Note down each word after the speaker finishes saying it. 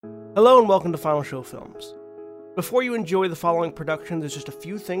Hello and welcome to Final Show Films. Before you enjoy the following production, there's just a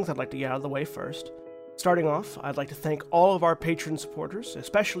few things I'd like to get out of the way first. Starting off, I'd like to thank all of our Patreon supporters,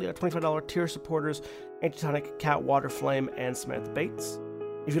 especially our $25 tier supporters, Antitonic, Cat Waterflame, and Samantha Bates.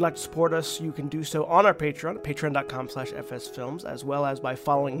 If you'd like to support us, you can do so on our Patreon at patreon.com/fsfilms, as well as by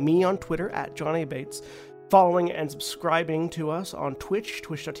following me on Twitter at Johnny Bates, following and subscribing to us on Twitch,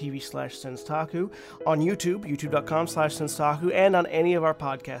 twitch.tv/Senstaku, on YouTube, youtube.com/Senstaku, and on any of our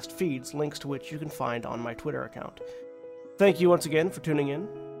podcast feeds, links to which you can find on my Twitter account. Thank you once again for tuning in,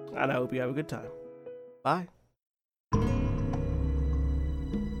 and I hope you have a good time. Bye.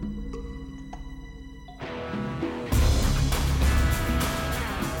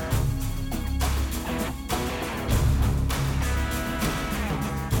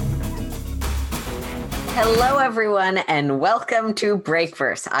 Hello, everyone, and welcome to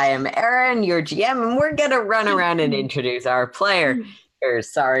Breakverse. I am Erin, your GM, and we're going to run around and introduce our players.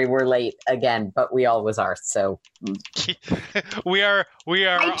 Sorry, we're late again, but we always are, so... We are...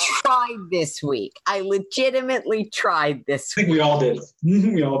 I tried this week. I legitimately tried this week. I think we all did.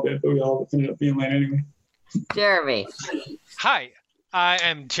 We all did, but we all ended up being late anyway. Jeremy. Hi, I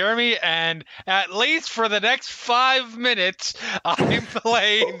am Jeremy, and at least for the next 5 minutes, I'm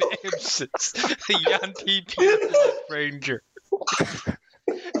playing Ibsis, the Yuan-Ti Ranger.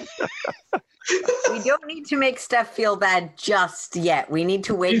 We don't need to make Stef feel bad just yet. We need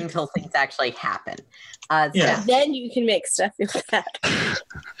to wait until things actually happen. Yeah. Then you can make Stef feel bad.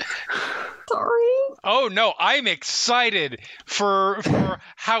 Sorry. Oh, no, I'm excited for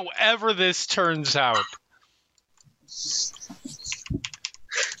however this turns out.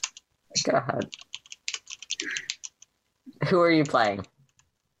 Go ahead. Who are you playing?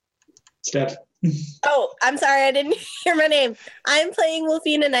 Stef. Oh, I'm sorry, I didn't hear my name. I'm playing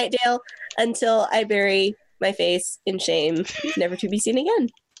Wylfina Nightdale until I bury my face in shame, never to be seen again.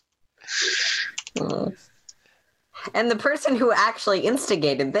 And the person who actually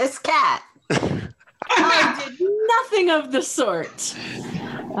instigated this cat. I did nothing of the sort.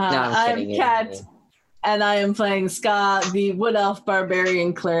 I'm Kat, and I am playing Ska, the Wood Elf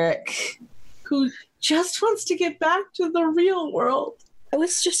Barbarian Cleric, who just wants to get back to the real world. I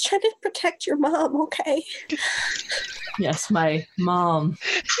was just trying to protect your mom, okay? Yes, my mom.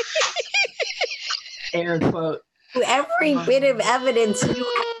 Air quote. Every bit of evidence you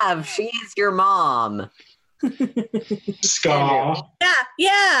have, she is your mom. Ska.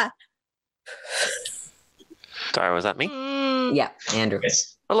 Yeah. Sorry, was that me? Yeah, Andrew.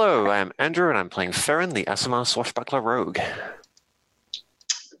 Yes. Hello, I'm Andrew, and I'm playing Ferryn, the Aasimar swashbuckler rogue.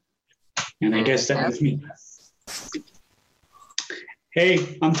 And I guess that was me.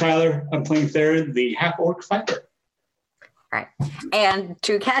 Hey, I'm Tyler. I'm playing Thared, the half-orc fighter. All right. And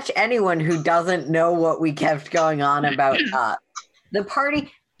to catch anyone who doesn't know what we kept going on about the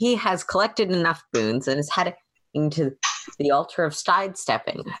party, he has collected enough boons and is heading to the altar of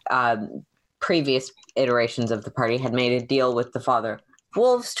sidestepping. Previous iterations of the party had made a deal with the Father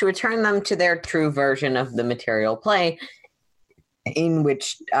Wolves to return them to their true version of the material plane, in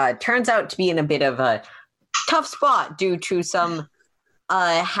which turns out to be in a bit of a tough spot due to some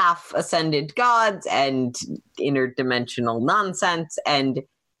half-ascended gods and interdimensional nonsense, and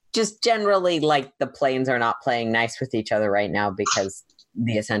just generally, like, the planes are not playing nice with each other right now because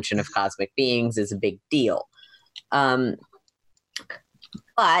the ascension of cosmic beings is a big deal. But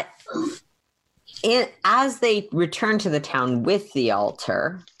as they return to the town with the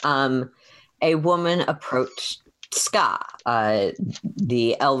altar, a woman approached Ska,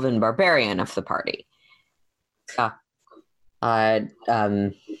 the Elven Barbarian of the party.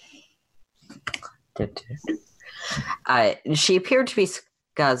 She appeared to be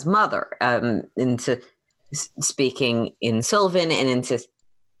Ska's mother, speaking in Sylvan and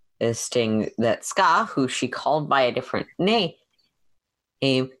insisting that Ska, who she called by a different name,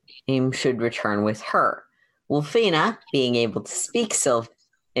 should return with her. Wylfina, being able to speak Sylvan,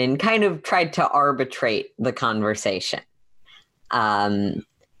 kind of tried to arbitrate the conversation,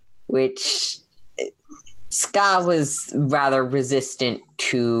 which Ska was rather resistant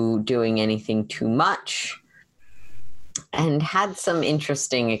to doing anything too much and had some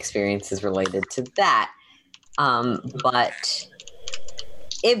interesting experiences related to that. But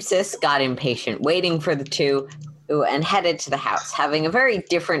Ibsis got impatient waiting for the two and headed to the house, having a very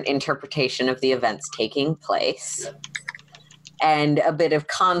different interpretation of the events taking place and a bit of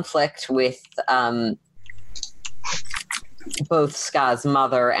conflict with both Ska's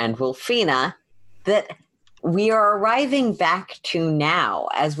mother and Wylfina that we are arriving back to now.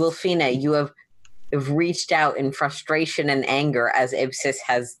 As Wylfina, you have reached out in frustration and anger as Ibsis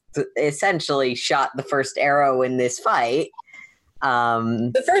has essentially shot the first arrow in this fight.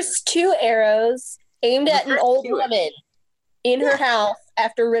 The first 2 arrows aimed at an old woman in her house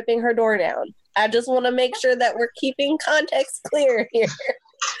after ripping her door down. I just want to make sure that we're keeping context clear here.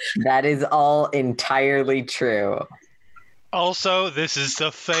 That is all entirely true. Also, this is the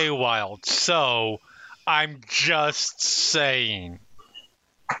Feywild, so I'm just saying.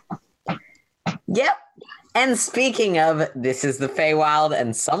 Yep. And speaking of, this is the Feywild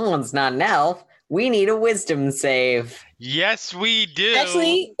and someone's not an elf, we need a wisdom save. Yes, we do.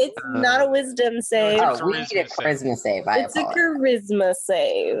 Actually, it's not a wisdom save. Oh, we need a charisma save. It's a charisma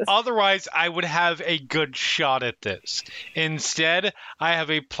save. Otherwise, I would have a good shot at this. Instead, I have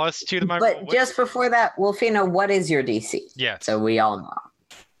a +2 to my roll. But just before that, Wylfina, what is your DC? Yes. So we all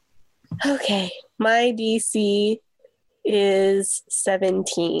know. Okay. My DC is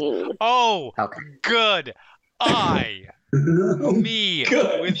 17. Oh, Okay. good. Me,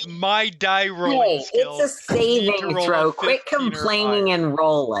 Good. with my die rolling Hey, skills. it's a need to saving roll throw. a Quit 15 or complaining higher. and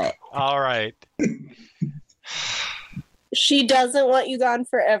roll it. All right. She doesn't want you gone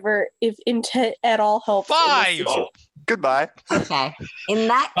forever if intent at all helps. in this 5. situation. Goodbye. Okay. In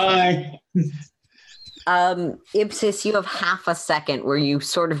that Bye. Ibsis, you have half a second where you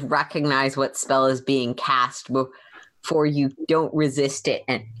sort of recognize what spell is being cast before you don't resist it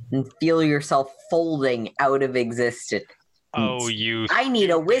and feel yourself folding out of existence. Oh, you. I need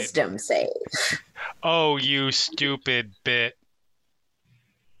a stupid- wisdom save. Oh, you stupid bit.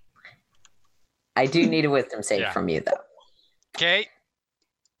 I do need a wisdom save Yeah. from you, though. Okay.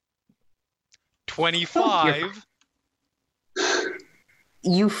 25.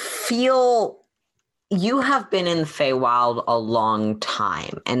 You feel you have been in the Feywild a long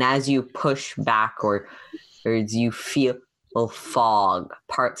time, and as you push backwards, you feel fog.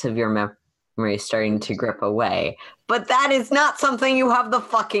 Parts of your memory starting to grip away. But that is not something you have the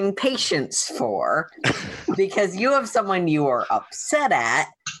fucking patience for, because you have someone you are upset at,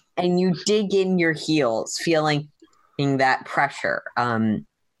 and you dig in your heels, feeling that pressure.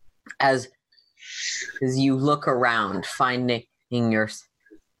 As you look around, finding yourself.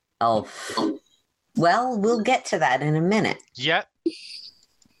 Well, we'll get to that in a minute. Yep.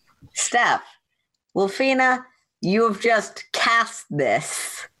 Stef, Wylfina, you have just cast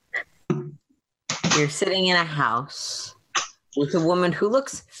this. You're sitting in a house with a woman who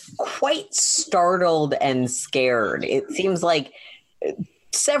looks quite startled and scared. It seems like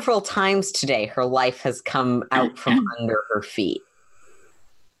several times today her life has come out from under her feet.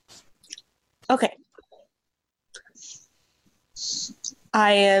 Okay.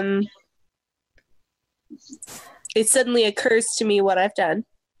 It suddenly occurs to me what I've done,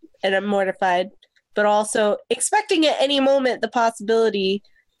 and I'm mortified, but also expecting at any moment the possibility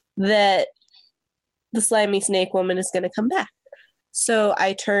that the slimy snake woman is going to come back. So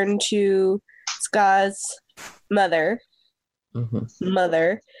I turn to Ska's mother, and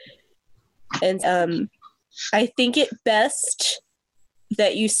I think it best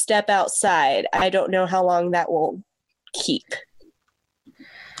that you step outside. I don't know how long that will keep.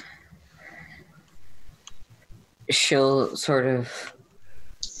 She'll sort of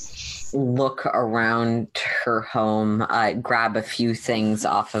look around her home, grab a few things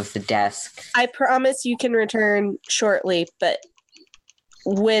off of the desk. I promise you can return shortly, but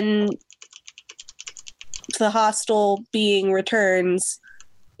when the hostile being returns,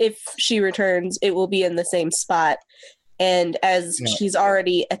 if she returns, it will be in the same spot. And as she's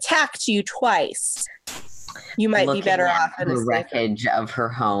already attacked you twice, you might be better off in the a safer. wreckage of her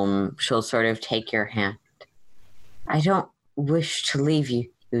home. She'll sort of take your hand. I don't wish to leave you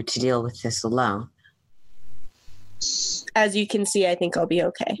to deal with this alone. As you can see, I think I'll be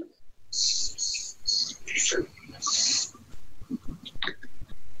okay.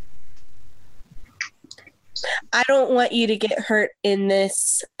 I don't want you to get hurt in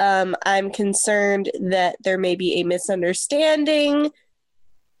this. I'm concerned that there may be a misunderstanding.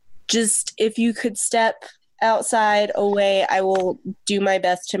 Just if you could step outside away, I will do my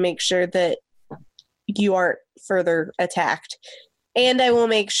best to make sure that you aren't further attacked. And I will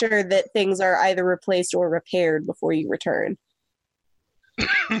make sure that things are either replaced or repaired before you return.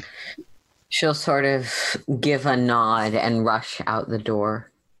 She'll sort of give a nod and rush out the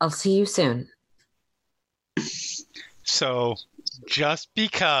door. I'll see you soon. So, just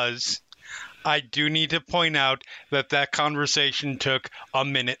because, I do need to point out that that conversation took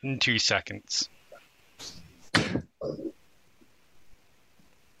 1 minute and 2 seconds.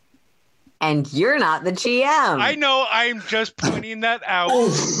 And you're not the GM. I know, I'm just pointing that out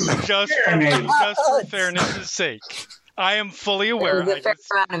just for fairness' sake. I am fully aware. There's a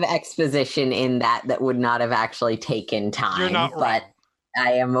fair amount of exposition in that would not have actually taken time. You're not but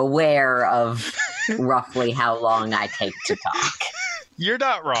I am aware of roughly how long I take to talk. You're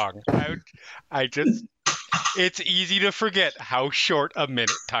not wrong. I just... It's easy to forget how short a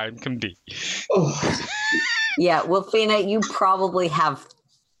minute time can be. Oh. Yeah, Wylfina, you probably have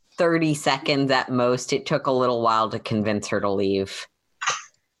 30 seconds at most. It took a little while to convince her to leave.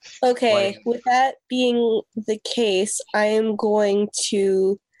 Okay, with that being the case, I am going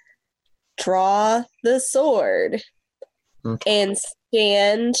to draw the sword and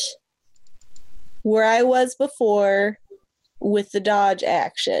stand where I was before with the dodge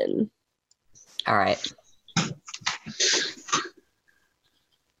action. All right.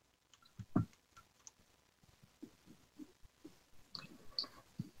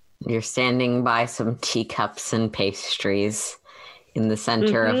 You're standing by some teacups and pastries in the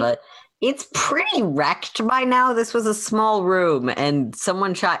center of a... It's pretty wrecked by now. This was a small room, and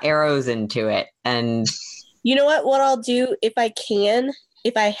someone shot arrows into it. And you know what I'll do, if I can,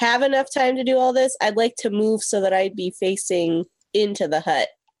 if I have enough time to do all this, I'd like to move so that I'd be facing into the hut.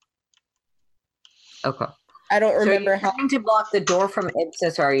 Okay. I don't remember how. Are you trying to block the door from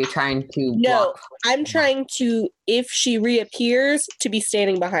Ibsis, or are you trying to block... I'm trying to, if she reappears, to be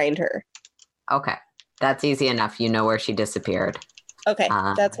standing behind her. Okay. That's easy enough. You know where she disappeared. Okay.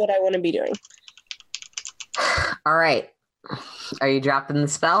 That's what I want to be doing. All right. Are you dropping the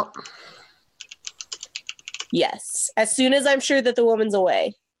spell? Yes. As soon as I'm sure that the woman's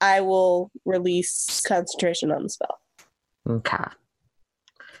away, I will release concentration on the spell. Okay.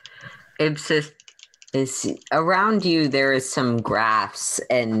 Ibsis, around you there is some grass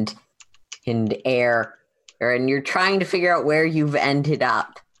and air, and you're trying to figure out where you've ended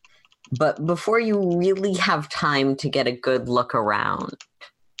up. But before you really have time to get a good look around,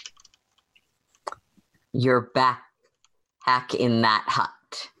 you're back in that hut.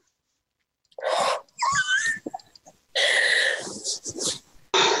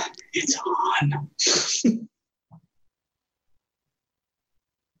 It's on.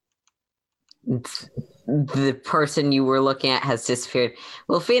 The person you were looking at has disappeared.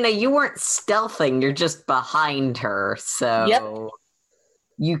 Wylfina, you weren't stealthing, you're just behind her, so... Yep.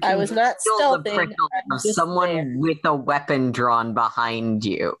 You can I was not feel the stealthing. prickle of someone there with a weapon drawn behind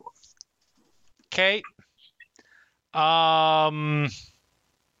you. Okay.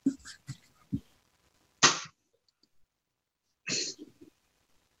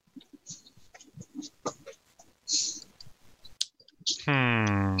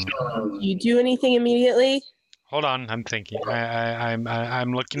 You do anything immediately? Hold on, I'm thinking.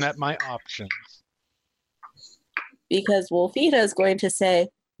 I'm looking at my options. Because Wylfina is going to say,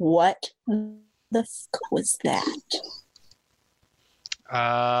 "What the fuck was that?"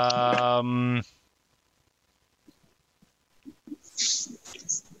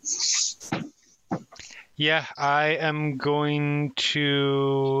 Yeah, I am going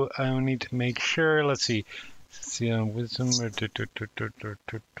to... I need to make sure. Let's see. Wisdom.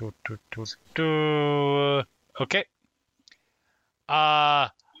 Okay. I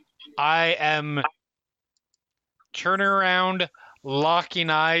am turning around, locking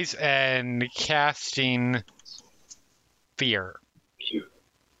eyes, and casting fear.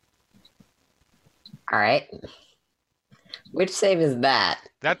 All right. Which save is that?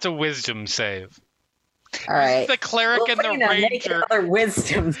 That's a wisdom save. All right. This is the cleric and the ranger. Make another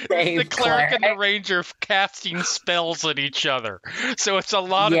wisdom save. The cleric and the ranger casting spells at each other. So it's a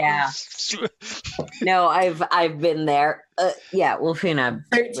lot of... No, I've been there. Yeah, Wylfina.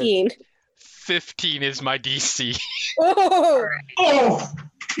 13. 15 is my DC. Oh! Oh!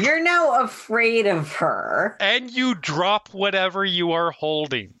 You're now afraid of her. And you drop whatever you are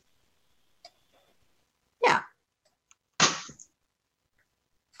holding. Yeah.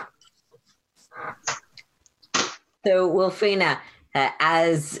 So, Wylfina,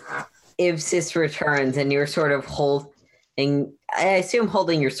 as Ibsis returns and you're sort of holding, I assume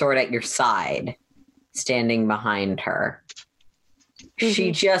holding your sword at your side, standing behind her,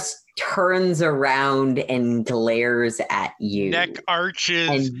 she just turns around and glares at you. Neck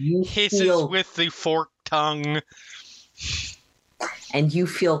arches, hisses with the forked tongue. And you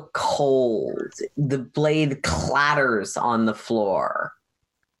feel cold. The blade clatters on the floor.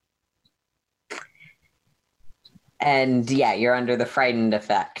 And yeah, you're under the frightened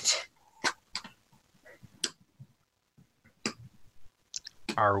effect.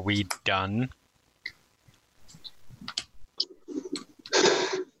 Are we done?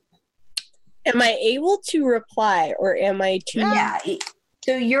 Am I able to reply, or am I too... Yeah,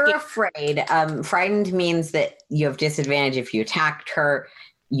 so you're afraid. Frightened means that you have disadvantage if you attacked her.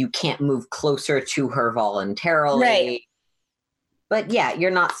 You can't move closer to her voluntarily. Right. But yeah,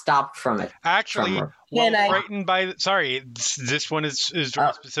 you're not stopped from it. Actually, frightened by... Sorry, this one is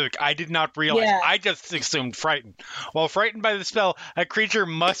very specific. I did not realize. Yeah. I just assumed frightened. While frightened by the spell, a creature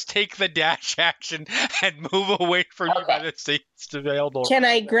must take the dash action and move away from you by the safest available. Can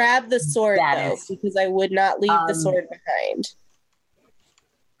I grab the sword, though? Because I would not leave the sword behind.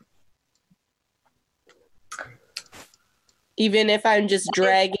 Even if I'm just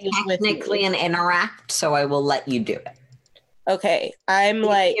dragging it with me. Technically an interact, so I will let you do it. Okay, I'm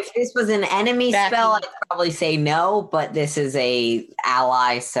like... If this was an enemy spell, I'd probably say no, but this is a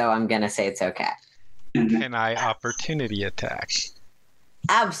ally, so I'm going to say it's okay. Can I opportunity attack?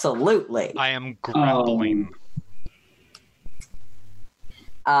 Absolutely. I am grappling.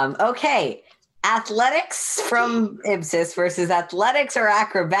 Okay. Athletics from Ibsis versus athletics or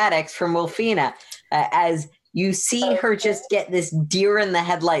acrobatics from Wylfina. As you see her just get this deer in the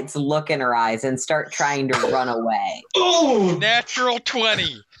headlights look in her eyes and start trying to run away. Oh! Natural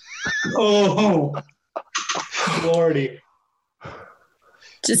 20. Oh! Lordy.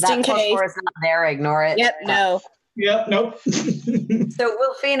 Just in case. That is not there. Ignore it. Yep, no. Yep, nope. So,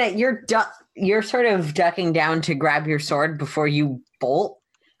 Wylfina, you're sort of ducking down to grab your sword before you bolt.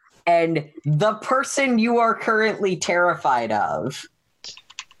 And the person you are currently terrified of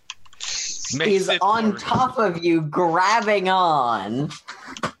is on top of you, grabbing on.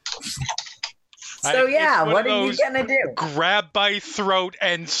 So yeah, what are you gonna do? Grab by throat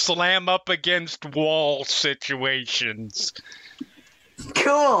and slam up against wall situations.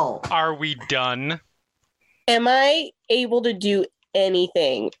 Cool. Are we done? Am I able to do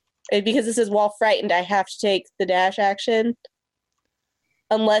anything? Because this is while frightened, I have to take the dash action.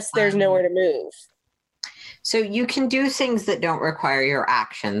 Unless there's nowhere to move. So you can do things that don't require your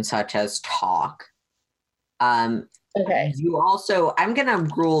action, such as talk. Okay. You also, I'm going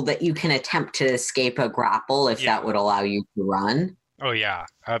to rule that you can attempt to escape a grapple if that would allow you to run. Oh, yeah,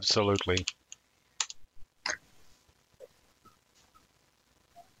 absolutely.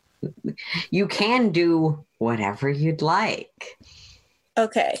 You can do whatever you'd like.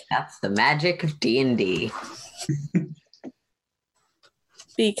 Okay. That's the magic of D&D.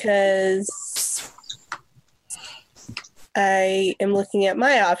 Because I am looking at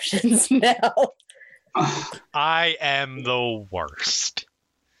my options now. I am the worst.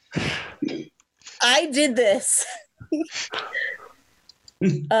 I did this.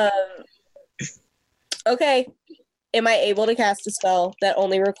 Okay. Am I able to cast a spell that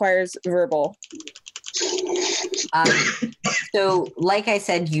only requires verbal? So, like I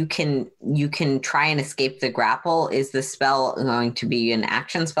said, you can try and escape the grapple. Is the spell going to be an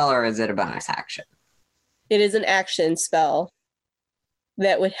action spell or is it a bonus action? It is an action spell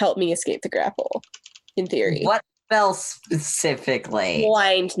that would help me escape the grapple, in theory. What spell specifically?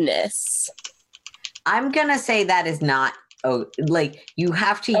 Blindness. I'm going to say that is not... Oh, like, you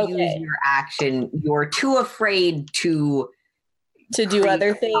have to use your action. You're too afraid to do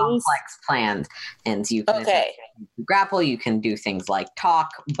other things, complex plans, and so you can grapple. You can do things like talk,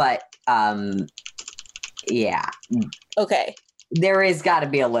 but yeah, there is got to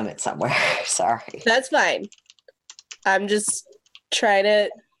be a limit somewhere. Sorry, that's fine. I'm just trying to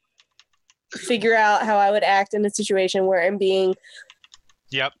figure out how I would act in a situation where I'm being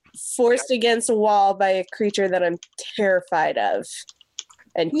forced against a wall by a creature that I'm terrified of,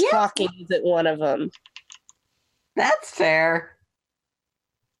 and talking isn't one of them. That's fair.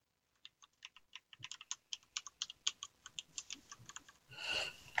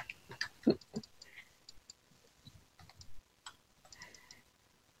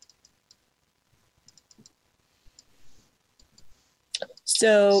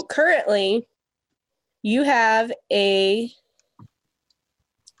 So currently, you have a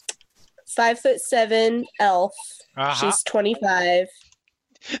 5'7" elf. She's 25.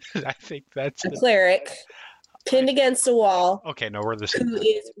 I think that's a cleric pinned against a wall. Okay, no, we're the same. Who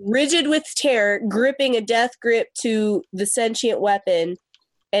is rigid with terror, gripping a death grip to the sentient weapon,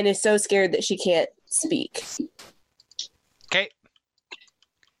 and is so scared that she can't speak. Okay.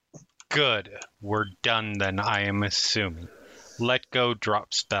 Good. We're done then, I am assuming. Let go,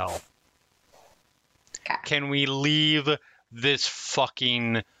 drop spell. Okay. Can we leave this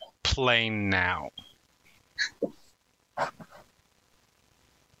fucking plane now?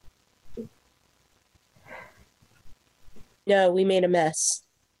 No, we made a mess.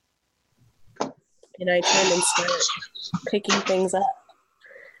 And I turned and started picking things up.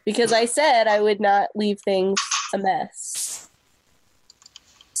 Because I said I would not leave things a mess.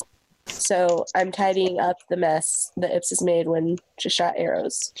 So I'm tidying up the mess that Ibsis made when she shot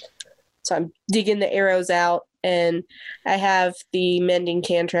arrows. So I'm digging the arrows out, and I have the mending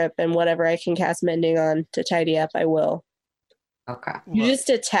cantrip, and whatever I can cast mending on to tidy up, I will. Okay. You just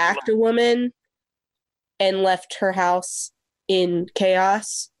attacked a woman and left her house in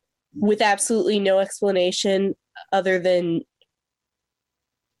chaos with absolutely no explanation other than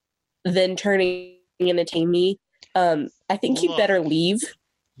turning and attacking me. I think you'd better leave.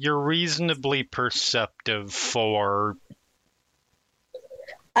 You're reasonably perceptive for...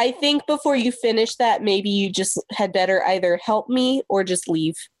 I think before you finish that, maybe you just had better either help me or just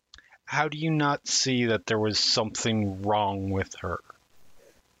leave. How do you not see that there was something wrong with her?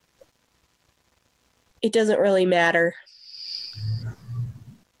 It doesn't really matter.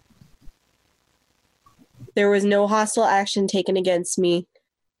 There was no hostile action taken against me.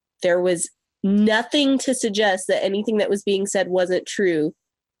 There was nothing to suggest that anything that was being said wasn't true.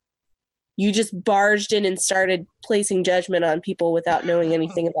 You just barged in and started placing judgment on people without knowing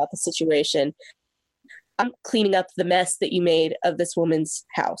anything about the situation. I'm cleaning up the mess that you made of this woman's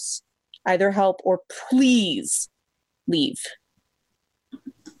house. Either help or please leave.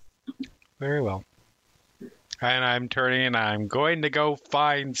 Very well. And I'm turning and I'm going to go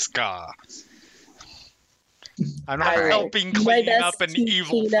find Ska. I'm not helping clean up an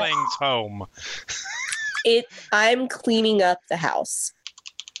evil thing's home. I'm cleaning up the house.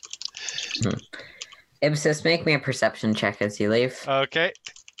 Ibsis, make me a perception check as you leave. Okay.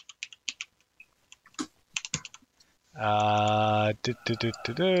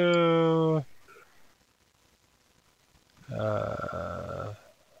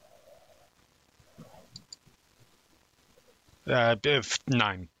 If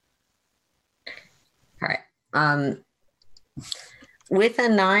 9. All right. With a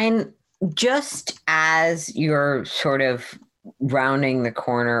 9, just as you're sort of rounding the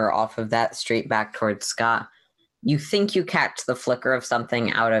corner off of that street back towards Scott, you think you catch the flicker of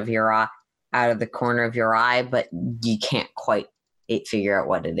something out of your eye, out of the corner of your eye, but you can't quite figure out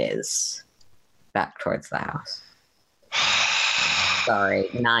what it is. Back towards the house. Sorry,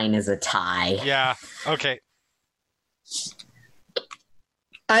 9 is a tie. Yeah. Okay.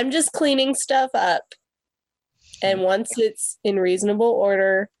 I'm just cleaning stuff up. And once it's in reasonable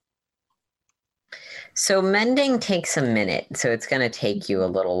order. So mending takes a minute. So it's going to take you a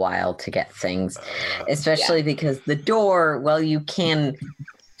little while to get things, especially because the door, well, you can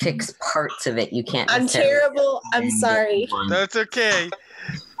fix parts of it. You can't. I'm terrible. I'm sorry. That's okay.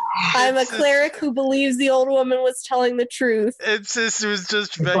 I'm a cleric who believes the old woman was telling the truth. Ibsis was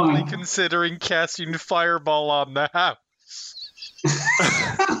just vaguely considering casting fireball on the house.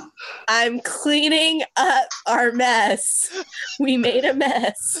 I'm cleaning up our mess. We made a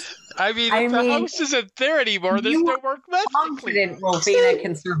mess. I mean, if the house isn't there anymore, there's no more mess to clean. Wylfina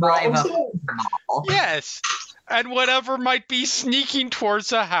can survive a Yes. And whatever might be sneaking towards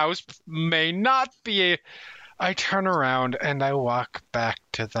the house may not be I turn around and I walk back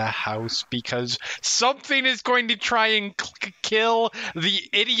to the house because something is going to try and kill the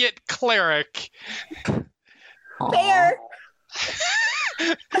idiot cleric. Fair.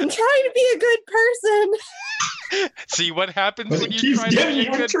 I'm trying to be a good person. See what happens when you try to be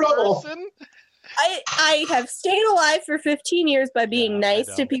a good person? I have stayed alive for 15 years by being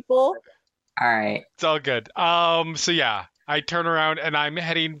nice to people. All right. It's all good. So yeah, I turn around and I'm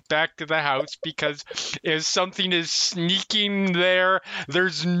heading back to the house because if something is sneaking there,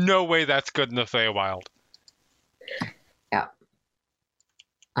 there's no way that's good in the Feywild. Yeah.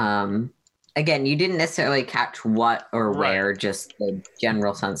 Again, you didn't necessarily catch what or where, just the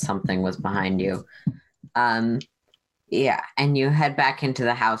general sense something was behind you. Yeah, and you head back into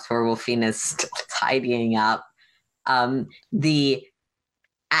the house where Wylfina's still tidying up. The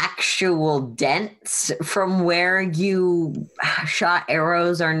actual dents from where you shot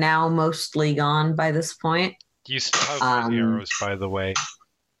arrows are now mostly gone by this point. You still have arrows, by the way.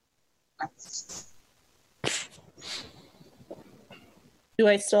 Do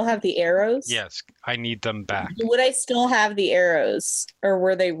I still have the arrows? Yes, I need them back. Would I still have the arrows, or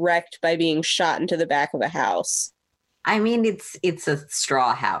were they wrecked by being shot into the back of a house? I mean, it's a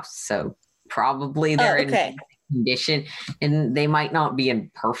straw house, so probably they're in condition, and they might not be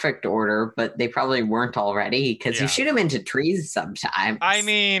in perfect order, but they probably weren't already because you shoot them into trees sometimes. I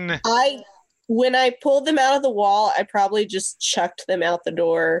mean, when I pulled them out of the wall, I probably just chucked them out the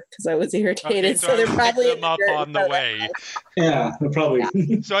door because I was irritated. Okay, so they're probably them up on the way. Yeah, they're probably.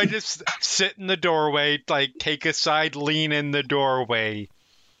 Yeah. So I just sit in the doorway, like take a side lean in the doorway.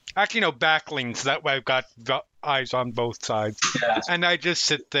 Actually, no, back leans. That way I've got eyes on both sides. Yeah. And I just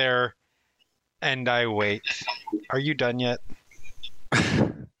sit there and I wait. Are you done yet?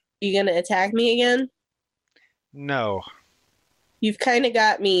 You gonna attack me again? No. You've kind of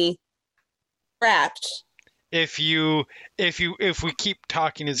got me trapped. If we keep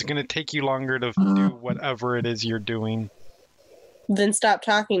talking, is it going to take you longer to do whatever it is you're doing? Then stop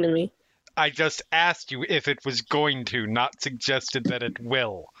talking to me. I just asked you if it was going to, not suggested that it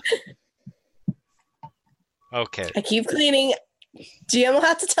will. Okay. I keep cleaning. GM will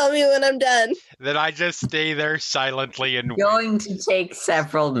have to tell me when I'm done. Then I just stay there silently and going to take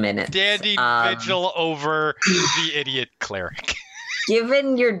several minutes. Standing vigil over the idiot cleric.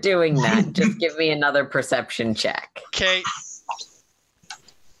 Given you're doing that, just give me another perception check. Okay.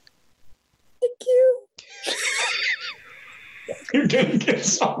 Thank you. You're gonna get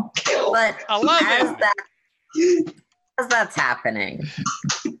some kill. But 11. as that's happening,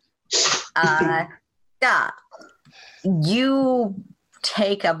 you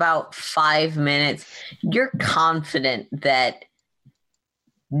take about 5 minutes. You're confident that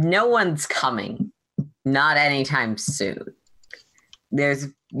no one's coming, not anytime soon.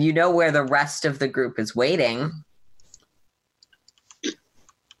 You know where the rest of the group is waiting.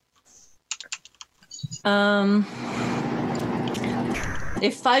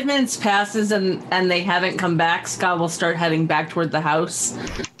 If 5 minutes passes and they haven't come back, Scott will start heading back toward the house.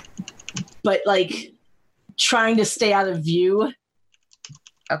 But, like, trying to stay out of view.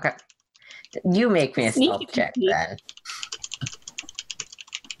 Okay. You make me a stealth check, then.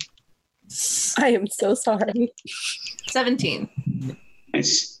 I am so sorry. 17.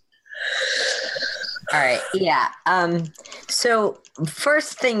 Nice. All right, yeah. So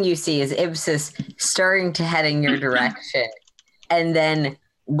first thing you see is Ibsis starting to head in your direction and then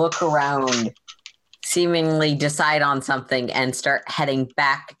look around, seemingly decide on something, and start heading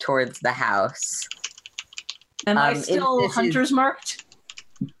back towards the house. Am I still hunter's marked?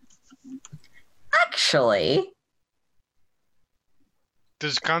 Actually...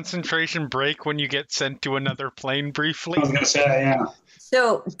 Does concentration break when you get sent to another plane briefly? I was going to say, yeah.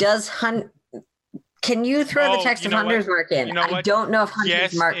 So can you throw the text of Hunter's Mark in? I don't know if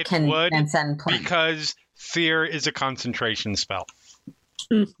Hunter's Mark can transcend plane. Because fear is a concentration spell.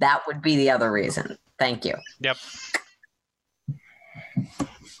 That would be the other reason. Thank you. Yep.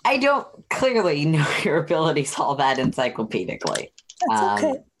 I don't clearly know your abilities all that encyclopedically. That's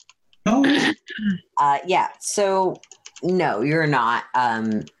okay. Yeah, so no, you're not.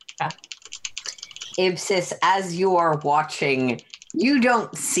 Ibsis, as you are watching, you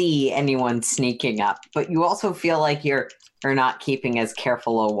don't see anyone sneaking up, but you also feel like you're not keeping as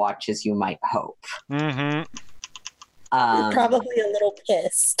careful a watch as you might hope. Mm-hmm. You're probably a little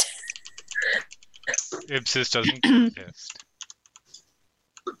pissed. Ibsis doesn't get pissed.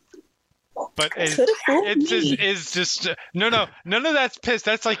 But it's just none of that's pissed.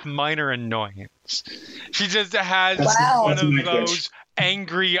 That's like minor annoyance. She just has one of those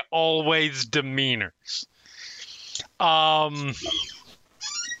angry always demeanors. No,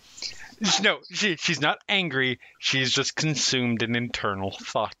 she's not angry. She's just consumed in internal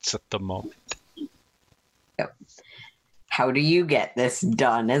thoughts at the moment. Yep. How do you get this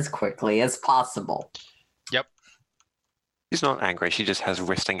done as quickly as possible? Yep. She's not angry. She just has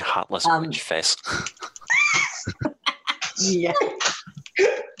resting, heartless witch face. Yeah.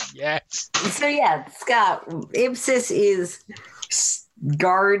 Yes. So yeah, Scott, Ibsis is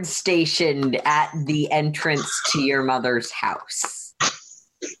guard stationed at the entrance to your mother's house.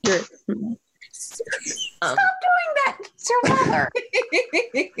 Stop doing that. It's your mother.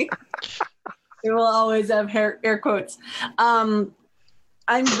 We will always have air quotes. I'm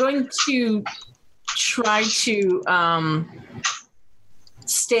going to try to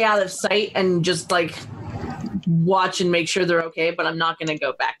stay out of sight and just like watch and make sure they're okay, but I'm not going to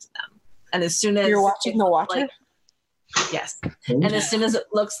go back to them. And as soon as you're watching the Watcher, like, yes, and as soon as it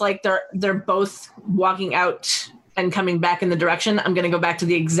looks like they're both walking out and coming back in the direction, I'm going to go back to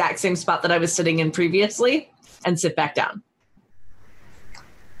the exact same spot that I was sitting in previously and sit back down.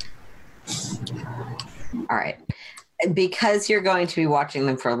 All right. Because you're going to be watching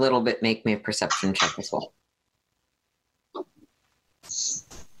them for a little bit, make me a perception check as well.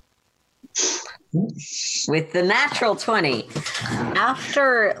 With the natural 20,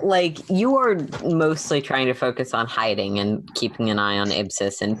 after, like, you are mostly trying to focus on hiding and keeping an eye on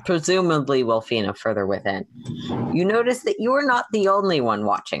Ibsis and presumably Wylfina further within, you notice that you are not the only one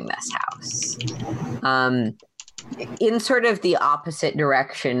watching this house. In sort of the opposite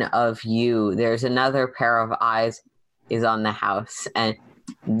direction of you, there's another pair of eyes is on the house, and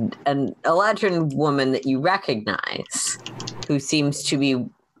an Eladrin woman that you recognize, who seems to be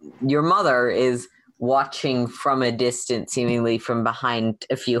your mother, is watching from a distance, seemingly from behind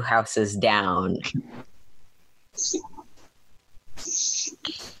a few houses down.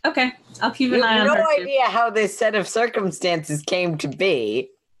 Okay, I'll keep an eye on her. No idea how this set of circumstances came to be.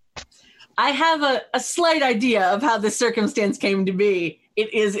 I have a slight idea of how this circumstance came to be.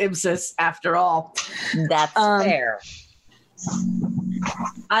 It is Ibsis, after all. That's fair.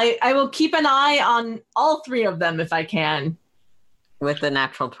 I will keep an eye on all three of them if I can. With the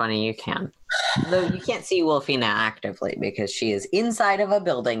natural 20, you can. Though you can't see Wylfina actively because she is inside of a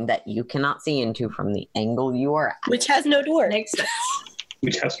building that you cannot see into from the angle you are at. Which has no door. Makes sense.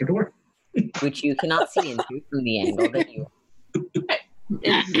 Which has no door. Which you cannot see into from the angle that you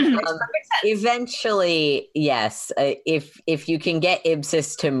eventually, yes. If you can get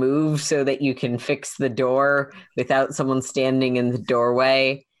Ibsis to move so that you can fix the door without someone standing in the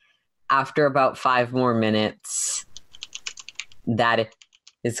doorway, after about 5 more minutes, that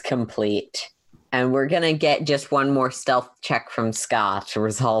is complete. And we're going to get just one more stealth check from Ska to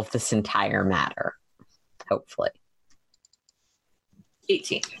resolve this entire matter. Hopefully.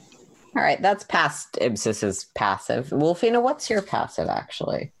 18. All right, that's past Ibsis's passive. Wylfina, what's your passive,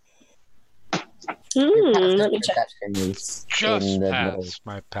 actually? Let me check. Just pass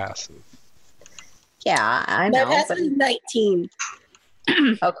my passive. Yeah, I know. My passive is 19.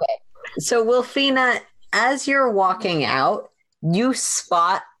 Okay, so Wylfina, as you're walking out, you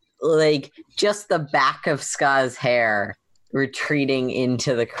spot like just the back of Ska's hair retreating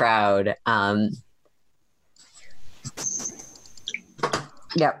into the crowd.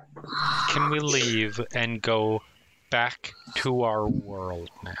 Yep. Can we leave and go back to our world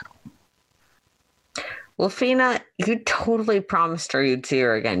now? Wylfina, you totally promised her you'd see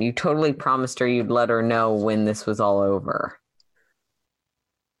her again. You totally promised her you'd let her know when this was all over.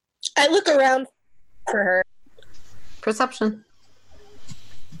 I look around for her. Perception.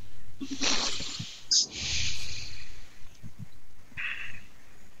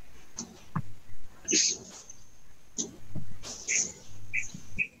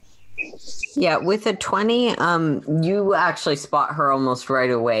 Yeah, with a 20, you actually spot her almost right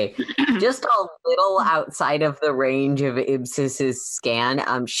away. Just a little outside of the range of Ibsis's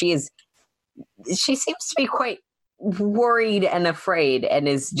scan. She seems to be quite worried and afraid and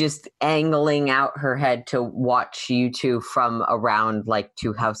is just angling out her head to watch you two from around like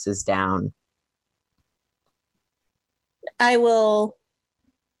 2 houses down. I will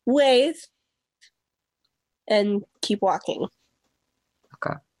wave and keep walking.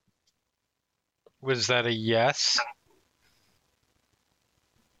 Okay. Was that a yes?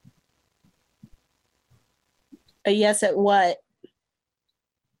 A yes at what?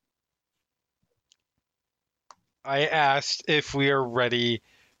 I asked if we are ready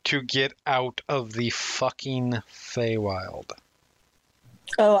to get out of the fucking Feywild.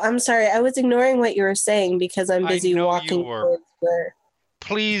 Oh, I'm sorry. I was ignoring what you were saying because I'm busy walking towards where...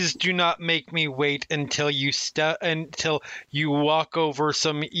 Please do not make me wait until you walk over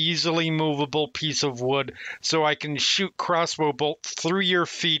some easily movable piece of wood so I can shoot crossbow bolts through your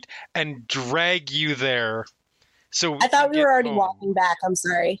feet and drag you there. So I thought we were already walking back. I'm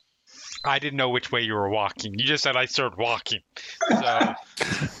sorry. I didn't know which way you were walking. You just said I started walking. So.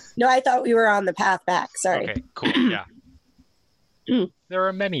 No, I thought we were on the path back. Sorry. Okay, cool. Yeah. There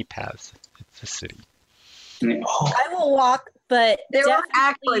are many paths. It's a city. I will walk, but there aren't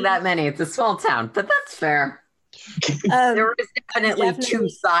actually that many. It's a small town, but that's fair. There is definitely 2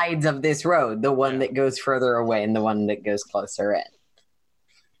 sides of this road, the one that goes further away and the one that goes closer in.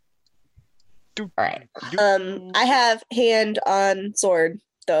 All right. I have hand on sword,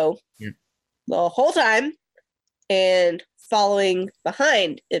 though, the whole time, and following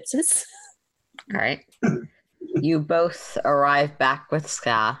behind Ibsis. All right. You both arrive back with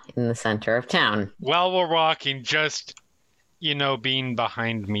Ska in the center of town. While we're walking, just, being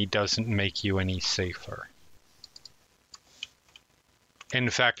behind me doesn't make you any safer. In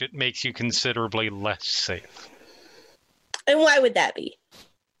fact, it makes you considerably less safe. And why would that be?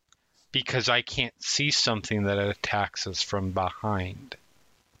 Because I can't see something that attacks us from behind.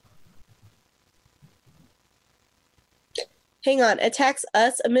 Hang on, attacks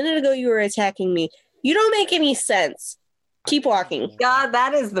us? A minute ago you were attacking me. You don't make any sense. Keep walking. God,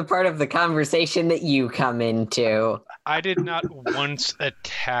 that is the part of the conversation that you come into. I did not once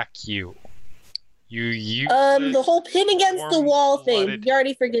attack you. You the whole pin against the wall thing. You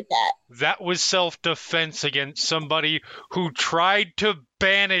already forget that. That was self-defense against somebody who tried to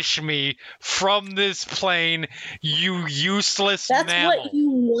banish me from this plane, you useless That's mammal. what you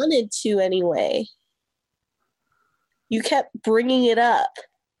wanted to anyway. You kept bringing it up.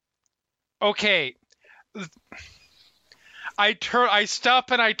 Okay. I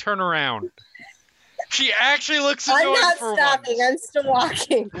stop and I turn around. She actually looks annoyed. I'm not for stopping. once. I'm still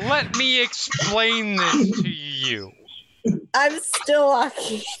walking. Let me explain this to you. I'm still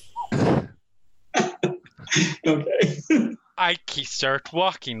walking. Okay. I start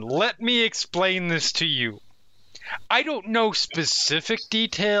walking. Let me explain this to you. I don't know specific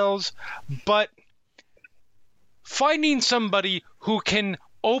details, but finding somebody who can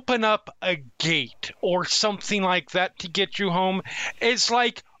open up a gate or something like that to get you home is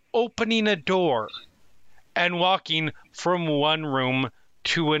like opening a door and walking from one room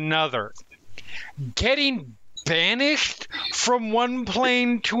to another. Getting banished from one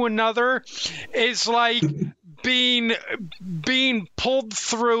plane to another is like being pulled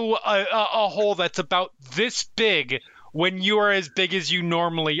through a hole that's about this big when you are as big as you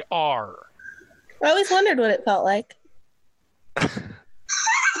normally are. I always wondered what it felt like.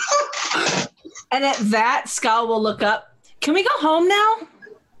 And at that, Ska will look up. Can we go home now?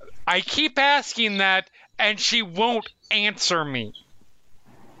 I keep asking that, and she won't answer me.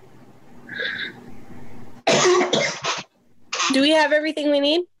 Do we have everything we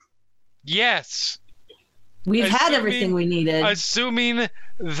need? Yes. We've had everything we needed. Assuming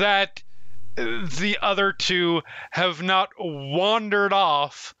that the other two have not wandered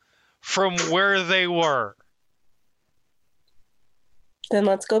off from where they were. Then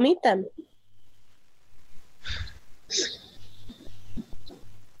let's go meet them.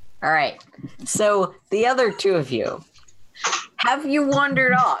 All right. So the other two of you, have you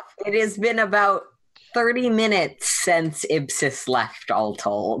wandered off? It has been about 30 minutes since Ibsis left, all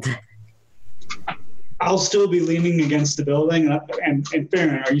told. I'll still be leaning against the building. And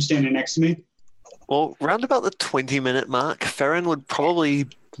Ferryn, are you standing next to me? Well, round about the 20-minute mark, Ferryn would probably be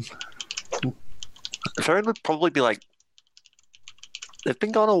like, they've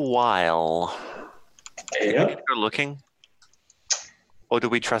been gone a while. Yep. Go looking. Or do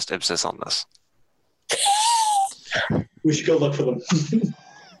we trust Ibsis on this? We should go look for them.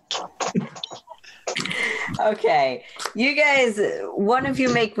 Okay. You guys, one of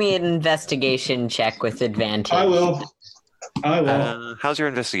you make me an investigation check with advantage. I will. How's your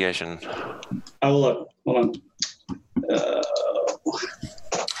investigation? I will look. Hold on.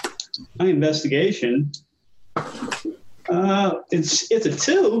 My investigation. It's a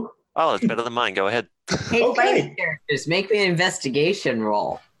 2. Oh, it's better than mine. Go ahead. Hey, Okay. fighting characters, make me an investigation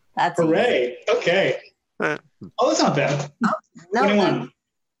roll. That's Hooray. Okay. Oh, that's not bad. No, 21.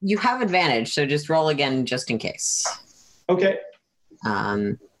 you have advantage, so just roll again just in case. Okay.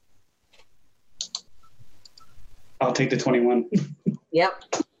 Um. I'll take the 21. Yep.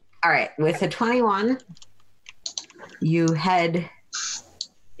 All right. With a 21, you head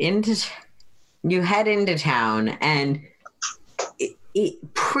into town, and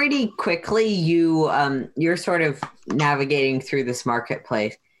pretty quickly you're sort of navigating through this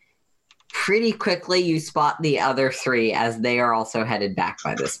marketplace. Pretty quickly you spot the other 3 as they are also headed back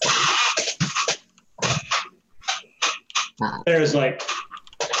by this point. There's like...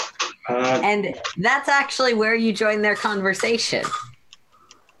 and that's actually where you join their conversation.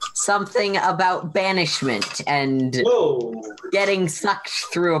 Something about banishment and getting sucked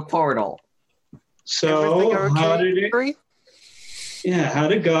through a portal. So, okay?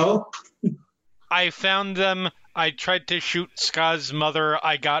 how'd it go? I found them. I tried to shoot Ska's mother.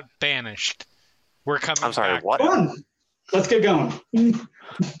 I got banished. We're coming I'm sorry, back. what? Fun. Let's get going. You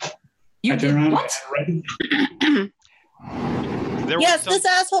did what? Yes, this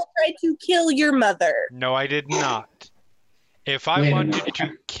asshole tried to kill your mother. No, I did not. If I wanted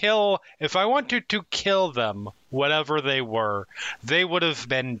to kill them, whatever they were, they would have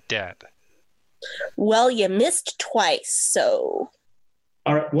been dead. Well, you missed twice, so...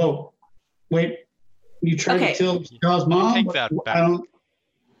 All right, whoa. Wait. You tried to kill Ska's mom? Take that back. I don't...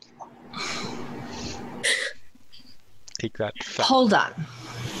 Take that back. Hold on.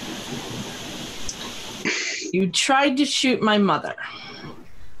 You tried to shoot my mother.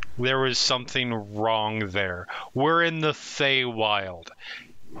 There was something wrong there. We're in the Feywild.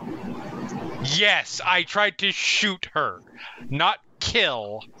 Yes, I tried to shoot her. Not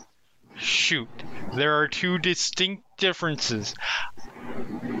kill. Shoot. There are 2 distinct differences.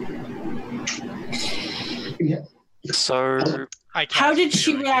 Yeah. So... How did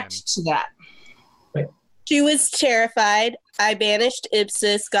she react to that? She was terrified. I banished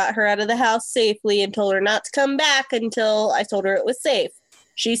Ibsis, got her out of the house safely, and told her not to come back until I told her it was safe.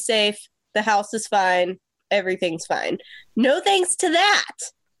 She's safe. The house is fine. Everything's fine. No thanks to that.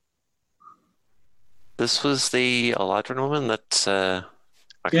 This was the Eladrin woman that... the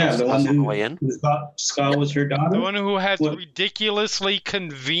one on the way in? who thought Ska was her daughter? The one who had the ridiculously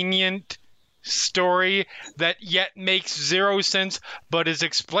convenient story that yet makes 0 sense, but is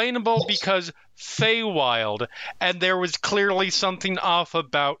explainable because Feywild, and there was clearly something off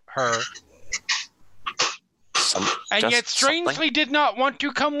about her. And yet strangely did not want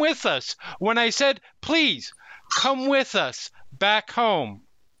to come with us when I said, please, come with us back home.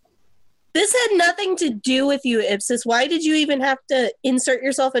 This had nothing to do with you, Ibsis. Why did you even have to insert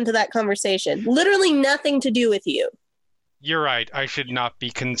yourself into that conversation? Literally nothing to do with you. You're right. I should not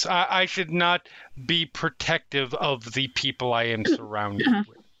be I should not be protective of the people I am surrounded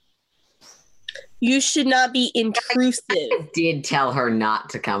with. You should not be intrusive. I did tell her not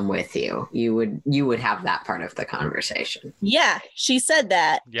to come with you. You would have that part of the conversation. Yeah, she said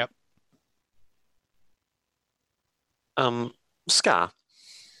that. Yep. Scar.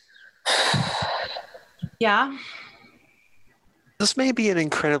 Yeah? This may be an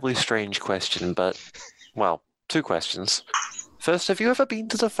incredibly strange question, but, well, 2 questions. First, have you ever been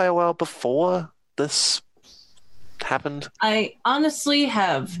to the Feywild before this happened? I honestly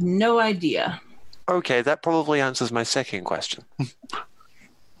have no idea. Okay, that probably answers my second question.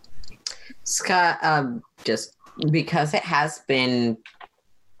 Scott, just because it has been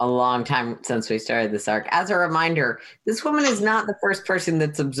a long time since we started this arc, as a reminder, this woman is not the first person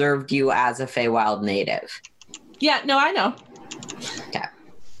that's observed you as a Feywild native. Yeah, no, I know. Okay.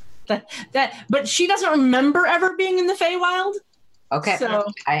 But she doesn't remember ever being in the Feywild. Okay. So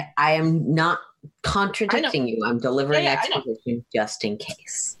I am not contradicting you. I'm delivering exposition just in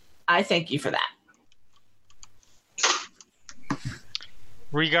case. I thank you for that.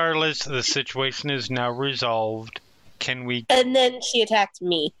 Regardless, the situation is now resolved. Can we... And then she attacked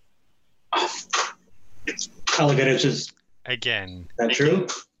me. Alligators. Again. Is that true?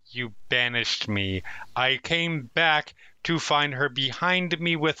 You banished me. I came back to find her behind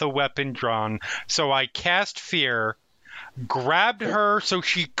me with a weapon drawn, so I cast fear, grabbed her so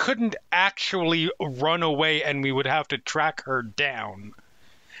she couldn't actually run away and we would have to track her down.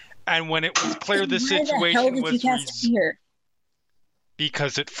 And when it was clear the situation was... fear?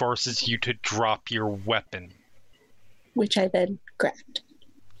 Because it forces you to drop your weapon. Which I then grabbed.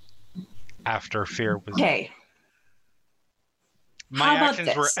 After fear was... Okay. My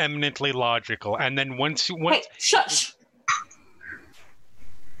actions were eminently logical. And then once... Hey, shush!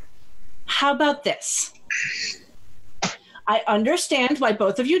 How about this? I understand why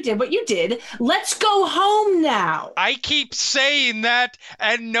both of you did what you did. Let's go home now! I keep saying that,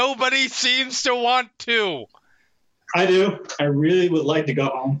 and nobody seems to want to. I do. I really would like to go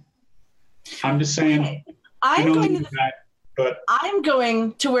home. I'm just saying. I'm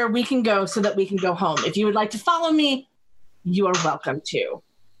going to where we can go so that we can go home. If you would like to follow me, you are welcome to.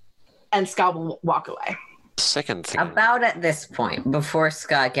 And Scott will walk away. Second thing. About at this point, before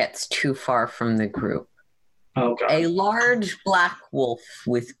Scott gets too far from the group, a large black wolf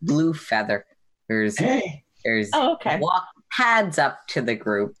with blue feathers pads up to the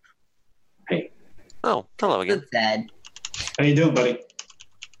group. Hey. Oh, hello again. Said, how you doing, buddy?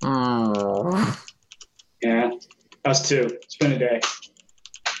 Oh. Yeah, us too. It's been a day.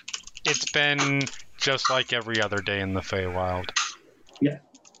 It's been just like every other day in the Feywild. Yeah.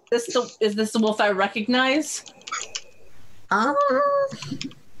 Is this the wolf I recognize?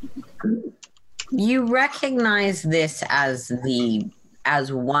 You recognize this as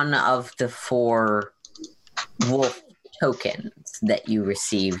one of the 4 wolf tokens that you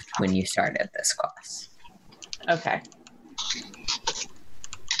received when you started this class. Okay.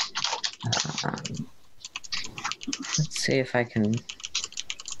 Let's see if I can...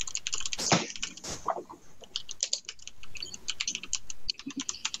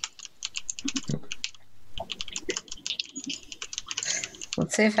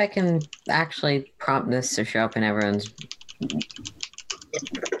 Let's see if I can actually prompt this to show up in everyone's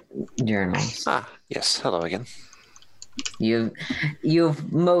journals. Ah, yes. Hello again.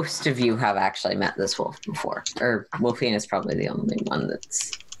 Most of you have actually met this wolf before. Or Wylfina is probably the only one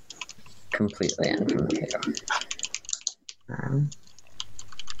that's completely unfamiliar.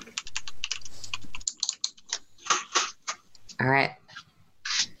 All right.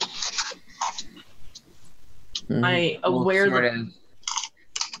 I aware that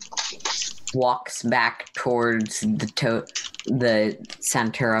walks back towards the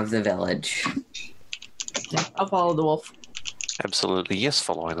center of the village. I'll follow the wolf. Absolutely, yes,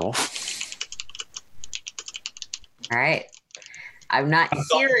 following the wolf. All right. I'm not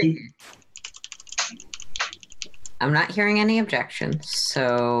hearing any objections,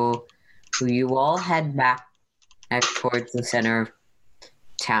 so you all head back towards the center of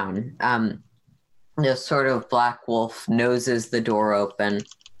town. This sort of black wolf noses the door open,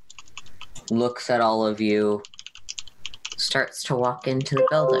 looks at all of you, starts to walk into the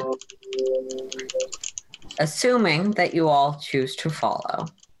building. Assuming that you all choose to follow,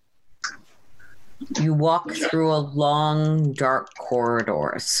 you walk through a long, dark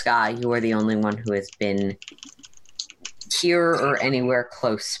corridor. Sky, you are the only one who has been here or anywhere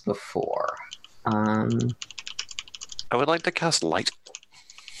close before. I would like to cast light.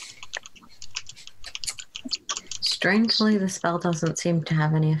 Strangely, the spell doesn't seem to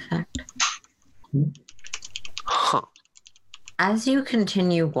have any effect. Huh. As you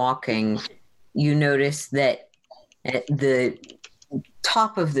continue walking, you notice that the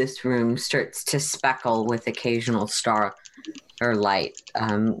top of this room starts to speckle with occasional star or light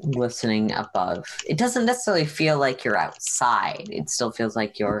glistening above. It doesn't necessarily feel like you're outside. It still feels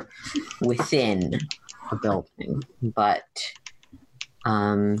like you're within a building. But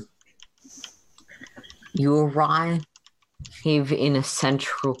you arrive in a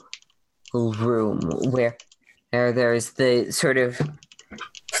central room where there's the sort of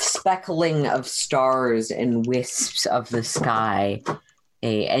speckling of stars and wisps of the sky,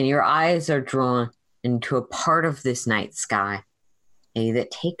 and your eyes are drawn into a part of this night sky that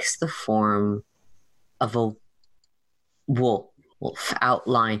takes the form of a wolf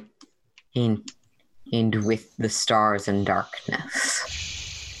outlined and with the stars and darkness.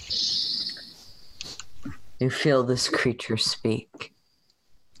 You feel this creature speak.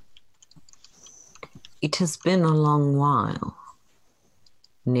 It has been a long while,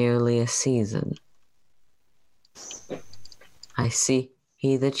 nearly a season. I see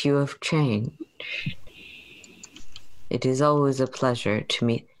that you have changed. It is always a pleasure to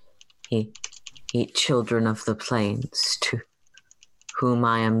meet children of the plains, to whom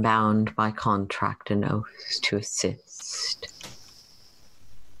I am bound by contract and oaths to assist.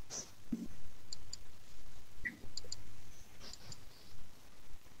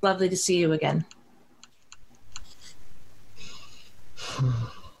 Lovely to see you again.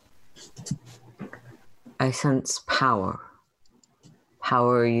 I sense power.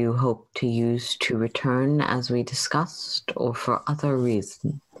 Power you hope to use to return as we discussed, or for other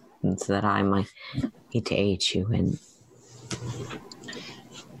reasons that I might need to aid you in.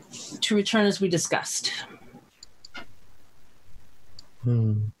 To return as we discussed.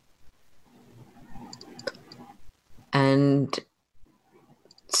 And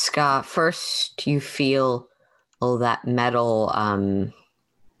Scott, first you feel that metal,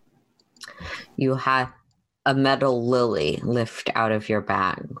 you had a metal lily lift out of your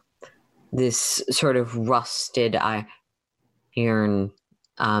bag. This sort of rusted iron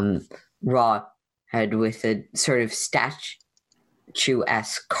rod head with a sort of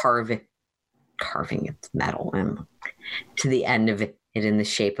statue-esque carving its metal to the end of it in the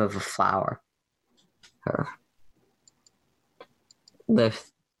shape of a flower.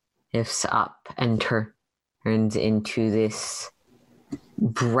 Lifts up and turns into this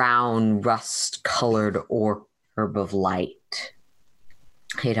brown, rust-colored orb of light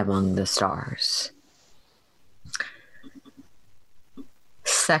hid among the stars.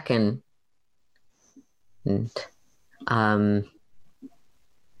 Second, a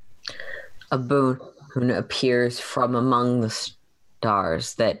boon appears from among the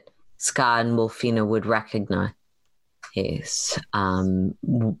stars that Ska and Wylfina would recognize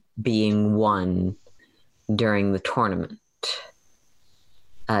being won during the tournament.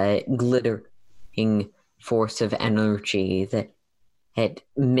 A glittering force of energy that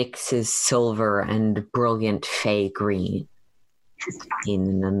mixes silver and brilliant fey green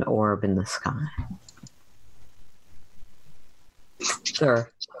in an orb in the sky.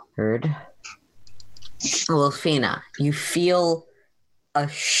 Third, Wylfina, you feel a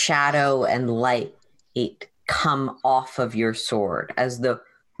shadow and light come off of your sword, as though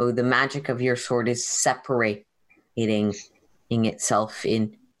the magic of your sword is separating itself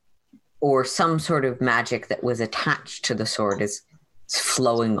in, or some sort of magic that was attached to the sword is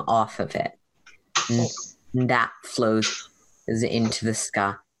flowing off of it. And that flows into the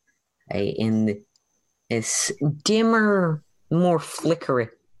sky in this dimmer, more flickering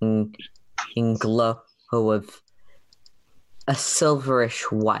glow of a silverish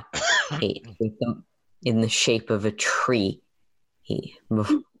white in the shape of a tree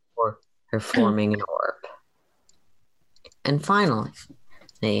before her forming an orb. And finally,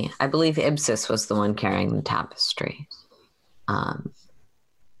 I believe Ibsis was the one carrying the tapestry.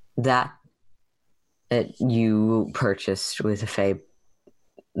 That you purchased with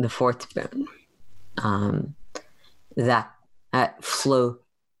the fourth boon. That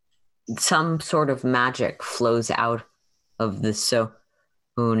some sort of magic flows out of the sewn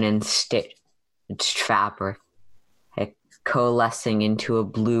and stitched fabric, coalescing into a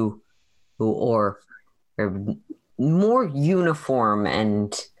blue or more uniform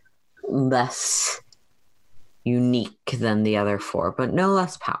and less unique than the other four, but no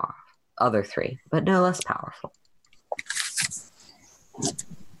less powerful. Other three, but no less powerful.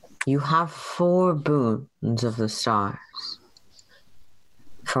 You have 4 boons of the stars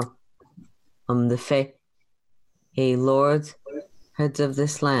from the Fey lords, heads of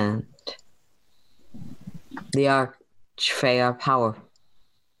this land. The Archfey are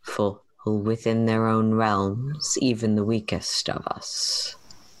powerful within their own realms, even the weakest of us.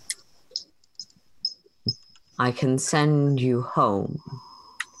 I can send you home.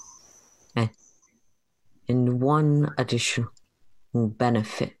 And one additional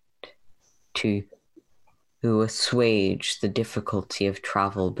benefit to assuage the difficulty of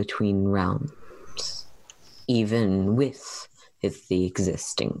travel between realms, even with the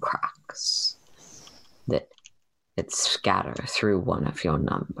existing cracks that scatter through one of your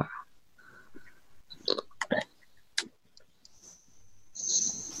number.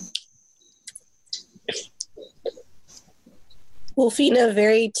 Wylfina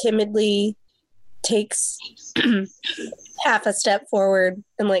very timidly takes half a step forward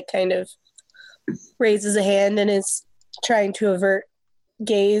and kind of raises a hand and is trying to avert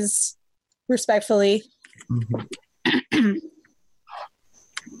gaze respectfully. Mm-hmm.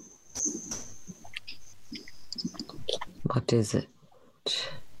 What is it?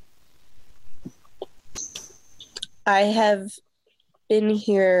 I have been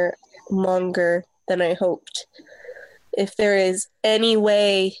here longer than I hoped. If there is any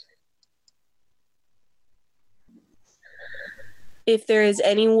way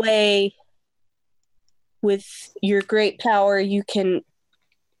with your great power you can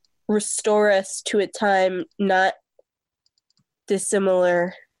restore us to a time not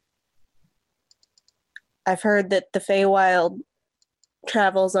dissimilar. I've heard that the Feywild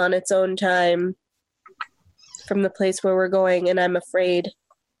travels on its own time from the place where we're going, and I'm afraid.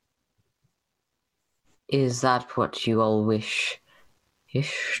 Is that what you all wish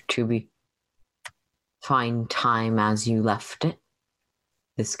to find time as you left it?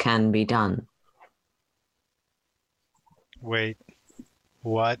 This can be done. Wait,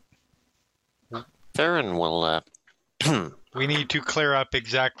 what? Ferryn will... We need to clear up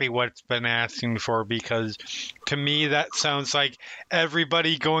exactly what's been asking for, because to me that sounds like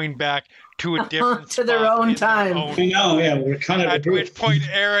everybody going back to a different to their own time. I know, yeah, we're kind of at which point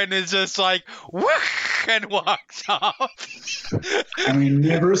Erin is just like, whoosh, and walks off. I mean,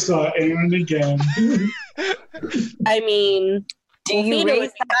 never saw Aaron again. I mean, do you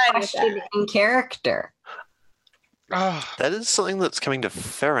raise that question in character? That is something that's coming to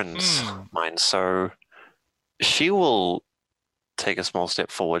Ferryn's mind, so she will take a small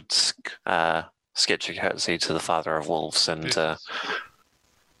step forward, sketch a courtesy to the father of wolves, and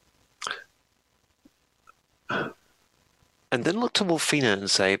then look to Wylfina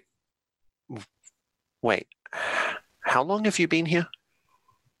and say, wait, how long have you been here?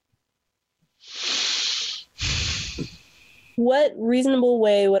 What reasonable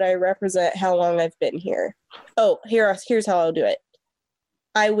way would I represent how long I've been here? Oh, here's how I'll do it.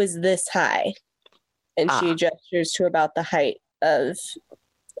 I was this high. And she gestures to about the height of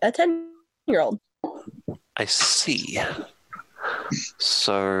a 10-year-old. I see.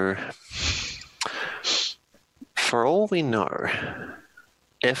 So, for all we know,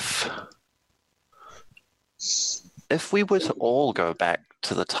 if we were to all go back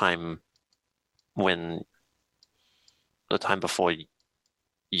to the time before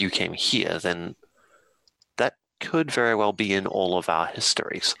you came here, then that could very well be in all of our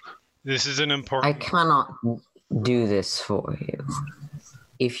histories. This is an important... I cannot do this for you.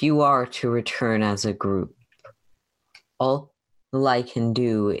 If you are to return as a group, all I can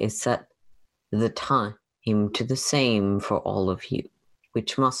do is set the time to the same for all of you,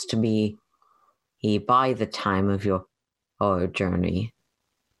 which must be by the time of your journey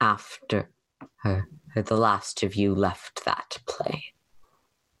after the last of you left that plane.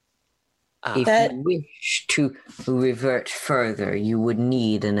 If you wish to revert further, you would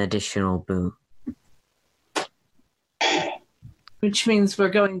need an additional boon. Which means we're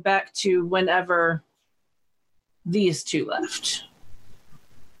going back to whenever these two left.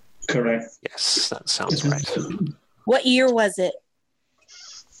 Correct. Yes, that sounds right. What year was it?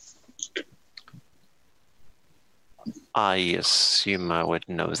 I assume I would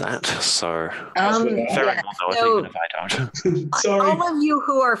know that, so Ferryn will know it even if I don't. Sorry. All of you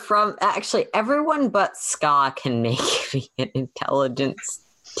who are from... Actually, everyone but Ska can make me an intelligence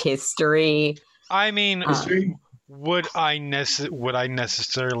history. I mean, would I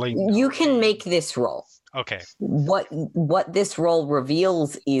necessarily... You can make this roll. Okay. What this roll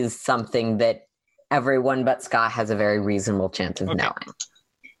reveals is something that everyone but Ska has a very reasonable chance of knowing.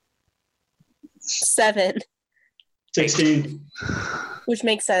 7. 16. Which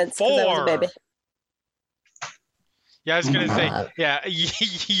makes sense, because I was a baby. Yeah, I was going to say, yeah,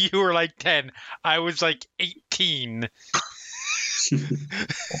 you were like 10. I was like 18.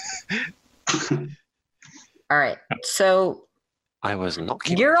 All right, so... I was not...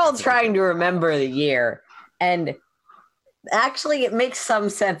 You're all trying to remember the year, And actually, it makes some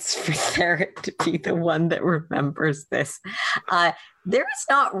sense for Thared to be the one that remembers this. There is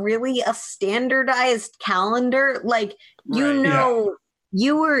not really a standardized calendar. Like, you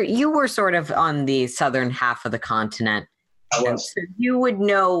were sort of on the southern half of the continent. And so you would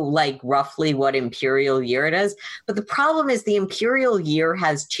know, like, roughly what imperial year it is. But the problem is the imperial year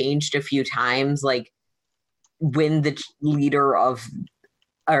has changed a few times. Like, when the leader of,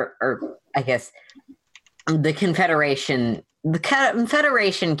 or I guess, the Confederation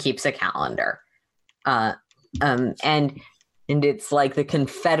keeps a calendar, and it's like the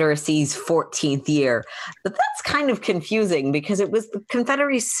Confederacy's 14th year. But that's kind of confusing because it was the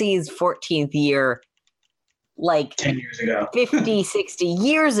Confederacy's 14th year, like 10 years ago, 50, 60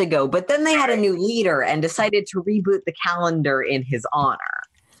 years ago. But then they had a new leader and decided to reboot the calendar in his honor.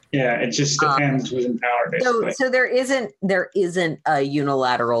 Yeah, it just depends who's in power, basically. So there isn't a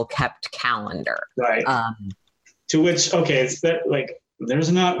unilateral kept calendar, right? To which, it's that, like,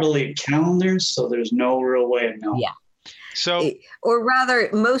 there's not really calendars, so there's no real way of knowing. Yeah. So, or rather,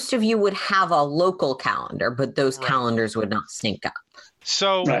 most of you would have a local calendar, but those calendars would not sync up.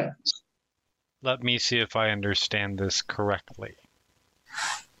 So, let me see if I understand this correctly.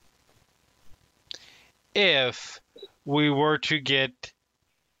 If we were to get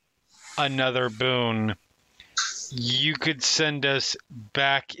another boon, you could send us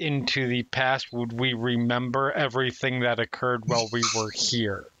back into the past. Would we remember everything that occurred while we were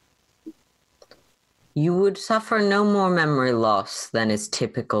here? You would suffer no more memory loss than is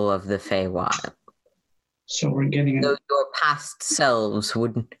typical of the Feywild. So we're getting... Though your past selves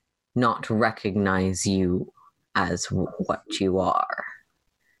would not recognize you as what you are.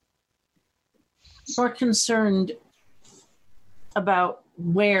 More concerned about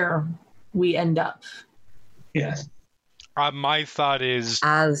where we end up. Yes. My thought is,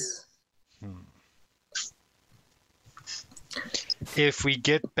 if we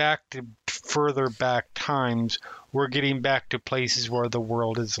get back to further back times, we're getting back to places where the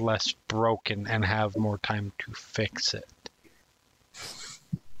world is less broken and have more time to fix it.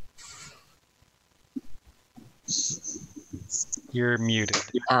 You're muted.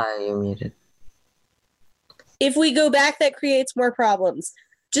 You're muted. If we go back, that creates more problems.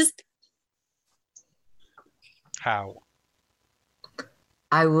 Just... How?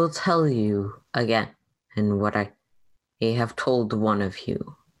 I will tell you again, and what I have told one of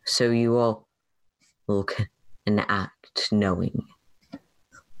you, so you all will enact knowing.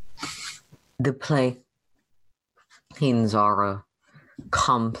 The planes are a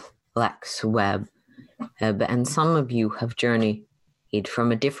complex web, and some of you have journeyed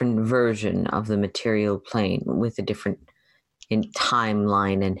from a different version of the material plane with a different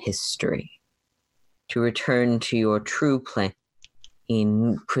timeline and history. To return to your true plane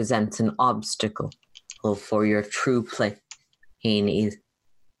presents an obstacle, for your true plane is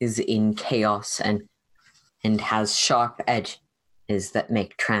in chaos and has sharp edges that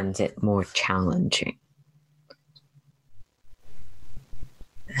make transit more challenging.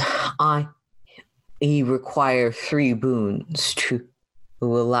 I require 3 boons to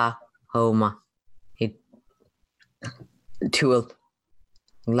allow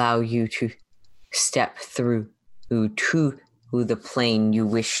you to step through to the plane you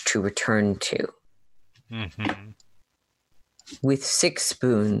wish to return to. Mm-hmm. With 6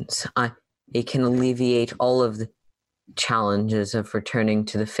 boons, it can alleviate all of the challenges of returning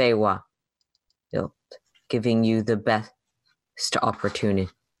to the Feywild, giving you the best opportunity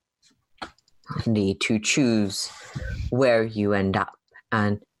to choose where you end up,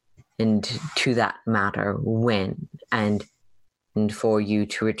 and to that matter, when, and for you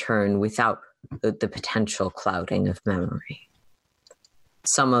to return without the potential clouding of memory.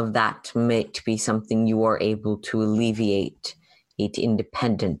 Some of that might be something you are able to alleviate it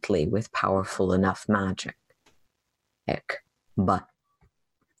independently with powerful enough magic. But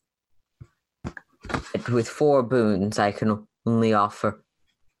with 4 boons, I can only offer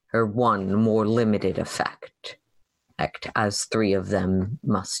her one more limited effect, as 3 of them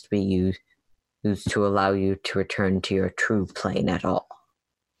must be used to allow you to return to your true plane at all.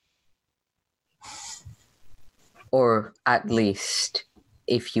 Or at least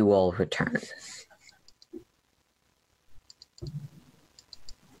if you all return.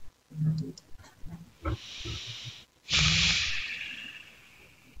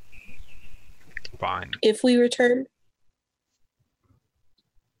 Fine. If we return?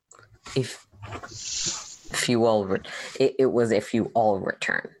 If you all it was if you all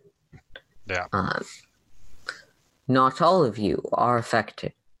return. Yeah. Not all of you are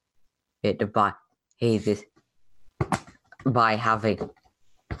affected by having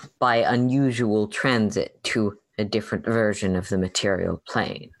by unusual transit to a different version of the material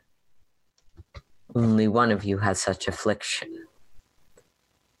plane. Only one of you has such affliction.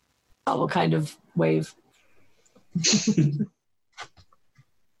 I will kind of wave.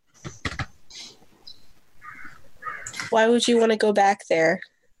 Why would you want to go back there?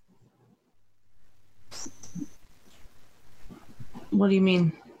 What do you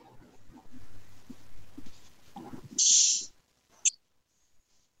mean?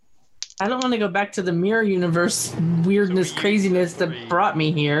 I don't want to go back to the mirror universe weirdness, craziness that brought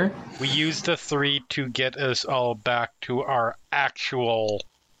me here. We used the 3 to get us all back to our actual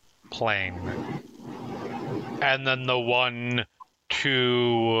plane. And then the 1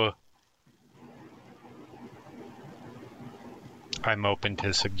 to... I'm open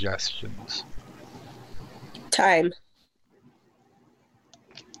to suggestions. Time.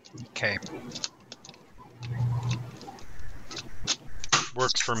 Okay.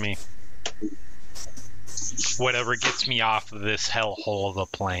 Works for me. Whatever gets me off of this hellhole of a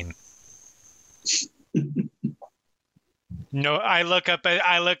plane. No, I look up,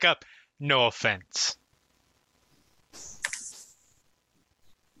 no offense.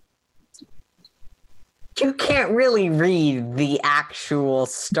 You can't really read the actual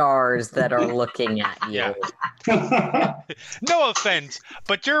stars that are looking at you. Yeah. No offense,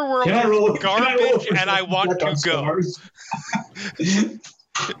 but your world is garbage and I want to go.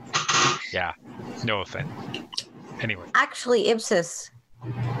 Yeah, no offense. Anyway. Actually, Ibsis,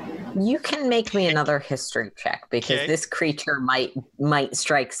 you can make me another history check because this creature might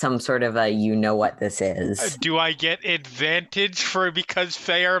strike some sort of a you know what this is. Do I get advantage because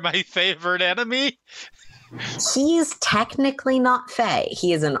Fae are my favorite enemy? He's technically not Fae.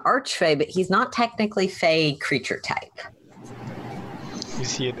 He is an archfey, but he's not technically Fae creature type.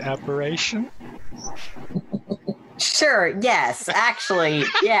 Is he an aberration? Sure, yes. Actually,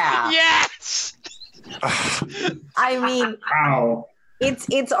 yeah. Yes! I mean, Ow.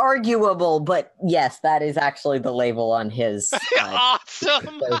 it's arguable, but yes, that is actually the label on his.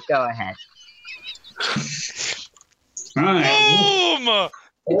 Awesome! So go ahead. All right.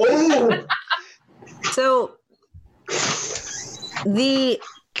 Boom! Oh. So,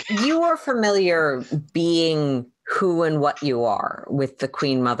 you are familiar being who and what you are with the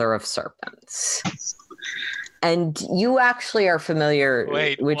Queen Mother of Serpents. And you actually are familiar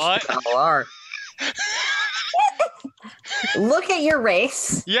which what? you are. Look at your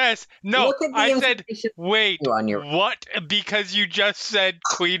race. Yes, no, I said, wait, what? Because you just said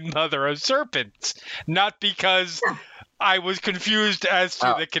Queen Mother of Serpents, not because I was confused as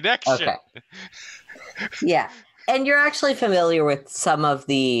to the connection. Okay. Yeah, and you're actually familiar with some of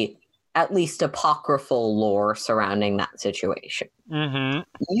the, at least apocryphal lore surrounding that situation. Mm-hmm.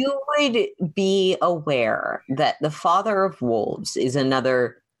 You would be aware that the Father of Wolves is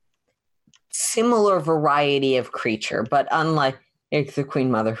another similar variety of creature, but unlike the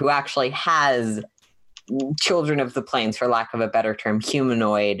Queen Mother, who actually has children of the plains, for lack of a better term,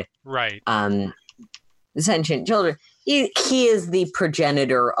 humanoid, right? Sentient children. He is the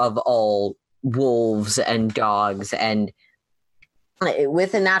progenitor of all wolves and dogs, and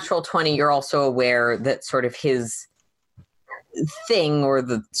with a natural 20, you're also aware that sort of his thing, or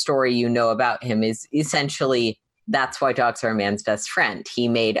the story you know about him, is essentially that's why dogs are a man's best friend. He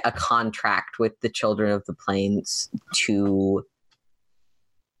made a contract with the children of the plains to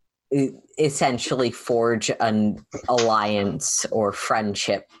essentially forge an alliance or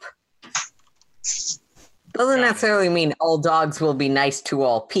friendship. Doesn't necessarily mean all dogs will be nice to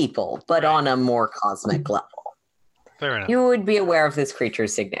all people, but on a more cosmic level. Fair enough. You would be aware of this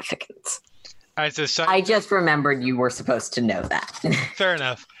creature's significance. As a side I just remembered you were supposed to know that. Fair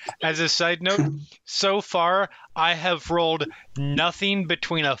enough. As a side note, so far I have rolled nothing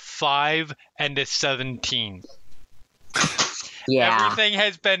between a 5 and a 17. Yeah. Everything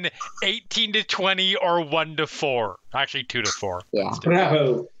has been 18 to 20 or 1 to 4. Actually, 2 to 4. Yeah.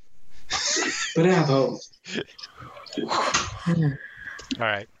 Bravo. Bravo. All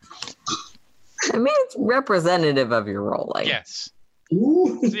right. I mean, it's representative of your rolling. Yes.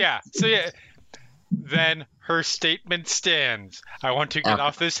 Ooh. So yeah. Then her statement stands. I want to get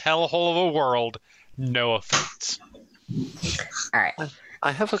off this hellhole of a world. No offense. All right.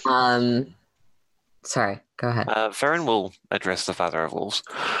 I have a... Sorry, go ahead. Ferryn will address the Father of Wolves.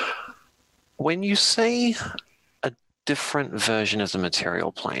 When you say a different version of the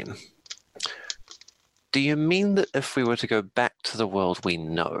material plane, do you mean that if we were to go back to the world we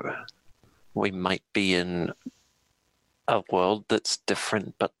know, we might be in a world that's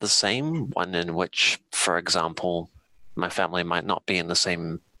different but the same? One in which, for example, my family might not be in the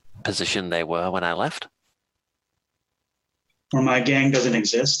same position they were when I left? Or my gang doesn't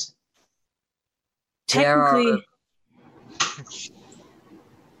exist? Technically,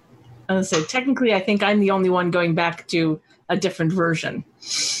 technically, I think I'm the only one going back to a different version.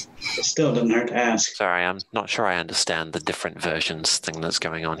 It still doesn't hurt to ask. Sorry, I'm not sure I understand the different versions thing that's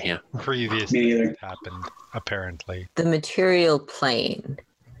going on here. Previous Me things neither. happened, apparently. The material plane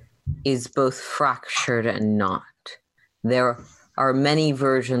is both fractured and not. There are many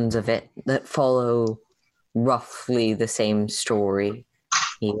versions of it that follow roughly the same story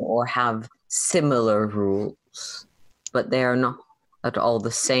or have similar rules, but they are not at all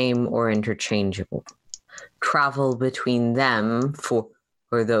the same or interchangeable. Travel between them for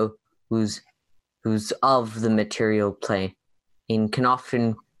those who's of the material plane can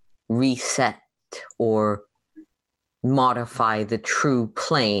often reset or modify the true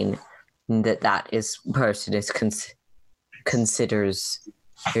plane that person is considers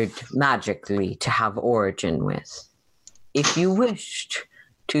it magically to have origin with. If you wished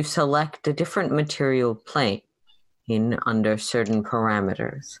to select a different material plane under certain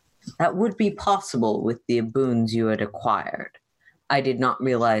parameters, that would be possible with the boons you had acquired. I did not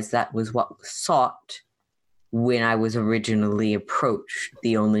realize that was what was sought when I was originally approached.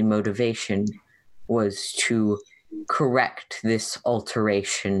 The only motivation was to correct this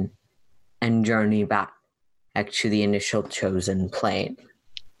alteration and journey back to the initial chosen plane.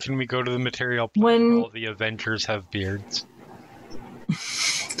 Can we go to the material plane where all the Avengers have beards?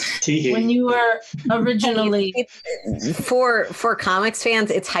 When you were originally... For comics fans,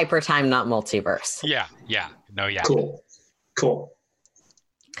 it's hyper time, not multiverse. Yeah. Cool.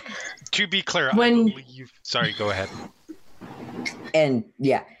 To be clear, I believe... Sorry, go ahead. And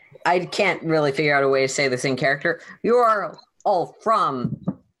yeah, I can't really figure out a way to say this in character. You are all from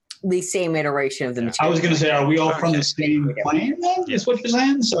the same iteration of the material. I was going to say, are we all from the same plane then? Is what you're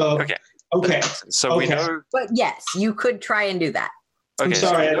saying? So okay. So we know... But yes, you could try and do that. Okay, I'm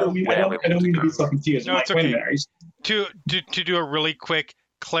sorry, so I don't mean to be so confused. No, it's Wait a okay. minute. To do a really quick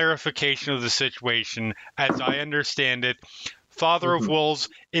clarification of the situation, as I understand it, Father of Wolves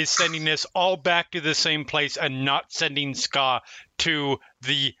is sending us all back to the same place and not sending Ska to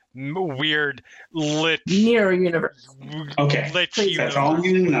the weird lich mirror universe. Okay, that's all I'm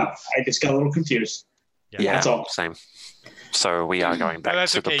going to know. I just got a little confused. Yeah, that's all. Same. So we are going back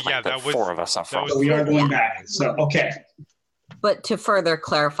to the plane that four of us are from. So we are going back. So, okay. But to further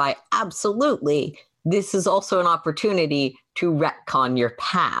clarify, absolutely, this is also an opportunity to retcon your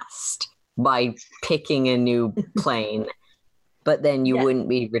past by picking a new plane, but then you wouldn't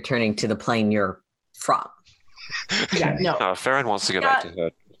be returning to the plane you're from. Yeah, no. Ferryn wants to go back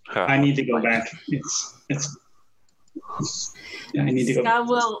to her. I need to go back. I need to go back.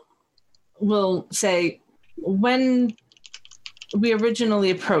 Scott will say, when we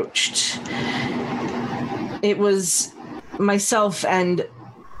originally approached, it was myself and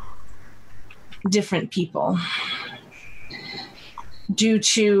different people. Due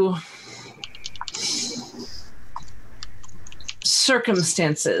to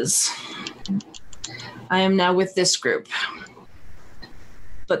circumstances, I am now with this group.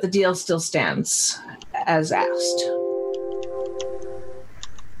 But the deal still stands, as asked.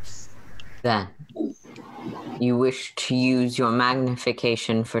 Then, you wish to use your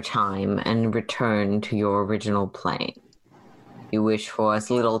magnification for time and return to your original plane. You wish for as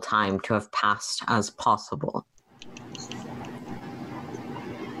little time to have passed as possible.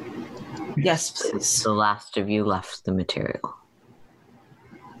 Yes, please. Since the last of you left the material.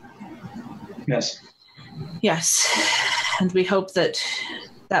 Yes. Yes. And we hope that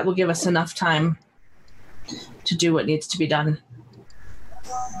will give us enough time to do what needs to be done.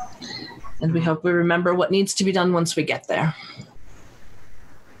 And we hope we remember what needs to be done once we get there.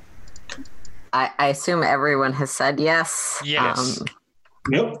 I assume everyone has said yes? Yes.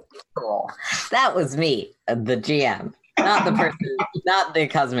 Yep. Cool. That was me, the GM. Not the person, not the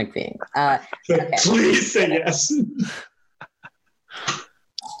cosmic being. Okay. Please say yes.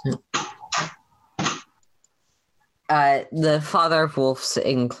 The Father of Wolves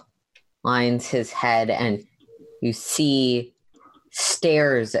inclines his head, and you see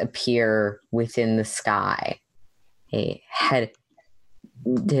stairs appear within the sky. Headed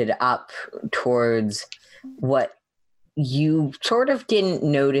up towards what you sort of didn't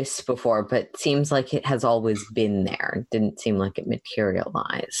notice before, but seems like it has always been there. It didn't seem like it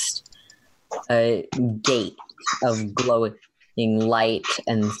materialized. A gate of glowing light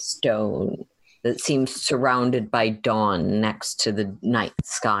and stone that seems surrounded by dawn next to the night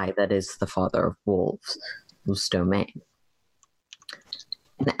sky that is the Father of Wolves' domain.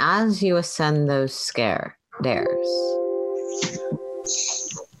 And as you ascend those stairs,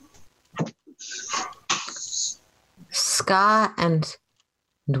 Ska and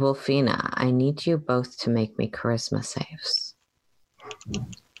Wylfina, I need you both to make me charisma saves.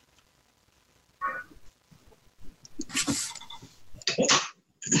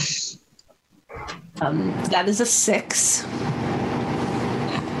 That is a 6.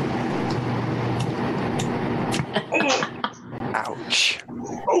 Ouch.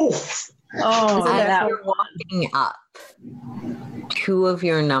 As you're walking up, 2 of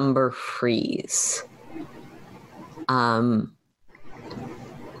your number freeze.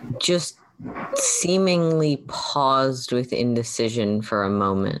 Just seemingly paused with indecision for a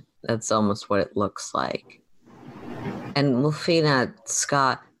moment. That's almost what it looks like. And Wylfina,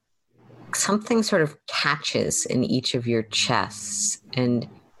 Scott, something sort of catches in each of your chests. And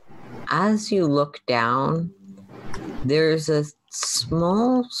as you look down, there's a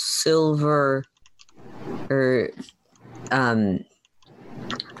small silver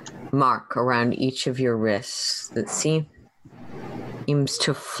mark around each of your wrists that seems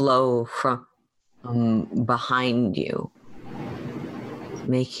to flow from behind you,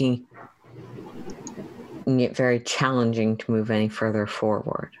 making it very challenging to move any further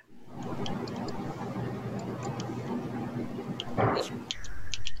forward.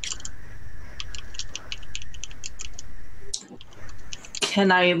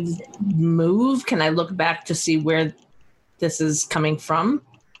 Can I move? Can I look back to see where this is coming from?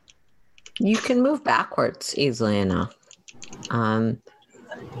 You can move backwards easily enough.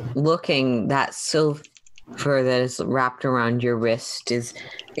 Looking, that silver that is wrapped around your wrist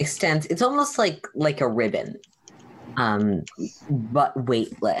extends. It's almost like a ribbon, but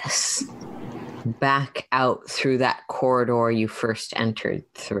weightless. Back out through that corridor you first entered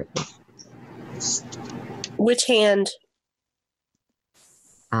through. Which hand?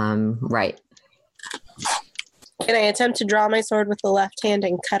 Right. Can I attempt to draw my sword with the left hand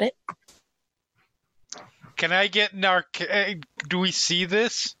and cut it? Can I get an do we see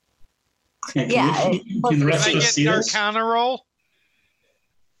this? Yeah. Can the rest Can I of us get see an this? Arcana roll?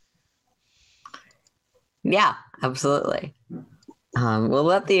 Yeah, absolutely. We'll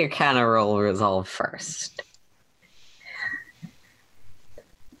let the Arcana roll resolve first.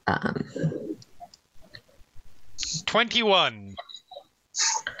 21.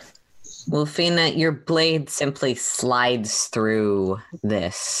 Wylfina, your blade simply slides through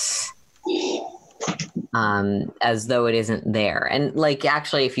this as though it isn't there. And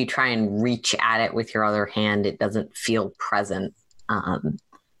actually, if you try and reach at it with your other hand, it doesn't feel present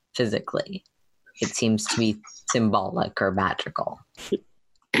physically. It seems to be symbolic or magical.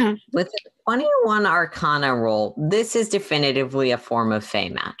 With a 21 Arcana roll, this is definitively a form of Fey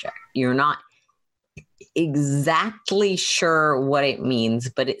magic. You're not exactly sure what it means,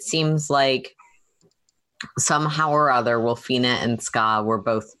 but it seems like somehow or other, Wylfina and Ska were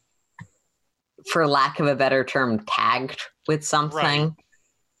both, for lack of a better term, tagged with something. Right.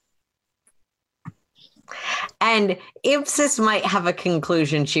 And Ibsis might have a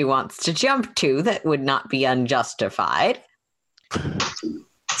conclusion she wants to jump to that would not be unjustified.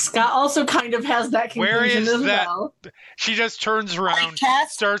 Scott also kind of has that conclusion. Where is as that? Well. She just turns around,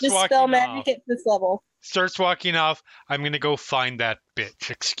 starts walking off. Magic at this level. Starts walking off. I'm going to go find that bitch.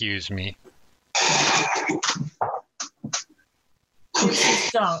 Excuse me.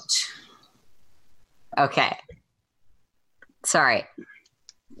 Don't. Okay. Sorry.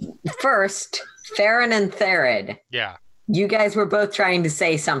 First, Ferryn and Thared. Yeah. You guys were both trying to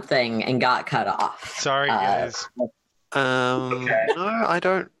say something and got cut off. Sorry, guys. No, I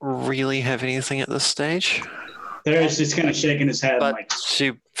don't really have anything at this stage. There's just kind of shaking his head. But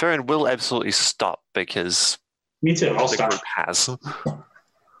Ferryn will absolutely stop because me too. I'll the stop. group has.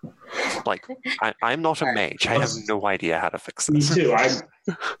 I'm not a mage. I have no idea how to fix this. Me too.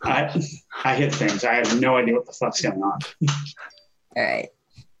 I hit things. I have no idea what the fuck's going on. All right.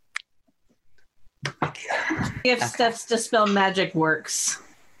 If Stef's Dispel Magic works.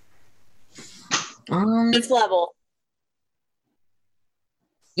 This level.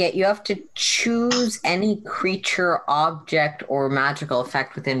 Yeah, you have to choose any creature, object, or magical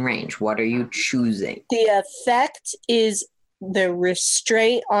effect within range. What are you choosing? The effect is the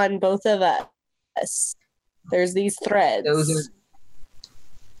restraint on both of us. There's these threads.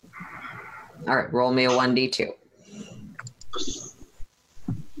 All right, roll me a 1d2.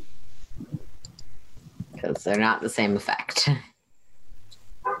 Because they're not the same effect.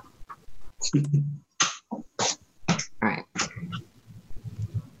 All right.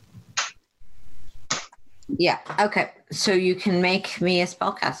 Yeah, okay. So you can make me a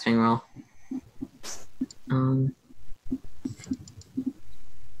spellcasting roll.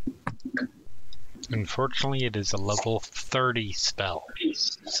 Unfortunately, it is a level 30 spell.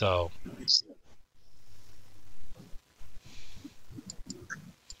 So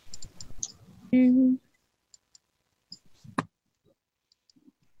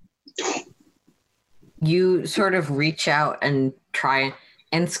You sort of reach out and try,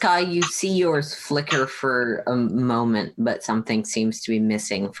 and Sky, you see yours flicker for a moment, but something seems to be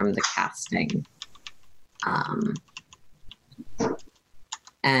missing from the casting.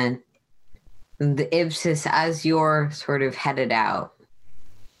 And the Ibsis, as you're sort of headed out,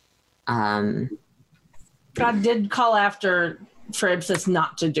 God did call after for Ibsis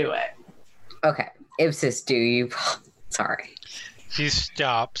not to do it. Okay, Ibsis, do you? Sorry. She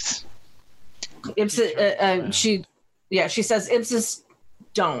stops. Ibsis, she says, Ibsis,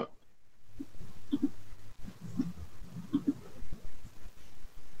 don't.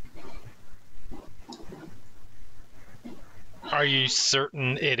 Are you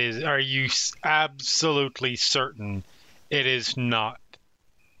certain it is? Are you absolutely certain it is not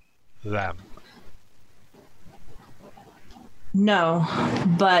them? No,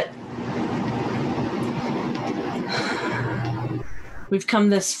 but we've come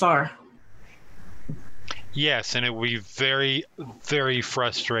this far. Yes, and it would be very, very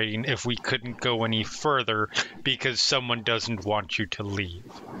frustrating if we couldn't go any further because someone doesn't want you to leave.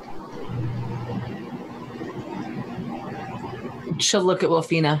 She'll look at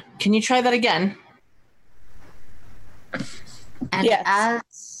Wylfina. Can you try that again? And yes.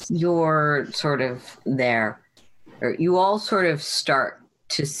 As you're sort of there, you all sort of start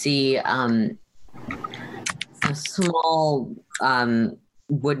to see a small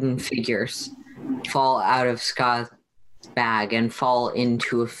wooden figures fall out of Ska's bag and fall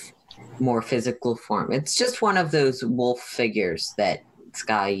into a more physical form. It's just one of those wolf figures that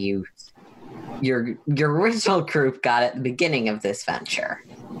Ska, your original group got at the beginning of this venture.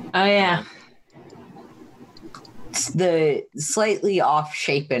 Oh yeah. It's the slightly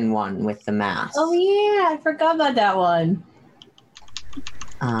off-shapen one with the mask. Oh yeah, I forgot about that one.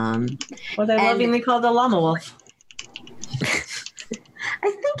 What I lovingly called the llama wolf. I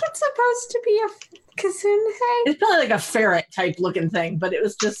think it's supposed to be a Kassoon thing. It's probably like a ferret type looking thing, but it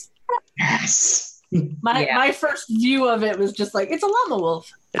was just Yes. My first view of it was just like, it's a llama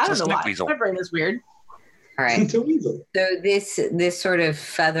wolf. I don't know why. Weasel. My brain is weird. All right. So this sort of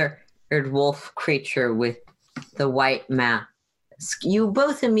feathered wolf creature with the white mask, you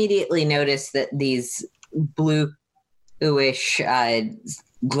both immediately notice that these bluish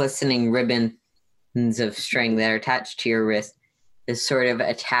glistening ribbons of string that are attached to your wrist is sort of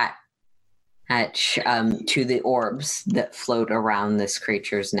attached to the orbs that float around this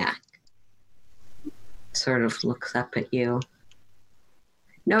creature's neck. Sort of looks up at you.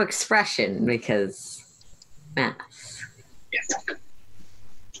 No expression because math.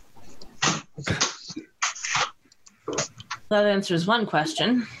 That answers one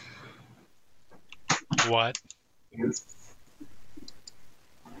question. What?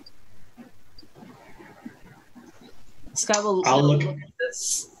 Scott will look at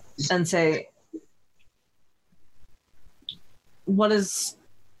this and say, what is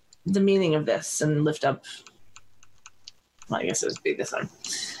the meaning of this? And lift up, well, I guess it would be this one.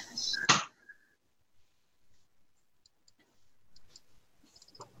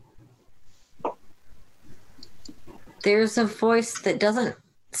 There's a voice that doesn't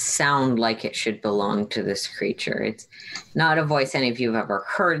sound like it should belong to this creature. It's not a voice any of you have ever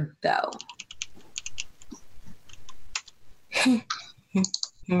heard, though.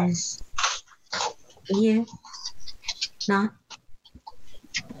 You not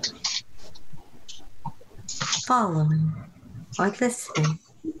following or listening.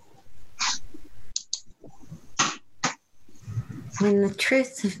 When the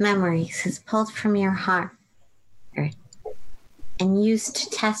truth of memories is pulled from your heart and used to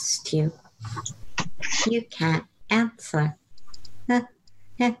test you, you can't answer.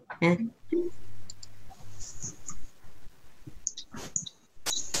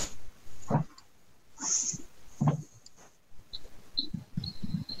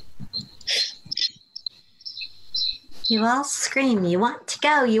 You all scream, you want to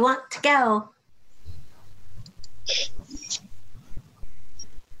go, you want to go.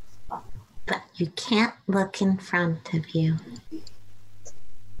 But you can't look in front of you.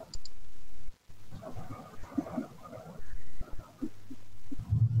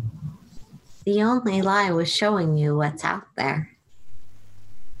 The only lie was showing you what's out there.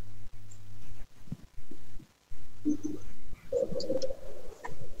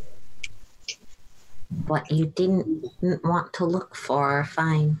 What you didn't want to look for or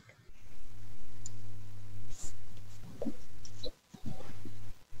find.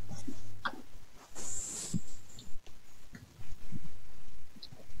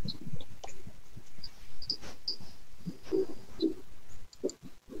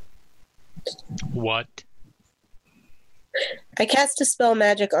 What? I cast a spell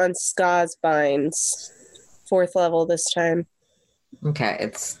magic on Ska's binds. 4th level this time. Okay,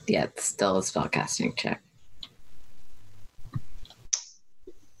 it's still a spellcasting check.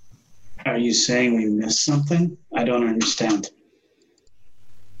 Are you saying we missed something? I don't understand.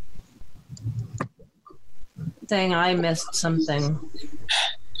 Saying I missed something.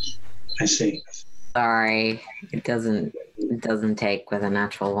 I see. Sorry, it doesn't take with a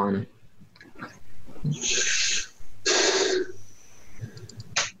natural 1.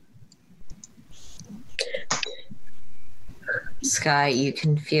 Sky, you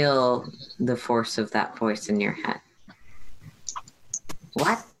can feel the force of that voice in your head.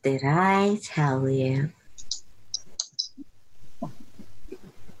 What did I tell you?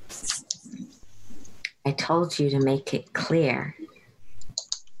 I told you to make it clear,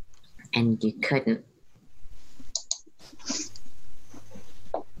 and you couldn't.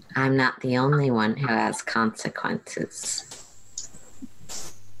 I'm not the only one who has consequences.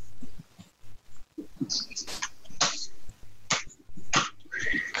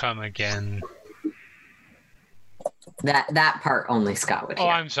 Come again. That part only Scott would hear.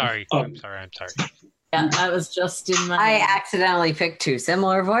 Oh, I'm sorry. I'm sorry. Yeah, I was just in my... I accidentally picked 2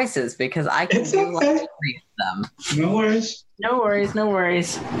 similar voices because I can do like 3 of them. No worries. No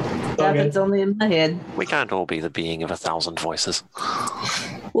worries. That's only in my head. We can't all be the being of 1,000 voices.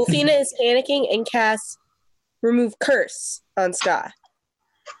 Wylfina is panicking and casts Remove Curse on Ska.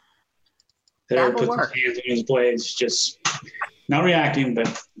 There, puts his hands on his blades, just not reacting,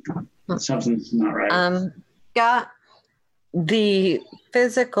 but something's not right. Got the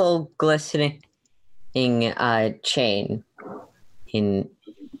physical glistening chain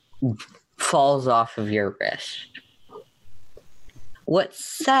falls off of your wrist. What's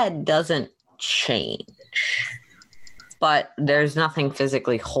said doesn't change, but there's nothing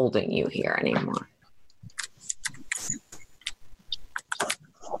physically holding you here anymore.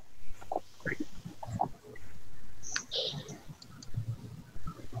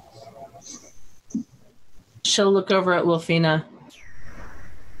 She'll look over at Wylfina.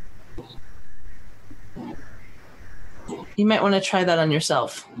 You might want to try that on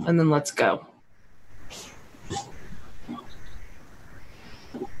yourself, and then let's go.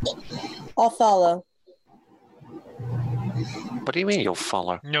 I'll follow. What do you mean you'll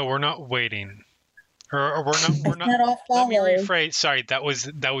follow? No, we're not waiting. Or we're not. I'll follow. Let me rephrase. Sorry, that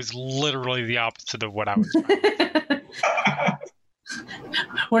was literally the opposite of what I was trying.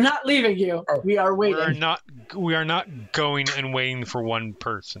 We're not leaving you. We are waiting. We are not going and waiting for one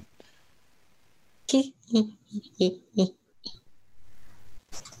person.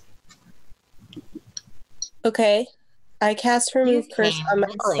 Okay. I cast Remove Curse on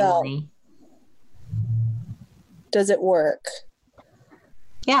myself. Does it work?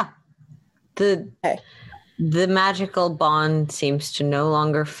 Yeah. The magical bond seems to no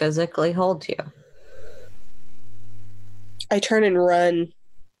longer physically hold you. I turn and run.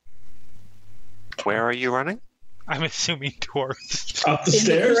 Where are you running? I'm assuming towards up the in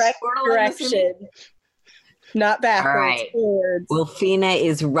stairs. The correct direction. Not backwards. All right. Forwards. Wylfina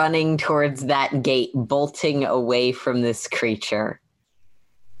is running towards that gate, bolting away from this creature.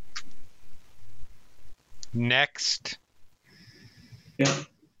 Next. Yeah.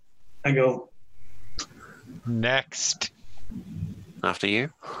 I go. Next. After you.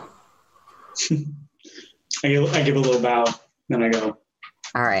 I give a little bow, then I go.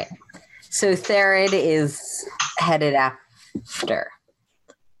 All right. So Thared is headed after.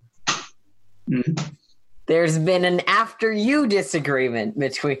 Mm-hmm. There's been an after you disagreement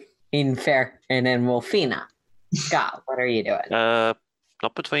between Ferryn and Wylfina. Scott, what are you doing? Not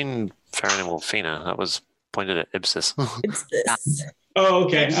between Ferryn and Wylfina. That was pointed at Ibsis. Ibsis. Oh,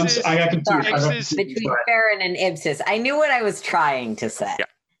 okay. I got confused. Between Ferryn and Ibsis. I knew what I was trying to say.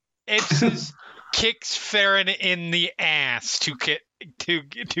 Yeah. Ibsis kicks Ferryn in the ass to get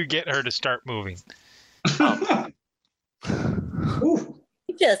her to start moving. You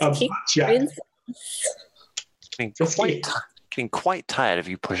just kicked Prince. Getting quite tired of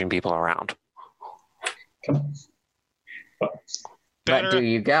you pushing people around. But do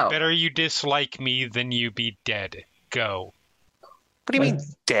you go? Better you dislike me than you be dead. Go. What do you mean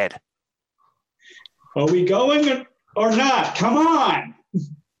dead? Are we going or not? Come on.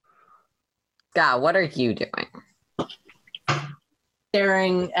 God, what are you doing?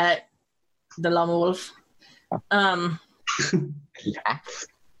 Staring at the llama wolf.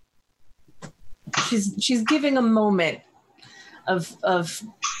 She's giving a moment of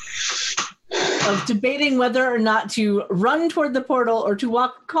debating whether or not to run toward the portal or to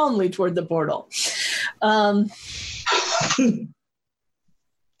walk calmly toward the portal. And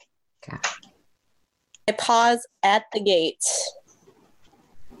pause at the gate.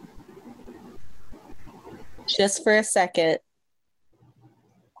 Just for a second.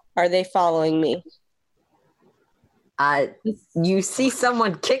 Are they following me? You see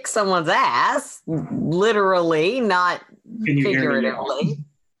someone kick someone's ass, literally, not figuratively.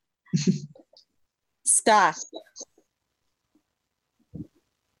 Scott.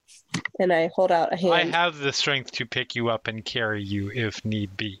 And I hold out a hand. I have the strength to pick you up and carry you if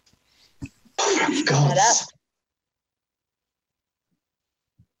need be. God. I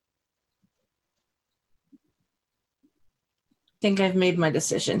think I've made my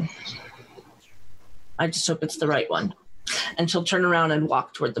decision. I just hope it's the right one. And she'll turn around and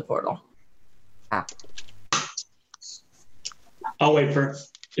walk toward the portal. I'll wait for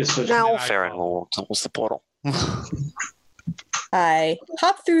now Ferryn will walk towards the portal. I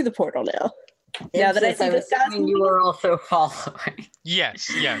hop through the portal now. Now that I see the Scott's you are also following. Yes.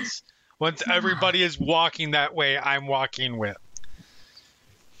 Once everybody is walking that way, I'm walking with.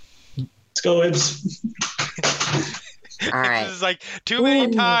 Let's go, Ibs. All right. This is like too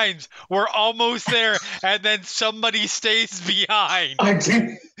many times. We're almost there, and then somebody stays behind.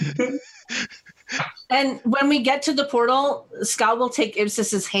 And when we get to the portal, Scott will take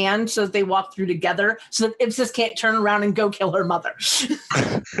Ibsis's hand so that they walk through together, so that Ibsis can't turn around and go kill her mother.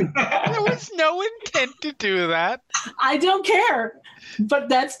 There was no intent to do that. I don't care, but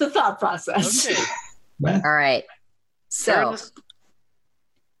that's the thought process. Okay. All right. So,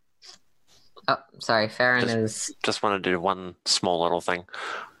 Ferryn is. Just want to do one small little thing.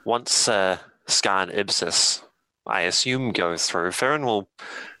 Once Scar and Ibsis, I assume, go through, Ferryn will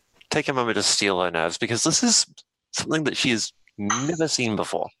take a moment to steel her nerves because this is something that she has never seen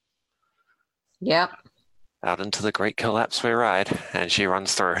before. Yep. Out into the great collapse we ride, and she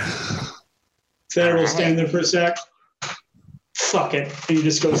runs through. Thared will stand there for a sec. Fuck it. And he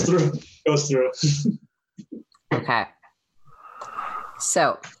just goes through. Okay.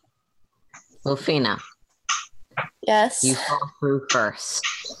 So, Wylfina. Yes. You fall through first.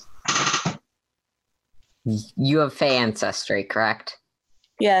 You have Fey ancestry, correct?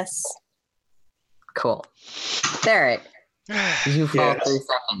 Yes. Cool. Thared, you fall through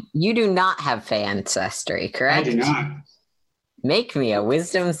second. You do not have Fey ancestry, correct? I do not. Make me a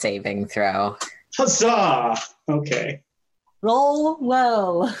wisdom saving throw. Huzzah! Okay. Roll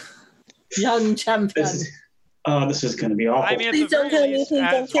well, young champion. This is going to be awful. I mean, Please don't kill me. Please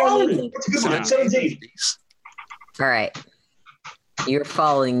don't kill me. Come on, 17. All right. You're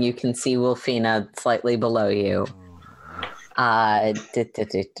falling. You can see Wylfina slightly below you. I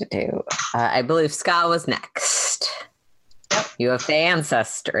believe Ska was next. Yep. You have Fey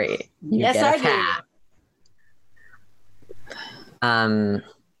ancestry. You yes, get a I do.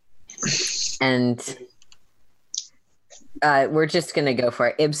 And we're just going to go for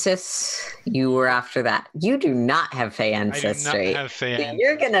it. Ibsis, you were after that. You do not have Fey ancestry. I do not have Fey ancestry.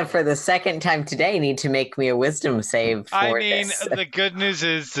 You're going to, for the second time today, need to make me a wisdom save for this. The good news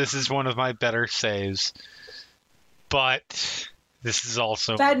is this is one of my better saves. But this is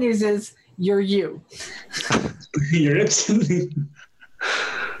also... Bad news is you're you. You're Ibsen.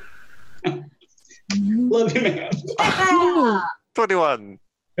 Love you, man. Yeah! 21.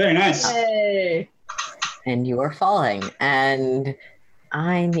 Very nice. Hey. And you are falling. And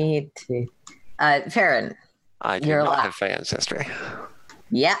I need to... Ferryn. I do not have Fey ancestry.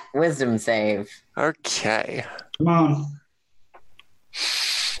 Yeah, wisdom save. Okay. Come on.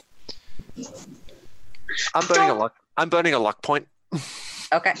 I'm burning a luck point.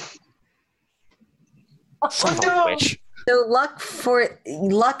 Okay. Son of a bitch. So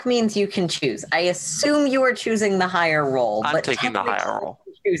luck means you can choose. I assume you are choosing the higher roll. I'm taking the higher roll.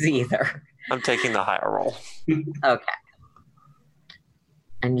 Choose either. I'm taking the higher roll. Okay.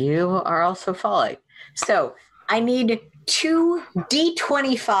 And you are also falling. So I need 2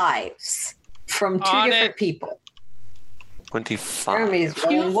 D25s from two different people. 25. Jeremy's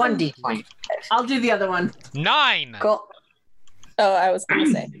rolling 1 D25. I'll do the other one. 9. Cool. Oh, I was going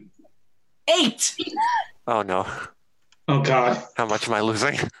to say. 8. Oh no. Oh God. How much am I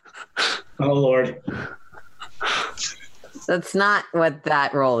losing? Oh Lord. That's not what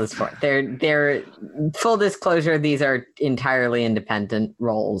that roll is for. They're full disclosure, these are entirely independent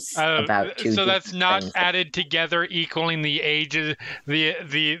rolls about 2 so that's not things. added together equaling the age of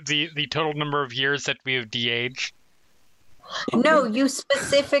the total number of years that we have de-aged. No, you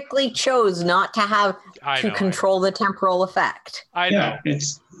specifically chose not to have control the temporal effect. I know. Yeah,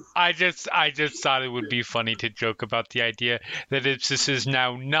 I just thought it would be funny to joke about the idea that Ibsis is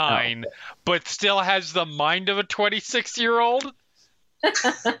now 9, but still has the mind of a 26-year-old.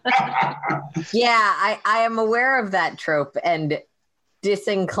 Yeah, I am aware of that trope and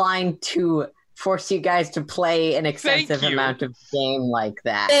disinclined to force you guys to play an excessive amount of game like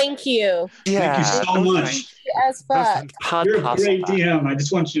that. Thank you. Yeah. Thank you so much. As fuck. You're a great DM. I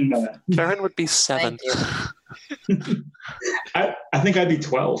just want you to know that. Ferryn would be 7. I think I'd be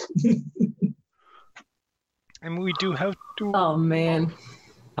 12. And we do have to. Oh, man.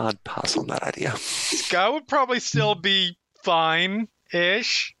 I'd pass on that idea. Scott would probably still be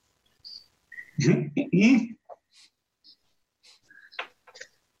fine-ish.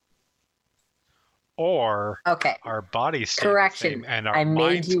 Or our bodies stay Correction. The same and our I made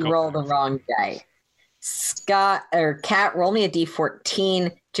minds you go roll back. the wrong die. Scott or Kat, roll me a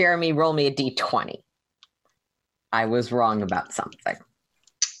d14. Jeremy, roll me a d20. I was wrong about something.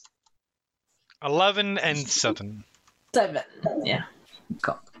 11 and 7. 7. Yeah.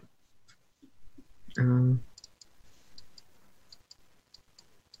 Cool.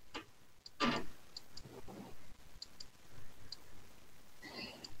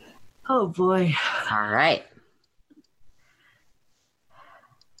 Oh boy. All right.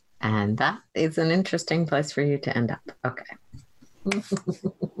 And that is an interesting place for you to end up. Okay.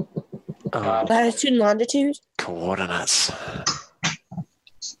 Latitude and longitude? Coordinates.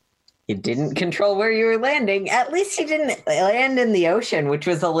 You didn't control where you were landing. At least you didn't land in the ocean, which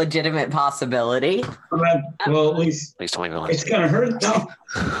was a legitimate possibility. Well, at least it's going to hurt, though. It's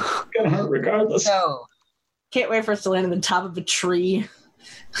going to hurt regardless. So, can't wait for us to land on the top of a tree.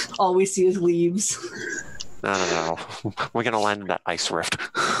 All we see is leaves. No. We're going to land in that ice rift.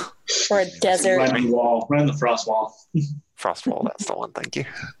 Or a desert. Right on the wall. Right on the frost wall. Frost wall, that's the one, thank you.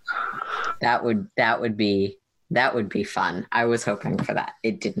 That would be fun. I was hoping for that.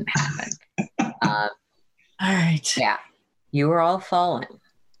 It didn't happen. All right. Yeah. You were all falling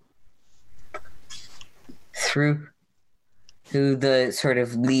through the sort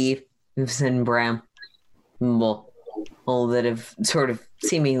of leaves and bramble that have sort of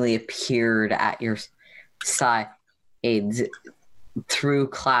seemingly appeared at your sides through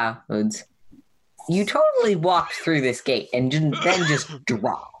clouds. You totally walked through this gate and then just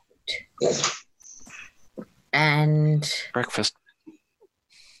dropped. And breakfast.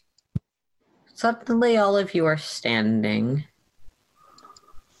 Suddenly all of you are standing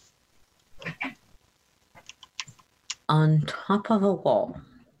on top of a wall.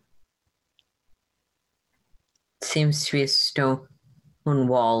 It seems to be a stone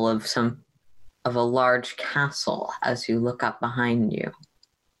wall of a large castle as you look up behind you.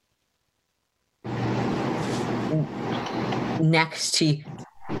 Next to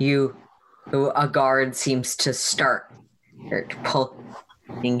you, a guard seems to start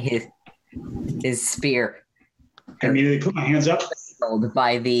pulling his spear. I immediately put my hands up.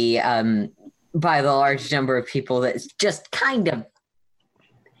 By the large number of people that's just kind of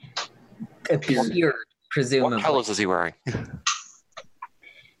appeared, presumably. What colors is he wearing?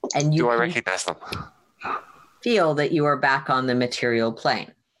 And do I recognize them? Feel that you are back on the material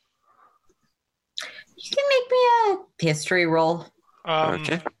plane. You can make me a history roll.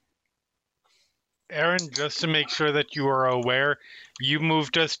 Okay. Erin, just to make sure that you are aware, you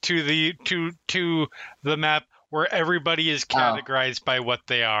moved us to the map where everybody is categorized by what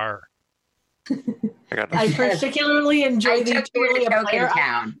they are. I particularly enjoy the token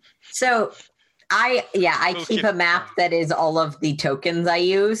count. So I keep a map that is all of the tokens I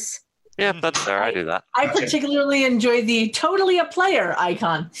use. Yeah, that's fair. I do that. I particularly enjoy the totally a player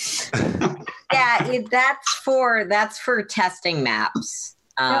icon. Yeah, that's for testing maps.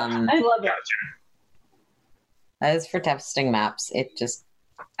 I love it. That is for testing maps.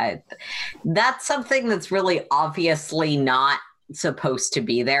 That's something that's really obviously not supposed to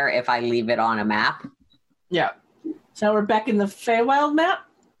be there if I leave it on a map. Yeah. So we're back in the Feywild map?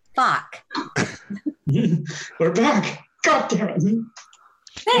 Fuck. We're back. God damn it.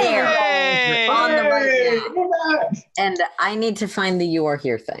 There. Hey! On the right. And I need to find the you are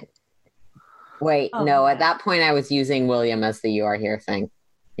here thing. Wait, no, at that point I was using William as the you are here thing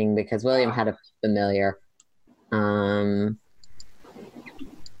because William had a familiar. Oh,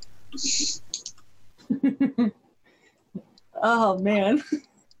 man.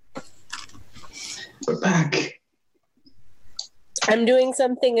 We're back. I'm doing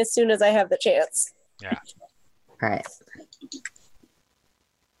something as soon as I have the chance. Yeah. All right.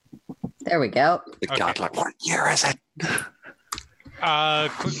 There we go. The godlike. What year is it?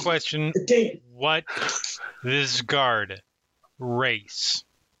 Quick question. What this guard race?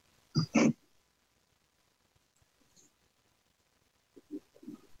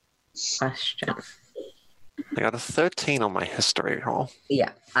 Question. I got a 13 on my history roll.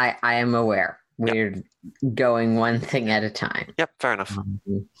 Yeah, I am aware. We're going one thing at a time. Yep, fair enough.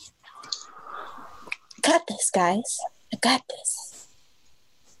 Got this, guys. I got this.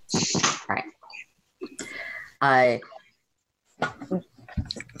 All right.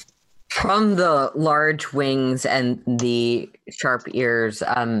 From the large wings and the sharp ears,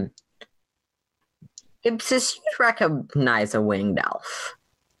 Ibsis, you recognize a winged elf.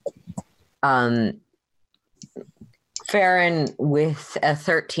 Ferryn, with a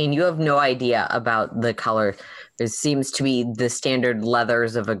 13, you have no idea about the color. There seems to be the standard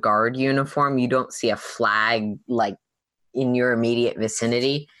leathers of a guard uniform. You don't see a flag like in your immediate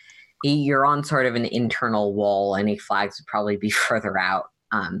vicinity. You're on sort of an internal wall. Any flags would probably be further out.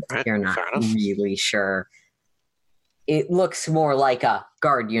 Right, you're not really sure. It looks more like a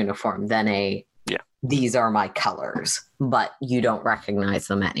guard uniform than these are my colors, but you don't recognize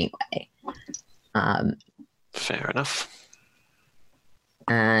them anyway. Fair enough.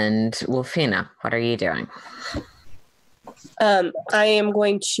 And Wylfina, what are you doing? I am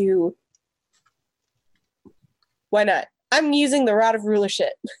going to... Why not? I'm using the Rod of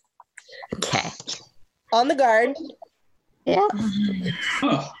Rulership. Okay. On the guard. Yeah.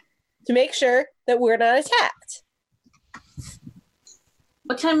 To make sure that we're not attacked.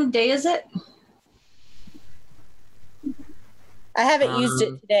 What time of day is it? I haven't used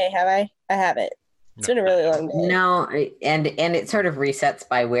it today, have I? I haven't. It's been a really long day. No, and it sort of resets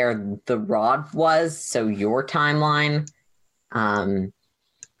by where the rod was, so your timeline.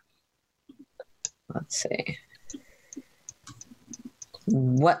 Let's see.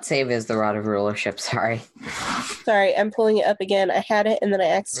 What save is the Rod of Rulership? Sorry, I'm pulling it up again. I had it and then I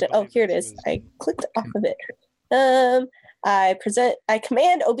accidentally. Oh, here it is. I clicked off of it. I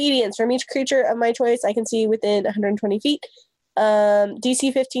command obedience from each creature of my choice I can see within 120 feet.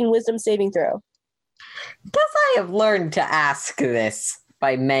 DC 15 Wisdom saving throw. Because I have learned to ask this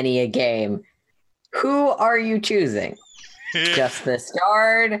by many a game. Who are you choosing? Just this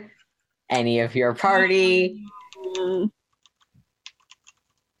guard? Any of your party?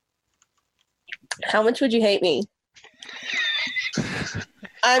 How much would you hate me?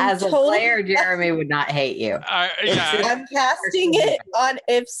 As a player, Jeremy would not hate you. I'm casting it on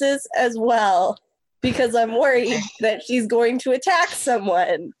Ibsis as well because I'm worried that she's going to attack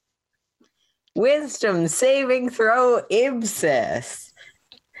someone. Wisdom saving throw, Ibsis.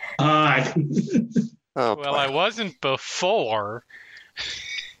 Well, I wasn't before.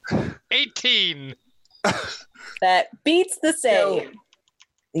 18. That beats the save.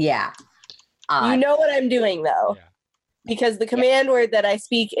 Yeah. You know what I'm doing, though. Yeah. Because the command word that I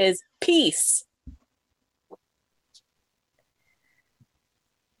speak is peace.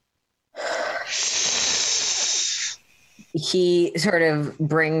 He sort of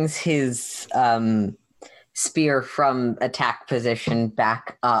brings his spear from attack position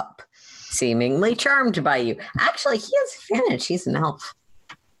back up, seemingly charmed by you. Actually, he has advantage. He's an elf.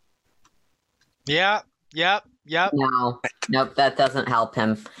 Yep. No, nope, that doesn't help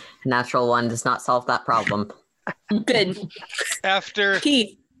him. Natural one does not solve that problem. Good. After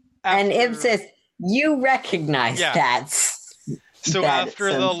and Ibsis, you recognize that. So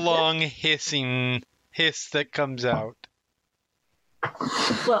after the long hiss that comes out.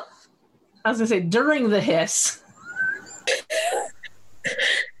 Well, I was gonna say during the hiss.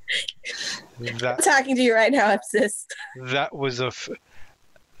 I'm talking to you right now, Ibsis. That was a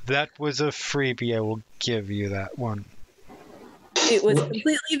freebie. I will give you that one. It was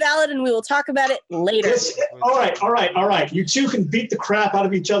completely valid, and we will talk about it later. Yes, all right. You two can beat the crap out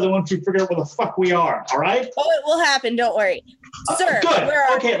of each other once we figure out where the fuck we are, all right? Oh, it will happen. Don't worry. Sir, good. Where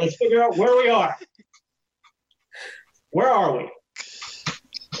are we? Let's figure out where we are. Where are we?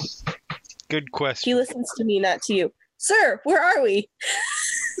 Good question. He listens to me, not to you. Sir, where are we?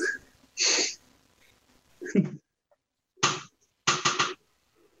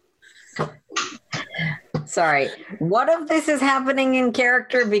 Sorry, what of this is happening in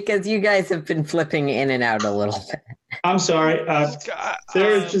character? Because you guys have been flipping in and out a little bit. I'm sorry.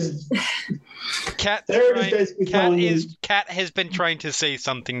 There's just... Cat has been trying to say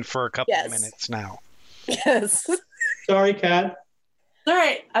something for a couple of minutes now. Yes. Sorry, Cat. All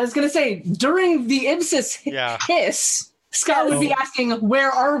right. I was going to say, during the Ibsis hiss, Scott would be asking, where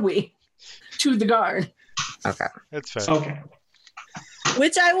are we? To the guard. Okay. That's fair. Okay.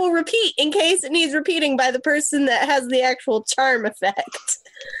 Which I will repeat in case it needs repeating by the person that has the actual charm effect.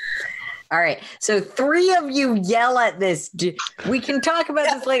 All right. So 3 of you yell at this dude. We can talk about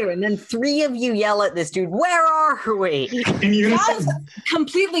this later. And then 3 of you yell at this dude. Where are we? Scott's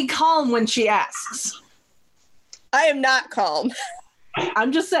completely calm when she asks. I am not calm.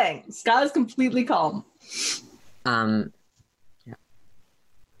 I'm just saying. Scott is completely calm. Yeah.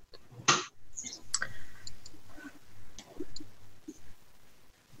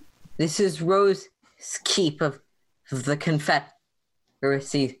 This is Rose's keep of the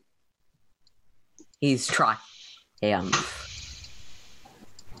Confederacy. He's trying.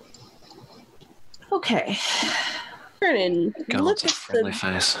 Okay. Ferryn, God's a friendly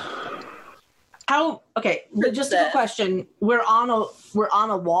face. How? Okay, logistical question. We're on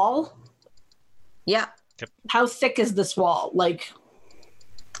a wall. Yeah. How thick is this wall? Like,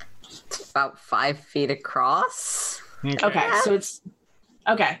 it's about 5 feet across. Okay, so it's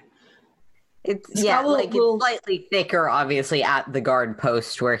okay. It's it's slightly thicker, obviously, at the guard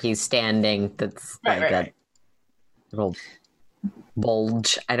post where he's standing. That's a little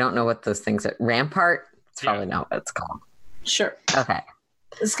bulge. I don't know what those things are. Rampart? It's probably not what it's called. Sure. Okay.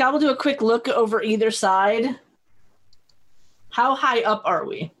 Scott will do a quick look over either side. How high up are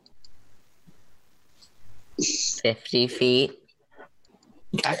we? 50 feet.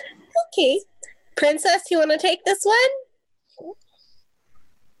 Okay. Princess, you want to take this one?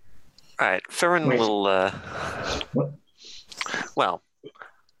 All right, Ferryn will. Well,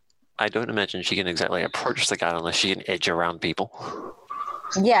 I don't imagine she can exactly approach the guard unless she can edge around people.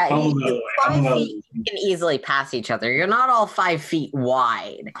 Yeah, 5 feet you can easily pass each other. You're not all 5 feet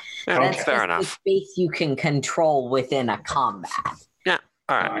wide. Yeah, that's fair just enough. the space you can control within a combat. Yeah,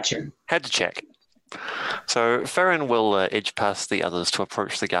 all right. Gotcha. Had to check. So Ferryn will edge past the others to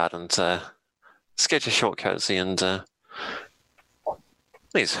approach the guard and sketch a short courtesy and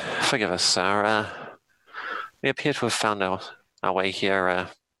please forgive us, sir. We appear to have found our way here.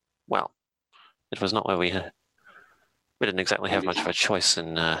 Well, it was not where we didn't exactly have much of a choice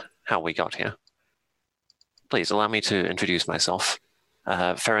in how we got here. Please allow me to introduce myself.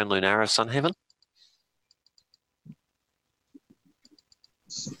 Ferryn Lunar of Sunhaven.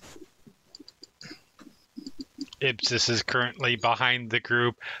 Ibsis is currently behind the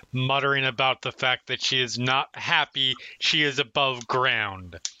group, muttering about the fact that she is not happy she is above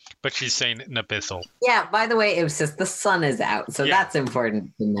ground. But she's saying it in Abyssal. Yeah, by the way, Ibsis, the sun is out, so that's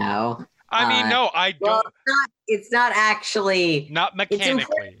important to know. I mean, no, I don't. Well, it's not actually. Not mechanically. It's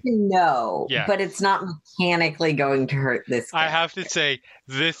important to know, but it's not mechanically going to hurt this character. I have to say,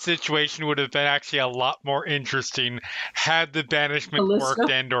 this situation would have been actually a lot more interesting had the banishment worked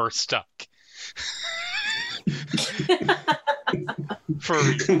and or stuck. For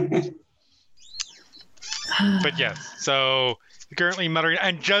reasons. But yes, so currently muttering,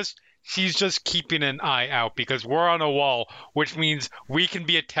 and she's just keeping an eye out because we're on a wall, which means we can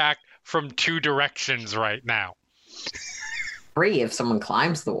be attacked from 2 directions right now. 3 if someone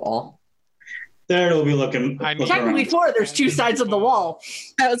climbs the wall. There will be looking. Technically 4. There's 2 sides of the wall.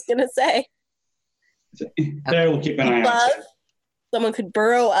 I was gonna say. There will keep an eye out. Someone could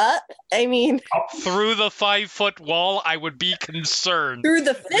burrow up. I mean, through the 5-foot wall, I would be concerned. Through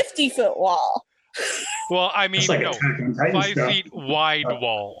the 50-foot wall. Well, I mean, no, 5 feet wide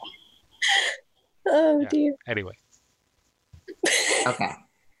wall. Oh dear. Anyway. Okay.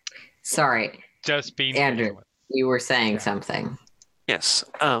 Sorry. Just being Andrew, you were saying something. Yes.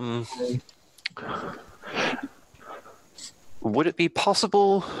 Would it be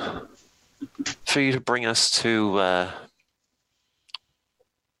possible for you to bring us to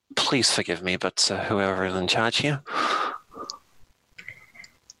please forgive me, but whoever is in charge here?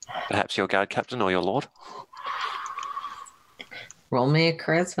 Perhaps your guard captain or your lord? Roll me a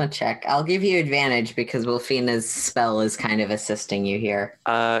charisma check. I'll give you advantage because Wylfina's spell is kind of assisting you here.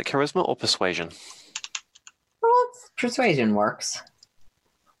 Charisma or persuasion? Well, persuasion works.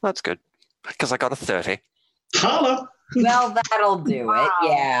 That's good, because I got a 30. Holla! Well, that'll do it,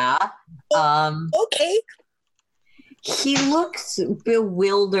 yeah. Okay. He looks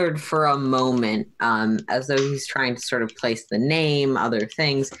bewildered for a moment, as though he's trying to sort of place the name, other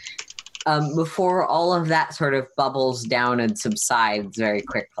things, before all of that sort of bubbles down and subsides very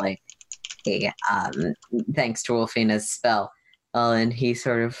quickly, thanks to Wylfina's spell. And he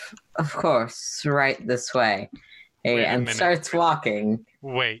sort of course, right this way, and starts walking.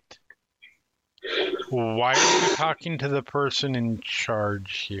 Wait. Why are you talking to the person in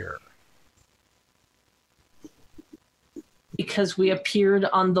charge here? Because we appeared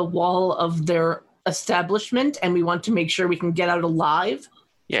on the wall of their establishment and we want to make sure we can get out alive.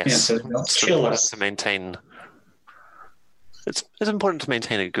 Yes, Yeah, it's important to maintain. It's important to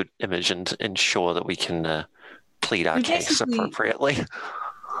maintain a good image and ensure that we can plead our case appropriately.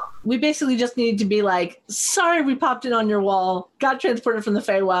 We basically just need to be like, sorry we popped in on your wall, got transported from the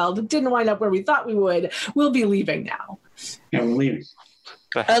Feywild, didn't wind up where we thought we would. We'll be leaving now. Yeah, we're leaving.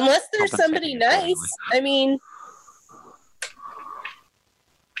 Unless there's somebody nice. I mean...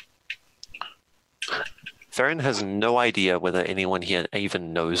 Ferryn has no idea whether anyone here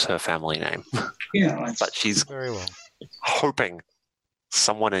even knows her family name. Yeah, but she's very well hoping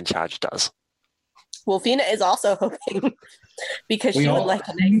someone in charge does. Wylfina is also hoping because she would like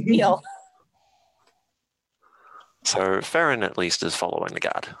a nice meal. So Ferryn at least is following the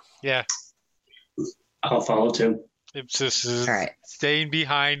guard. Yeah. I'll follow too. Ibsis is All right. staying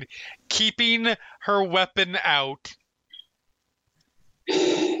behind, keeping her weapon out.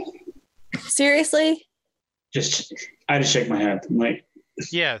 Seriously? I just shake my head. I'm like,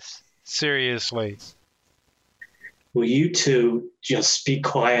 Yes, seriously. will you two just be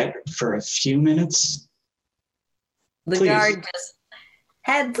quiet for a few minutes? The Please. guard just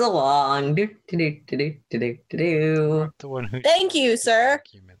heads along. Do, do, do, do, do, do, do, do. The one who Thank you, sir.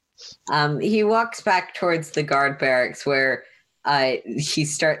 documents. He walks back towards the guard barracks where he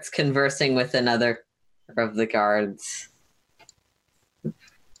starts conversing with another of the guards.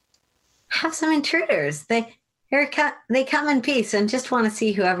 Have some intruders. They come in peace and just want to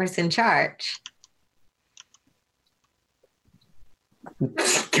see whoever's in charge.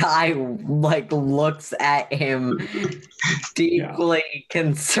 Guy looks at him deeply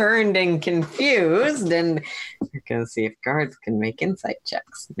concerned and confused, and we're gonna see if guards can make insight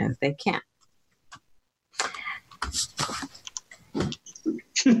checks. No, they can't.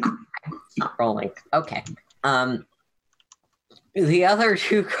 Not rolling. Okay. The other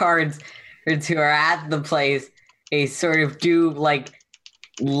two guards who are at the place, they sort of do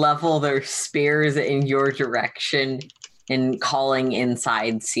level their spears in your direction and calling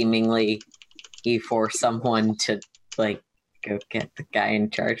inside seemingly for someone to go get the guy in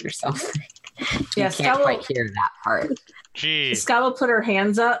charge or something. Yeah, you can't quite hear that part. Jeez. Scott will put her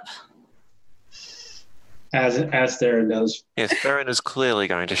hands up. As Thared does. Yes, Ferryn is clearly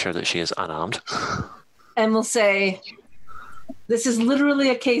going to show that she is unarmed. And we'll say, this is literally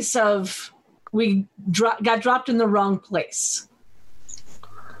a case of we got dropped in the wrong place.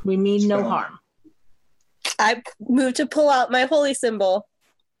 We mean no harm. I move to pull out my holy symbol.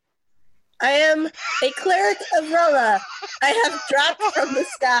 I am a cleric of Roma. I have dropped from the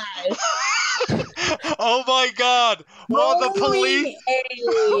sky. Oh my God! While the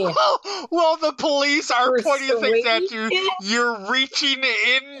police are pointing things at you, you're reaching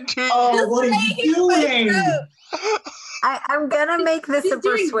into. Oh, what are you doing? I'm gonna make this a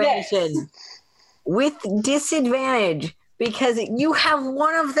persuasion with disadvantage because you have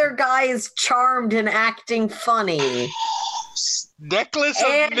one of their guys charmed and acting funny. Necklace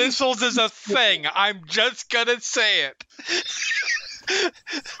of missiles is a thing. I'm just gonna say it.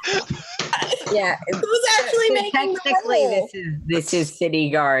 Yeah, who's actually making technically the roll? this is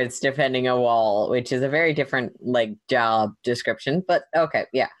city guards defending a wall, which is a very different job description. But okay,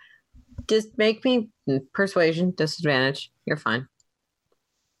 yeah, just make me persuasion disadvantage. You're fine.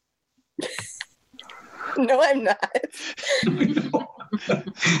 No, I'm not.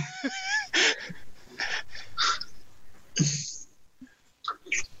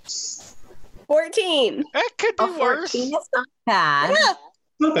 14. That could be 14 worse. is not bad. Yeah.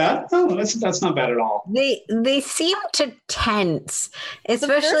 Not bad. No, that's not bad at all. They seem to tense,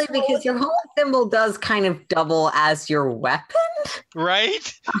 especially because your holy symbol does kind of double as your weapon.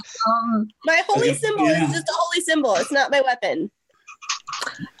 Right? My holy symbol is just a holy symbol. It's not my weapon.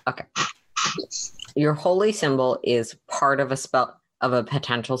 Okay. Your holy symbol is part of a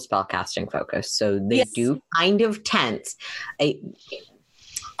potential spellcasting focus, so they do kind of tense. They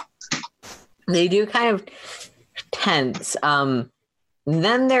do kind of tense.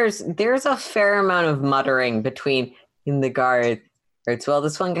 Then there's a fair amount of muttering between the guards. Well,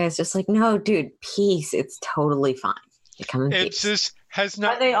 this one guy's just like, no, dude, peace. It's totally fine. Ibsis has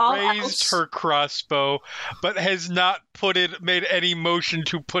not raised her crossbow, but has not made any motion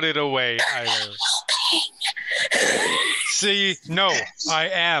to put it away either. See, no, I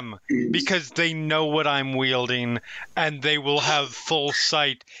am, because they know what I'm wielding, and they will have full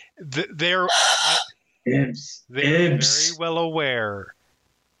sight. They're very well aware.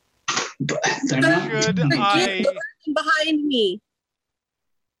 They're not. Behind me.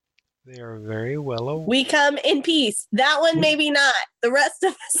 They are very well aware. We come in peace. That one maybe not. The rest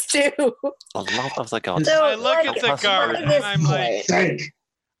of us do. A lot of the gods. So, I look at the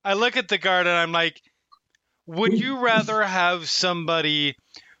guard and I'm like, would you rather have somebody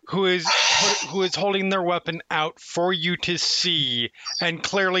who is holding their weapon out for you to see and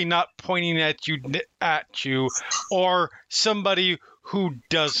clearly not pointing at you, or somebody who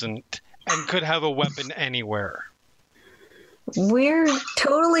doesn't and could have a weapon anywhere? We're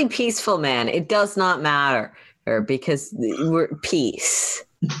totally peaceful, man. It does not matter because we're peace.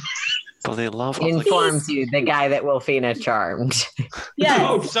 For the love of informs you, the guy that Wylfina charmed.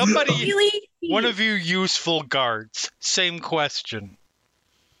 Yeah. Somebody, one of you useful guards. Same question.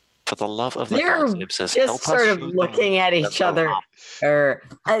 For the love of the They're gods, Ibsis, just sort of looking at each other.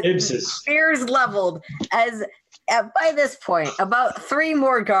 Spears leveled by this point, about 3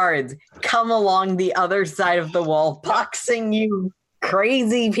 more guards come along the other side of the wall, boxing you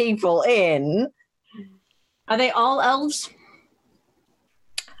crazy people in. Are they all elves?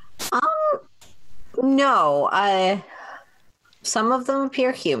 No. Some of them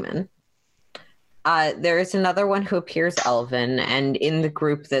appear human. There is another one who appears elven, and in the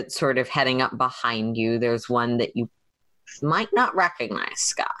group that's sort of heading up behind you, there's one that you might not recognize,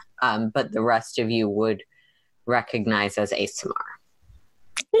 Scott, but the rest of you would recognize as Aasimar.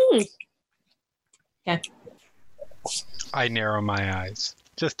 Okay. I narrow my eyes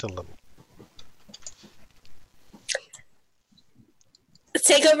just a little.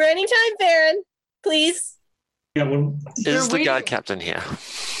 Take over anytime, Ferryn. Please. Yeah, well, Is the guard captain here?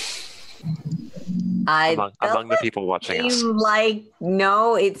 Among the people watching us.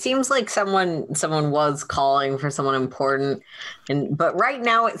 No, it seems like someone was calling for someone important, but right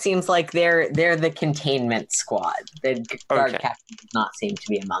now it seems like they're the containment squad. The guard captain does not seem to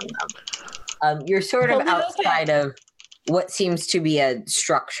be among them. You're sort of outside of what seems to be a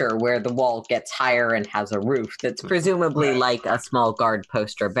structure where the wall gets higher and has a roof that's presumably like a small guard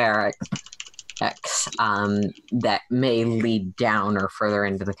post or barracks that may lead down or further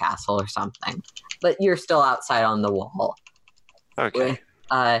into the castle or something. But you're still outside on the wall. Okay.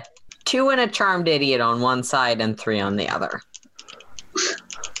 With 2 and a charmed idiot on one side and 3 on the other.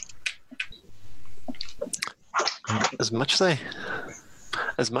 As much as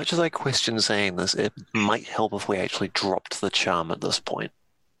I question saying this, it might help if we actually dropped the charm at this point.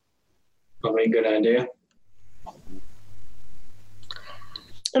 probably a good idea.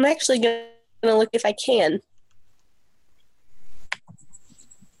 I'm actually going to look if I can.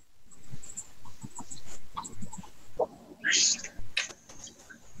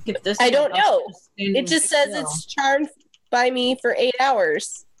 I don't know. It just says it's charmed by me for 8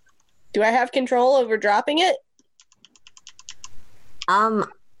 hours. Do I have control over dropping it?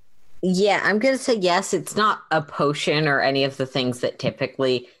 Yeah, I'm going to say yes. It's not a potion or any of the things that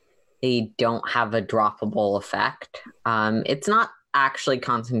typically they don't have a droppable effect. It's not actually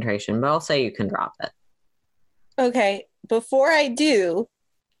concentration, but I'll say you can drop it. Okay, before I do,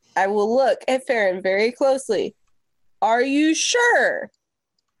 I will look at Ferryn very closely. Are you sure?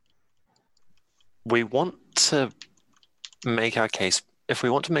 We want to make our case. If we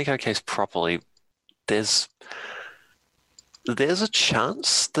want to make our case properly, there's a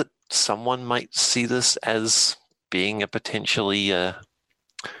chance that someone might see this as being a potentially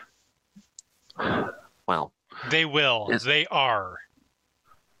well. They will. They are.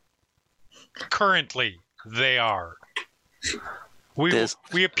 Currently, they are.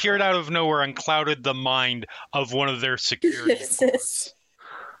 We appeared out of nowhere and clouded the mind of one of their security guards.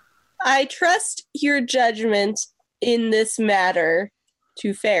 I trust your judgment in this matter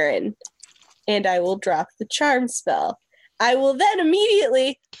to Ferryn, and I will drop the charm spell. I will then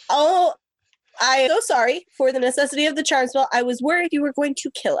immediately... Oh, I am so sorry for the necessity of the charm spell. I was worried you were going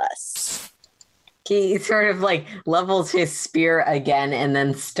to kill us. He sort of like levels his spear again and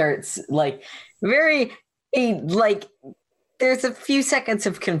then starts like there's a few seconds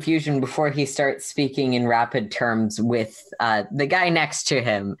of confusion before he starts speaking in rapid terms with the guy next to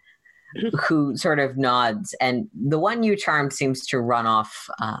him who sort of nods, and the one you charmed seems to run off.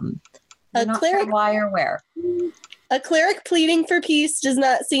 A cleric, sure why or where? A cleric pleading for peace does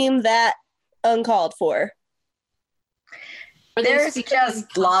not seem that uncalled for. There's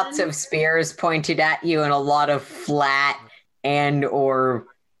just lots of spears pointed at you and a lot of flat and or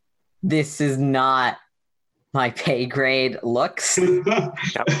this is not my pay grade looks.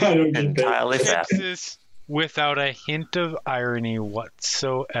 Entirely fair. Without a hint of irony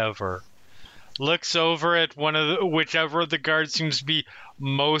whatsoever, looks over at whichever of the guards seems to be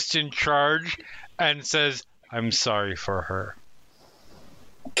most in charge and says, "I'm sorry for her."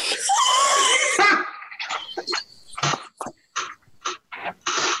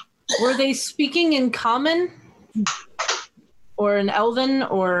 Were they speaking in common or in Elven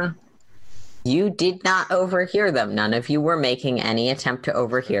or? You did not overhear them. None of you were making any attempt to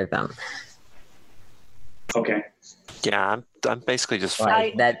overhear them. Okay. Yeah, I'm basically just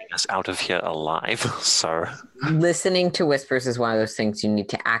getting us out of here alive. So listening to whispers is one of those things you need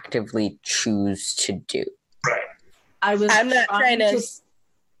to actively choose to do. Right. I'm not trying to.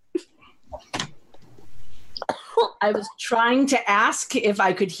 I was trying to ask if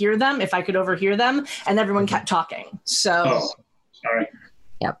I could hear them, if I could overhear them, and everyone kept talking. So, sorry.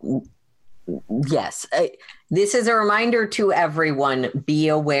 Yep. Yes. This is a reminder to everyone, be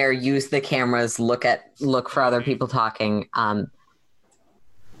aware, use the cameras, look for other people talking.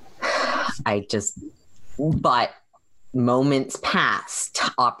 But moments passed,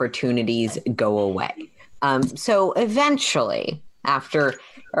 opportunities go away. So eventually, after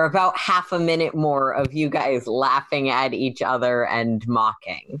about half a minute more of you guys laughing at each other and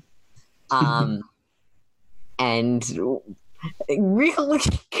mocking, and really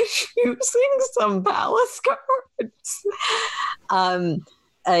confusing some palace guards,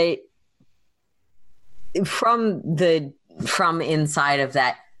 from inside of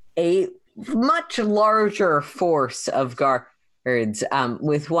that, a much larger force of guards,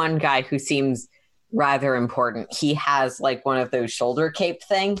 with one guy who seems rather important. He has like one of those shoulder cape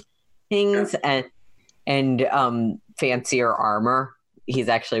things and fancier armor. He's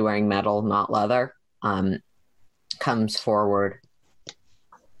actually wearing metal, not leather. Comes forward.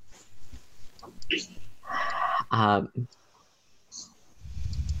 All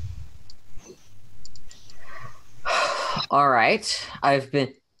right. I've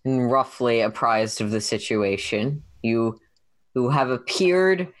been roughly apprised of the situation. You who have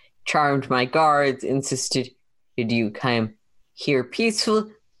appeared, charmed my guards, insisted you come here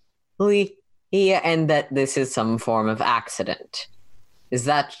peacefully, and that this is some form of accident. Is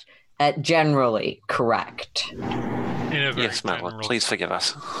that generally correct? Yes, Madeline, please forgive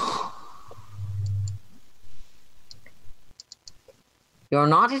us. You're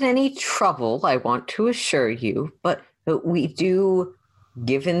not in any trouble, I want to assure you, but we do,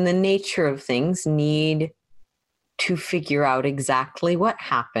 given the nature of things, need to figure out exactly what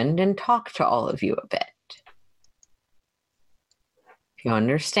happened and talk to all of you a bit. If you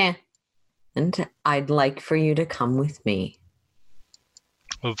understand, and I'd like for you to come with me.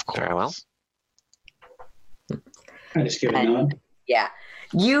 Of course. Very well. I just give a nod. Yeah.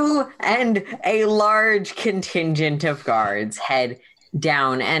 You and a large contingent of guards head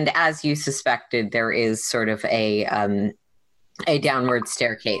down, and as you suspected, there is sort of a downward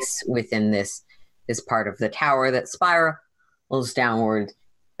staircase within this part of the tower that spirals downward,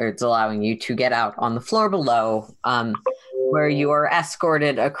 or it's allowing you to get out on the floor below, where you are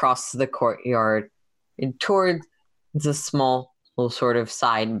escorted across the courtyard towards a small sort of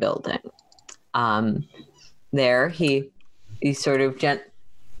side building. There, he sort of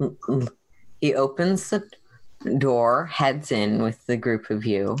he opens the door, heads in with the group of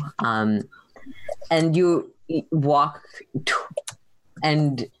you, and you walk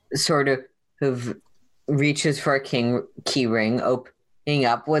and sort of reaches for a key ring, opening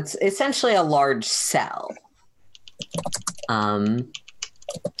up what's essentially a large cell.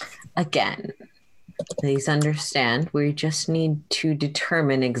 Again, please understand, we just need to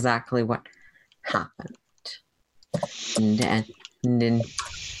determine exactly what happened and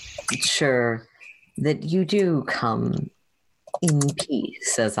ensure that you do come in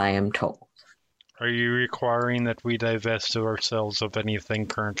peace, as I am told. Are you requiring that we divest ourselves of anything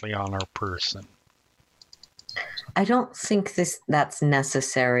currently on our person? I don't think that's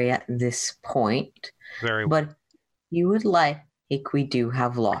necessary at this point. Very well. But you would like, we do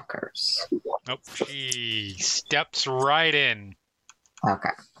have lockers. Oh, he steps right in. Okay.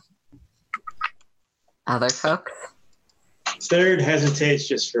 Other folks? Thared hesitates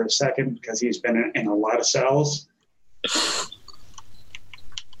just for a second because he's been in a lot of cells.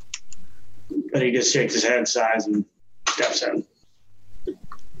 But he just shakes his head, sighs, and steps in.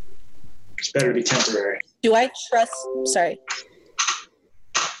 It's better to be temporary. Do I trust... Sorry.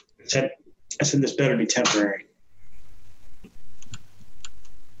 I said this better be temporary.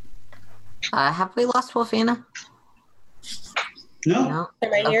 Have we lost Wylfina? No.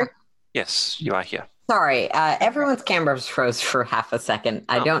 Am I here? Yes, you are here. Sorry, everyone's cameras froze for half a second.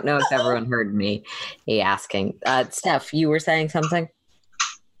 I don't know if everyone heard me asking. Stef, you were saying something?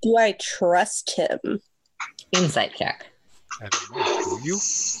 Do I trust him? Insight check. I don't know. Do you?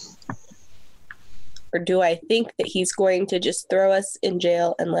 Or do I think that he's going to just throw us in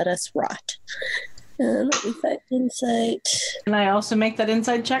jail and let us rot? Let me find insight. Can I also make that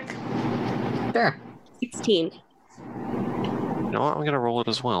insight check? Sure. 16. You know what? I'm going to roll it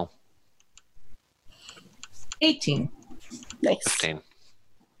as well. 18. Nice. 15.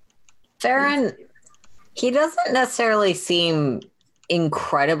 Ferryn, he doesn't necessarily seem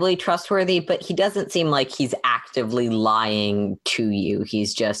incredibly trustworthy, but he doesn't seem like he's actively lying to you.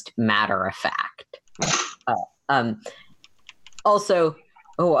 He's just matter of fact. Also,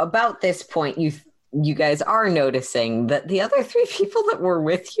 about this point, you guys are noticing that the other three people that were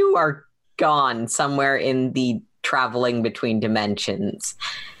with you are gone somewhere in the traveling between dimensions.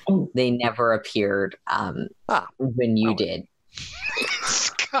 They never appeared when you did.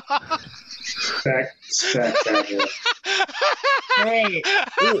 Spectacular. Hey,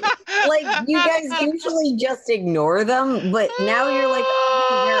 like, you guys usually just ignore them, but now you're like,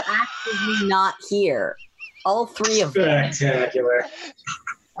 oh, they're actively not here. All three of them. Spectacular.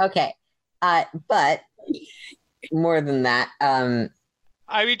 Okay. But more than that.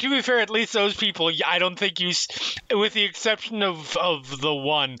 I mean, to be fair, at least those people, I don't think you, with the exception of the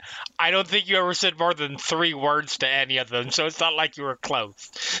one, I don't think you ever said more than 3 words to any of them, so it's not like you were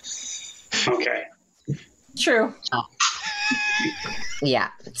close. Okay. True.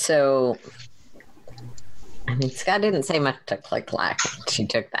 Yeah, so... I mean, Scott didn't say much to Click-Clack. She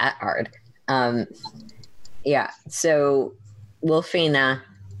took that hard. Yeah, so Wylfina...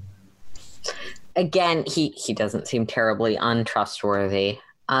 Again, he doesn't seem terribly untrustworthy.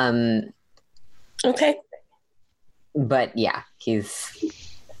 Okay. But yeah,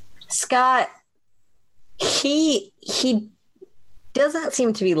 Scott, he doesn't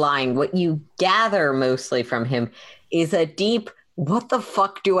seem to be lying. What you gather mostly from him is a deep, what the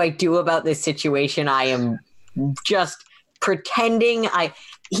fuck do I do about this situation? I am just pretending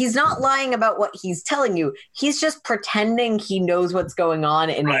he's not lying about what he's telling you. He's just pretending he knows what's going on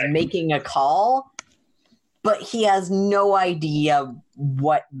and is making a call, but he has no idea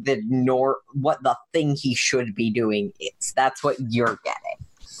what the thing he should be doing is. That's what you're getting.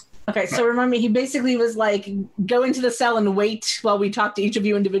 Okay, so remind me, he basically was like, go into the cell and wait while we talk to each of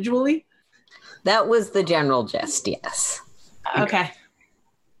you individually? That was the general gist, yes. Okay.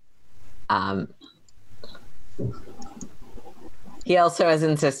 He also has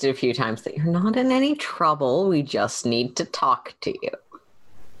insisted a few times that you're not in any trouble. We just need to talk to you.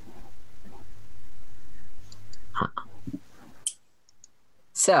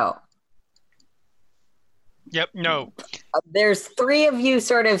 So. Yep, no. There's 3 of you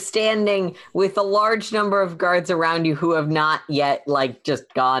sort of standing with a large number of guards around you who have not yet, just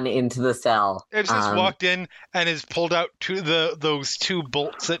gone into the cell. It's just walked in and has pulled out those 2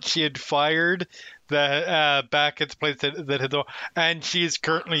 bolts that she had fired back at the place that had, and she is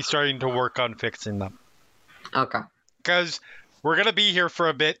currently starting to work on fixing them. Okay. Because we're going to be here for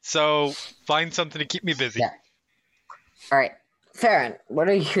a bit, so find something to keep me busy. Yeah. All right. Ferryn, what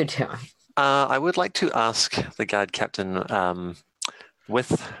are you doing? I would like to ask the guard captain,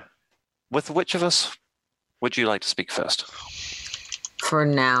 with which of us would you like to speak first? For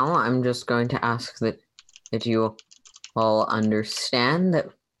now, I'm just going to ask that you all understand that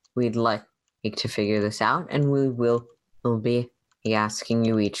we'd like to figure this out, and we'll be asking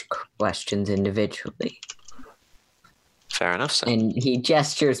you each questions individually. Fair enough, sir. And he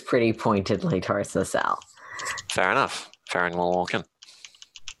gestures pretty pointedly towards the cell. Fair enough. Ferryn will walk in.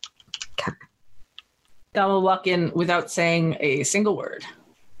 Okay. I will walk in without saying a single word.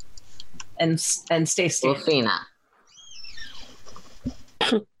 And stay still. Wylfina.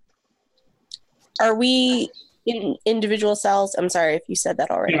 Are we in individual cells? I'm sorry if you said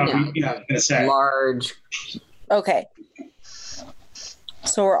that already. Yeah, large. Okay.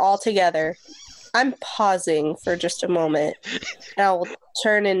 So we're all together. I'm pausing for just a moment. And I'll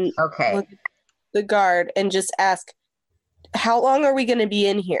turn and look at the guard and just ask, how long are we going to be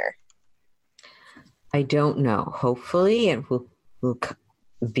in here? I don't know. Hopefully it will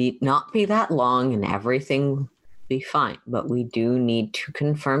not be that long and everything will be fine. But we do need to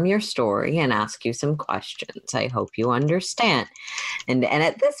confirm your story and ask you some questions. I hope you understand. And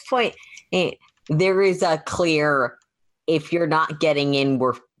at this point, there is a clear, if you're not getting in,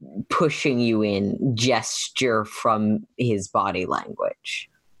 we're pushing you in gesture from his body language.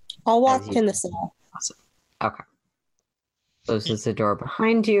 I'll walk in the cell. Okay. Closes the door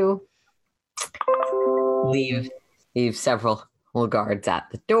behind you. Leave several guards at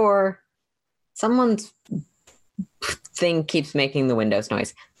the door. Someone's thing keeps making the windows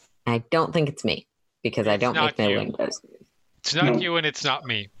noise. I don't think it's me, because I don't make my windows. It's not you and it's not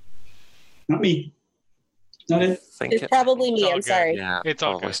me. Not me. Not it. It's probably me. I'm sorry. Yeah, it's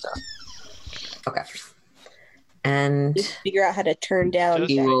all good. Stuff. Okay. And just figure out how to turn down.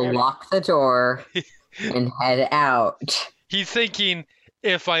 You will lock the door and head out. He's thinking,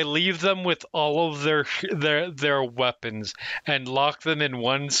 if I leave them with all of their weapons and lock them in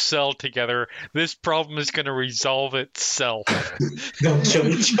one cell together, this problem is going to resolve itself. Don't show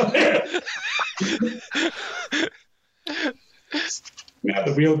each other. Now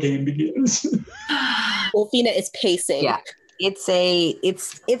the real game begins. Wylfina is pacing. Yeah,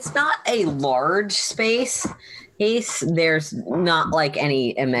 it's not a large space. There's not like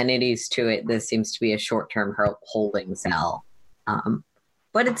any amenities to it. This seems to be a short-term holding cell.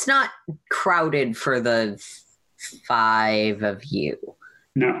 But it's not crowded for the 5 of you.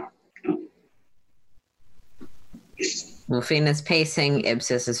 No. Wylfina's pacing,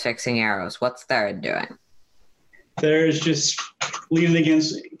 Ibsis is fixing arrows. What's Thared doing? There's just leaning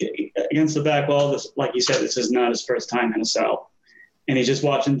against the back wall. This, like you said, this is not his first time in a cell. And he's just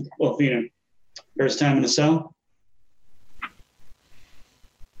watching Wylfina. First time in a cell?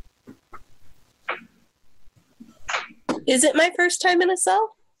 Is it my first time in a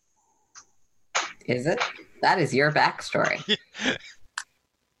cell? Is it? That is your backstory.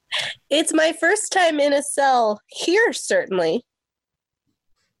 It's my first time in a cell here, certainly.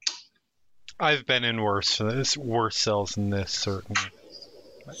 I've been in worse cells than this, certainly.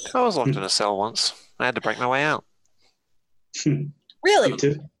 I was locked in a cell once. I had to break my way out. Really?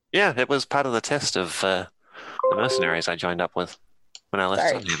 Yeah, it was part of the test of the mercenaries I joined up with when I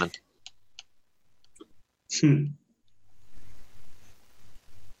left Sunhaven.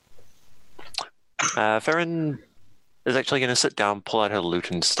 Ferryn is actually going to sit down, pull out her lute,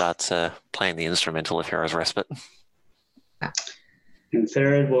 and start playing the instrumental of Hero's Respite. And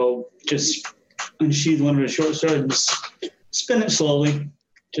Thared will just unsheath one of his short sword and just spin it slowly.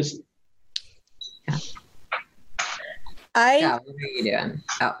 Just. Yeah, what are you doing?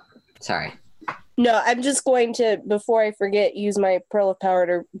 Oh, sorry. No, I'm just going to, before I forget, use my Pearl of Power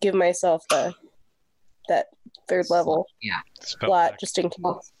to give myself that third level slot, just in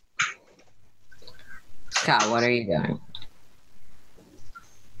case. Scott, what are you doing?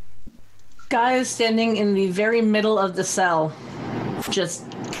 Guy is standing in the very middle of the cell, just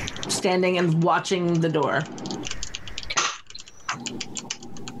standing and watching the door.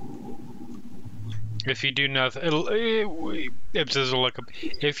 If you do nothing, Ibsis will look up.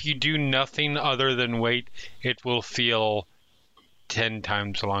 If you do nothing other than wait, it will feel 10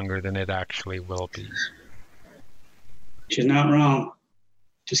 times longer than it actually will be. She's not wrong.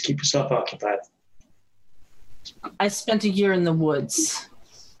 Just keep yourself occupied. I spent a year in the woods.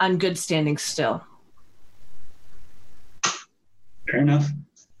 I'm good standing still. Fair enough.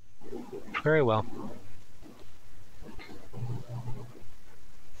 Very well.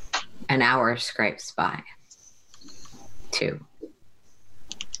 An hour scrapes by. 2.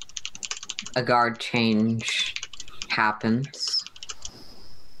 A guard change happens.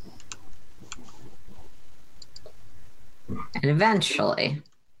 And eventually,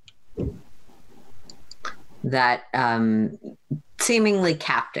 that seemingly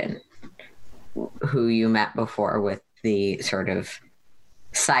captain who you met before with the sort of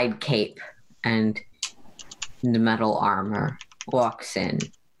side cape and the metal armor walks in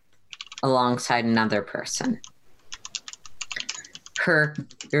alongside another person. Her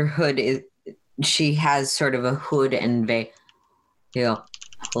hood is, she has sort of a hood and veil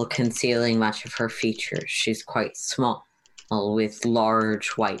concealing much of her features. She's quite small with large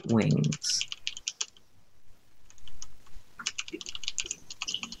white wings.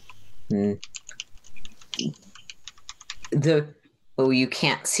 Though you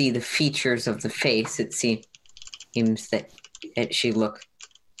can't see the features of the face, it seems that she looks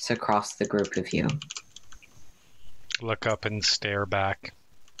across the group of you. Look up and stare back.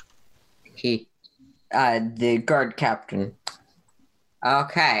 The guard captain.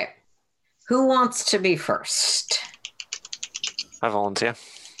 Okay. Who wants to be first? I volunteer.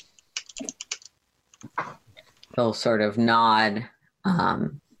 He'll sort of nod,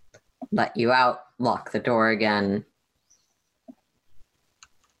 let you out, lock the door again.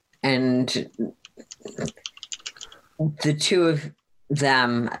 And the two of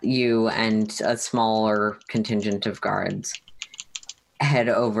them, you and a smaller contingent of guards, head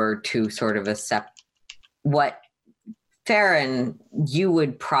over to sort of what Ferryn you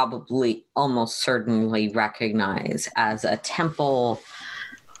would probably almost certainly recognize as a temple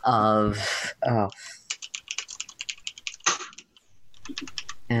of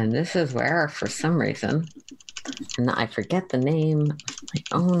and this is where, for some reason, and I forget the name of my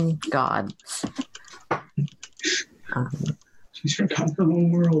own gods. She's forgotten her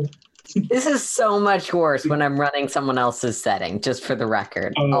own world. This is so much worse when I'm running someone else's setting, just for the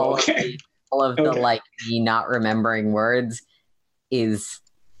record. Oh, okay. All of the me not remembering words is.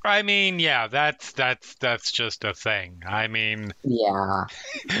 I mean, yeah, that's just a thing. I mean, yeah,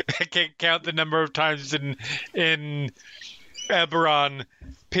 I can't count the number of times in Eberron,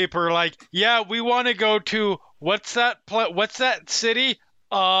 people are like, yeah, we want to go to what's that city?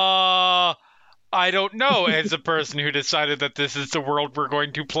 I don't know. As a person who decided that this is the world we're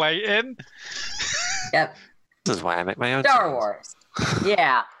going to play in. Yep. This is why I make my own Star Wars.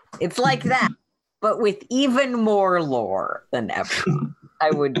 Yeah, it's like that, but with even more lore than ever.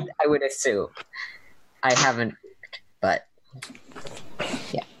 I would assume. I haven't, but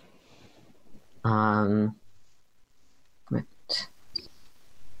yeah.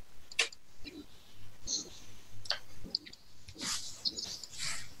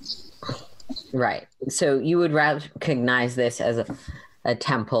 Right. So you would recognize this as a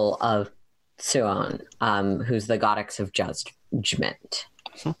temple of Suon, who's the goddess of judgment.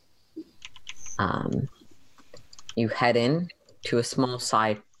 You head in to a small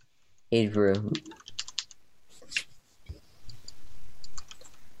side room.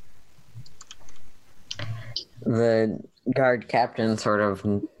 the guard captain sort of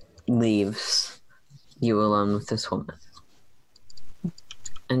leaves you alone with this woman.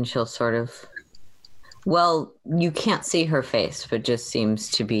 And she'll sort of... Well, you can't see her face, but just seems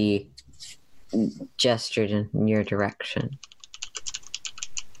to be gestured in your direction.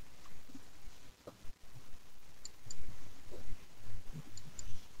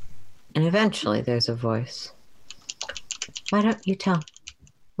 And eventually there's a voice. Why don't you tell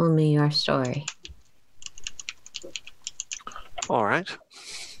me your story? All right.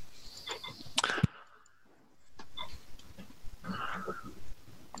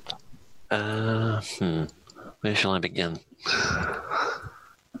 Where shall I begin?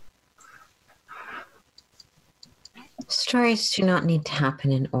 Stories do not need to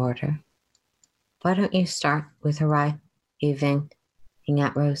happen in order. Why don't you start with arriving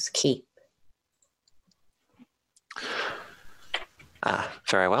at Rose Keep?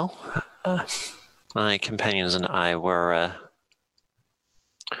 Very well. My companions and I were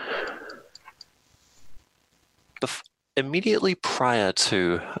immediately prior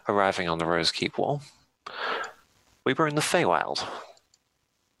to arriving on the Rose Keep wall. We were in the Feywild,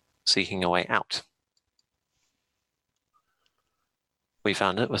 seeking a way out. We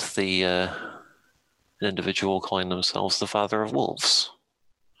found it with an individual calling themselves the Father of Wolves.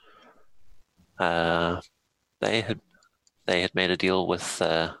 They had made a deal with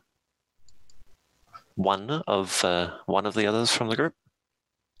one of the others from the group.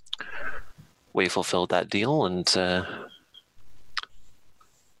 We fulfilled that deal, and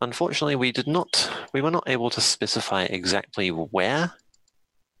unfortunately, we were not able to specify exactly where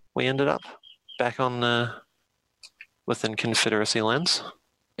we ended up back on within Confederacy lands,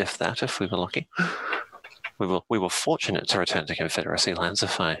 if we were lucky. We were fortunate to return to Confederacy lands,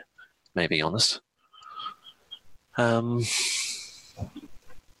 if I may be honest.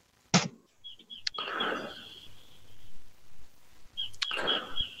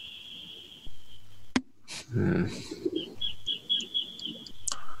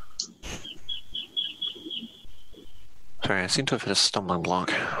 Sorry, I seem to have hit a stumbling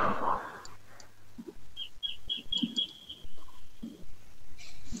block.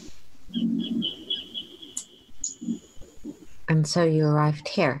 And so you arrived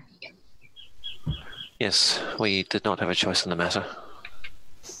here? Yes, we did not have a choice in the matter.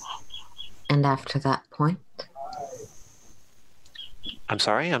 And after that point? I'm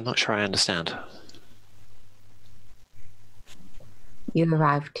sorry, I'm not sure I understand. You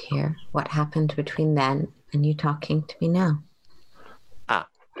arrived here. What happened between then and you talking to me now?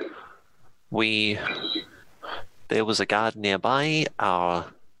 There was a guard nearby.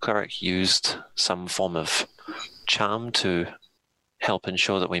 Our cleric used some form of charm to help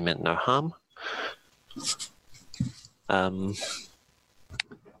ensure that we meant no harm.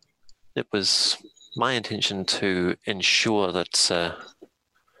 It was my intention to ensure that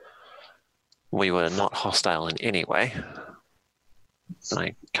we were not hostile in any way. And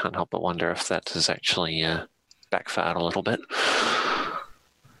I can't help but wonder if that has actually backfired a little bit.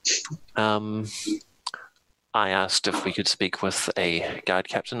 I asked if we could speak with a guard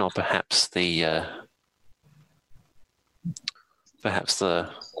captain, or perhaps the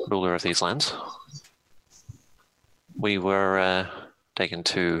ruler of these lands. We were taken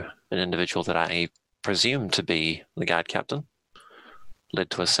to an individual that I presume to be the guard captain, led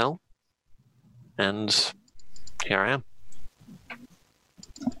to a cell, and here I am.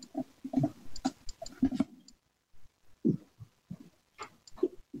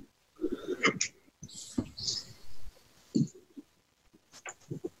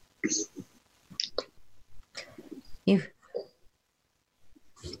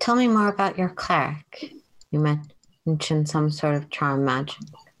 Tell me more about your cleric. You mentioned some sort of charm magic.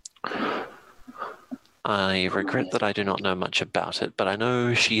 I regret that I do not know much about it, but I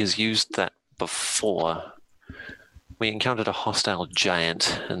know she has used that before. We encountered a hostile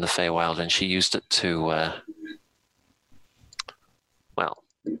giant in the Feywild, and she used it to,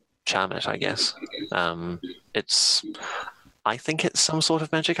 charm it, I guess. I think it's some sort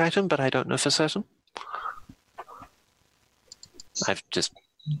of magic item, but I don't know for certain. I've just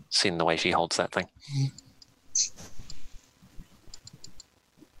seen the way she holds that thing.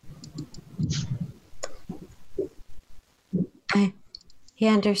 I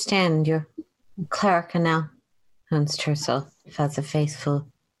understand your cleric announced herself as a faithful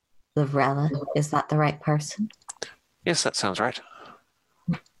Livrella. Is that the right person? Yes, that sounds right.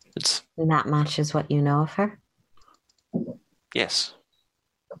 And that matches what you know of her? Yes.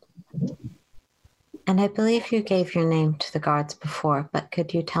 And I believe you gave your name to the guards before, but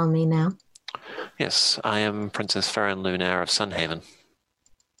could you tell me now? Yes, I am Princess Ferryn Lunaire of Sunhaven.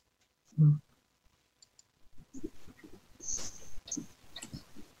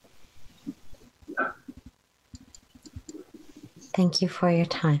 Thank you for your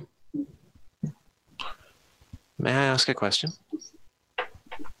time. May I ask a question?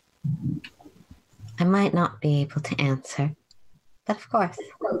 I might not be able to answer, but of course.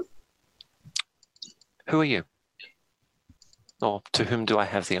 Who are you? Or to whom do I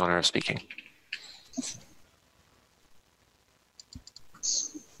have the honor of speaking?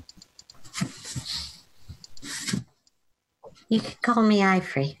 You could call me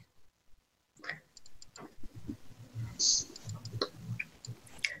Ivory.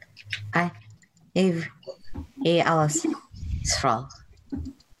 Alice Sfrall.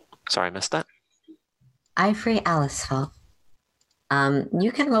 Sorry, I missed that. Ivory Alice Sfrall.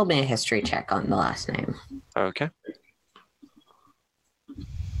 You can roll me a history check on the last name. Okay.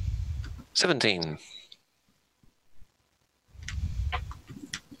 17.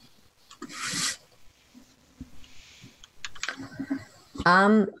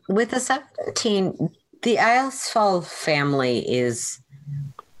 With a 17, the Eilsfall family is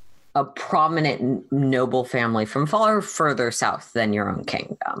a prominent noble family from far further south than your own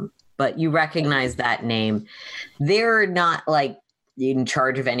kingdom. But you recognize that name. They're not like in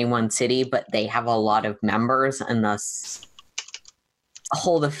charge of any one city, but they have a lot of members and thus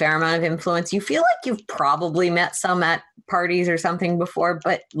hold a fair amount of influence. You feel like you've probably met some at parties or something before,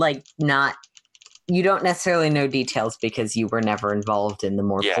 but like not. You don't necessarily know details because you were never involved in the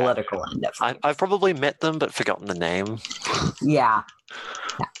more political end of it. I've probably met them, but forgotten the name. Yeah.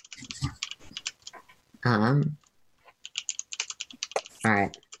 All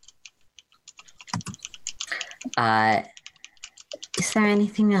right. Is there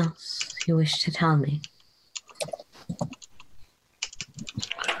anything else you wish to tell me?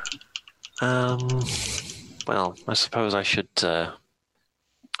 Well, I suppose I should, I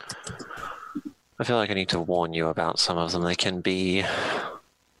feel like I need to warn you about some of them. They can be,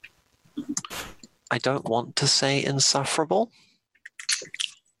 I don't want to say insufferable,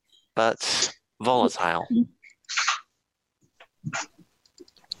 but volatile.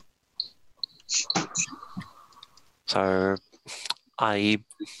 So I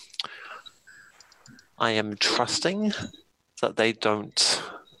am trusting that they don't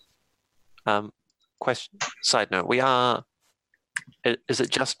question. Side note, is it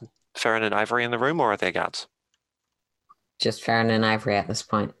just Ferryn and Ivory in the room, or are there guards? Just Ferryn and Ivory at this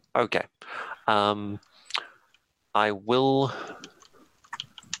point. Okay. I will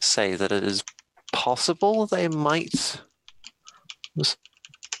say that it is possible they might,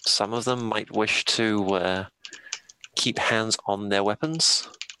 some of them might wish to keep hands on their weapons,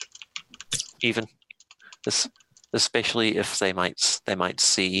 even especially if they might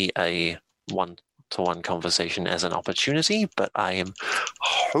see a one-to-one conversation as an opportunity, but I am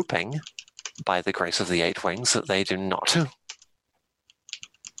hoping, by the grace of the Eight Wings, that they do not.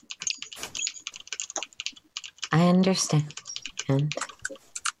 I understand.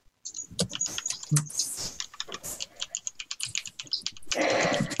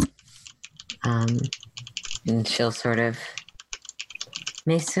 And she'll sort of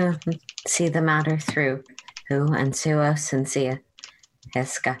may soon see the matter through. Who and suos and see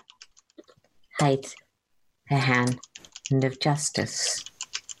Heska height the hand of justice.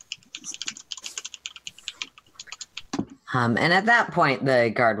 And at that point,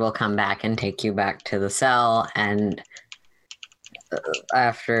 the guard will come back and take you back to the cell. And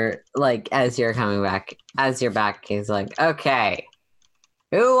after, like, as you're coming back, as you're back, he's like, okay,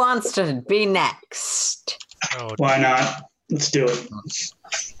 who wants to be next? Oh, why not? Let's do it.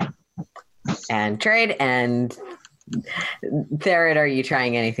 And trade. And Thared, are you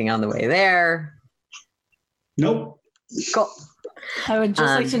trying anything on the way there? Nope. Cool. I would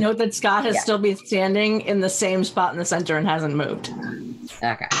just like to note that Scott has still been standing in the same spot in the center and hasn't moved.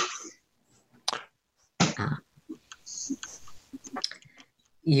 Okay.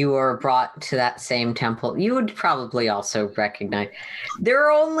 You are brought to that same temple. You would probably also recognize there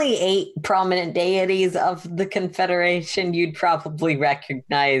are only 8 prominent deities of the Confederation. You'd probably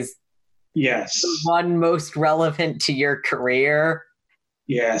recognize the one most relevant to your career.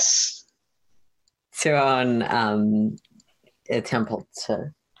 Yes. To own a temple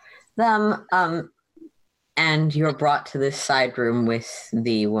to them. And you're brought to this side room with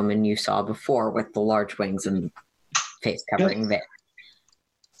the woman you saw before with the large wings and face covering there.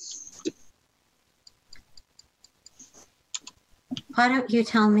 Why don't you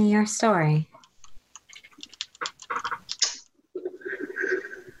tell me your story?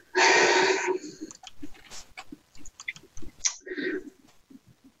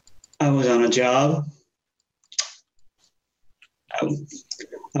 I was on a job.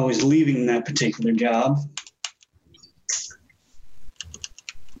 I was leaving that particular job.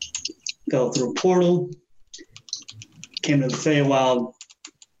 Fell through a portal. came to the Feywild,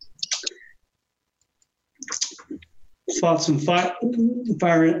 fought some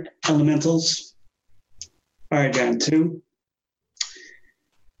fire elementals, fire giant too.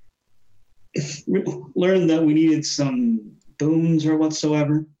 Learned that we needed some boons or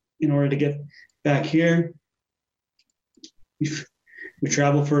whatsoever in order to get back here. We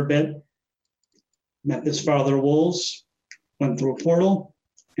traveled for a bit, met this Father of Wolves, went through a portal,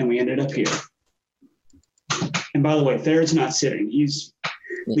 and we ended up here. And by the way, Thared's not sitting. He's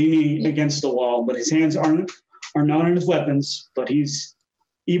leaning against the wall, but his hands are not on his weapons, but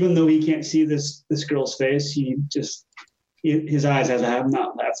even though he can't see this girl's face, his eyes have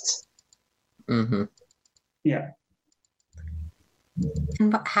not left. Mm-hmm. Yeah.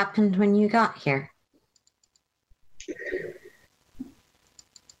 And what happened when you got here?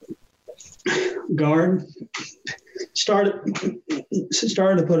 Guard started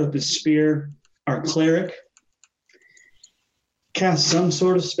to put up his spear. Our cleric cast some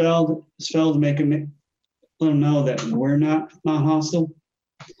sort of spell to make him let him know that we're not hostile.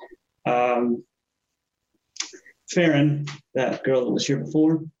 Ferryn, that girl that was here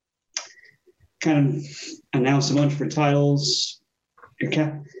before, kind of announced a bunch of her titles. Your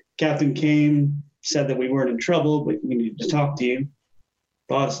captain came, said that we weren't in trouble, but we needed to talk to you.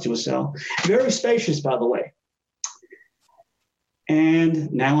 Brought us to a cell. Very spacious, by the way.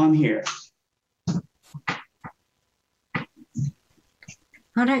 And now I'm here.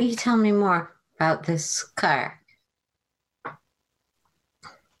 Why don't you tell me more about this cleric?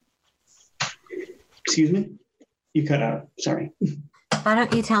 Excuse me? You cut out. Sorry. Why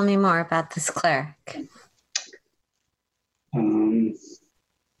don't you tell me more about this cleric?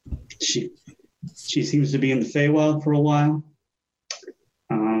 She seems to be in the Feywild for a while.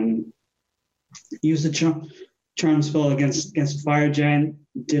 Used a charm spell against a fire giant.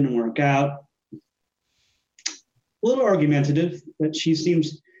 Didn't work out. A little argumentative, but she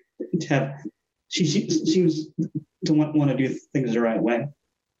seems to want to do things the right way.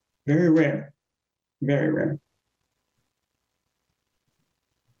 Very rare. Very rare.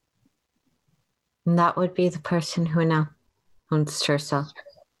 And that would be the person who announced herself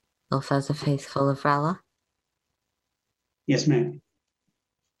as a faithful of Rella? Yes, ma'am.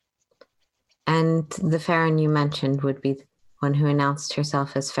 And the Ferryn you mentioned would be the one who announced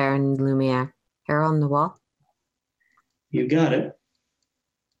herself as Ferryn Lumiere here on the wall? You got it.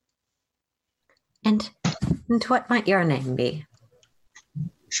 And what might your name be?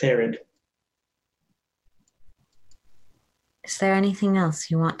 Thared. Is there anything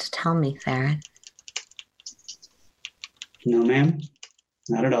else you want to tell me, Thared? No, ma'am.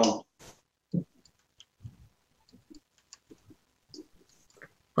 Not at all.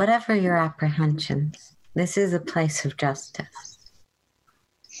 Whatever your apprehensions, this is a place of justice.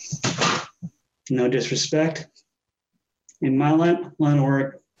 No disrespect. In my line of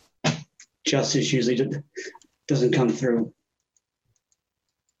work, justice usually doesn't come through.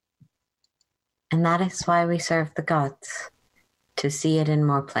 And that is why we serve the gods, to see it in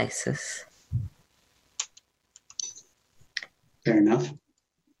more places. Fair enough.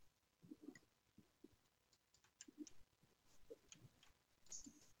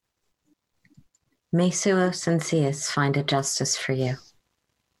 May Suos and Cius find a justice for you.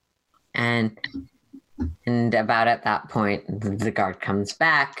 And about at that point, the guard comes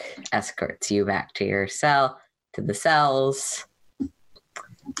back, escorts you back to your cell, to the cells.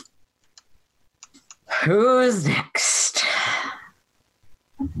 Who's next?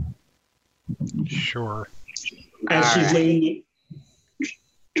 Sure. As she's leaving,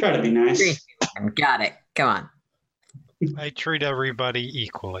 try to be nice. Got it. Come on. I treat everybody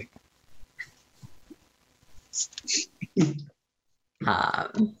equally.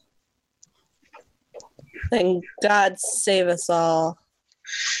 Thank God save us all.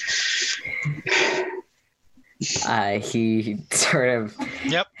 He sort of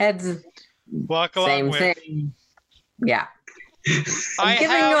heads. Walk along same with. Thing. Yeah. I'm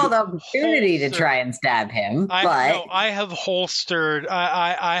giving you all the opportunity to try and stab him, but I have holstered.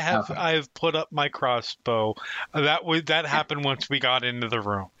 I've put up my crossbow. That happened once we got into the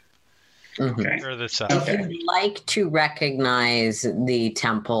room. Mm-hmm. Or the cell. If you'd like to recognize the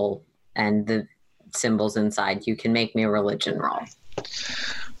temple and the symbols inside, you can make me a religion roll.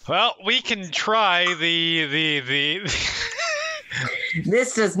 Well, we can try the.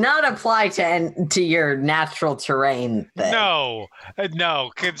 This does not apply to your natural terrain thing.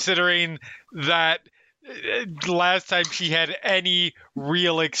 No, considering that last time she had any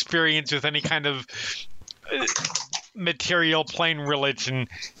real experience with any kind of material plane religion,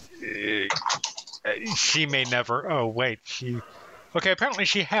 she may never. Oh, wait. Okay, apparently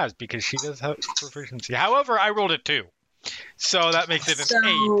she has, because she does have proficiency. However, I rolled a 2. So that makes it an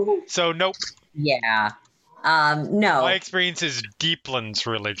 8. So nope. Yeah. No. My experience is Deepland's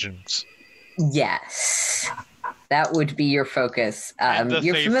religions. Yes. That would be your focus.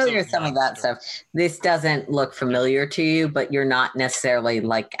 You're familiar with some of that stuff. This doesn't look familiar to you, but you're not necessarily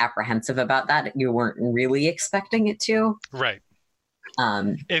like apprehensive about that. You weren't really expecting it to. Right.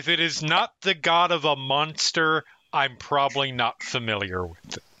 If it is not the god of a monster, I'm probably not familiar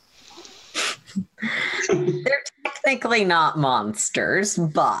with it. They're technically not monsters,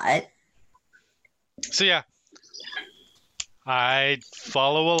 but... So yeah. I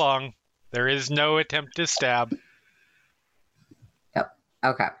follow along. There is no attempt to stab. Yep.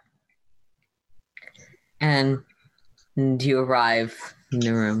 Okay. And you arrive in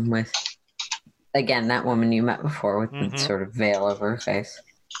the room with, again, that woman you met before with the sort of veil over her face.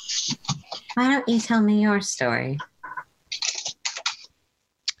 Why don't you tell me your story?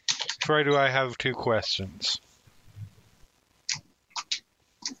 Troy, do I have 2 questions?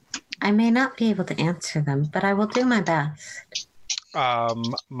 I may not be able to answer them, but I will do my best.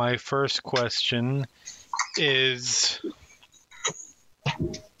 My first question is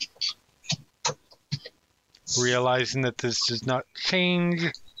realizing that this does not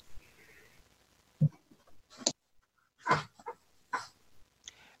change.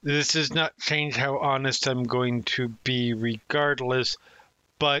 This does not change how honest I'm going to be regardless,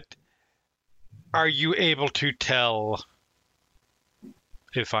 but are you able to tell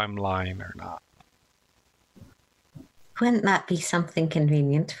if I'm lying or not? Wouldn't that be something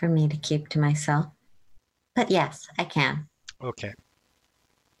convenient for me to keep to myself? But yes, I can. Okay.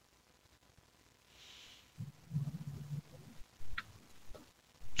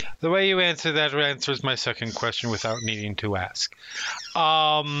 The way you answer that answers my second question without needing to ask.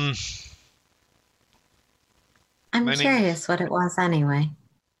 I'm curious what it was anyway.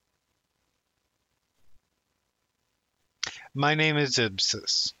 My name is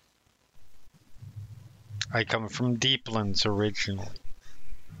Ibsis. I come from Deeplands originally.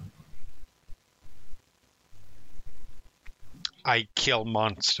 I kill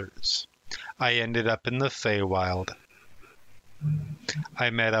monsters. I ended up in the Feywild. I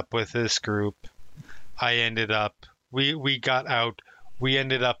met up with this group. We got out. We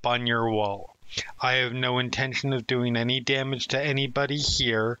ended up on your wall. I have no intention of doing any damage to anybody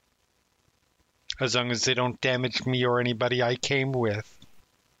here, as long as they don't damage me or anybody I came with.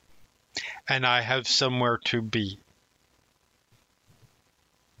 And I have somewhere to be.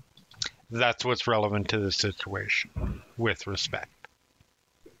 That's what's relevant to the situation, with respect.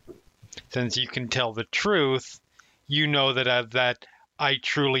 Since you can tell the truth, you know that I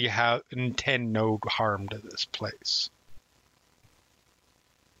truly intend no harm to this place.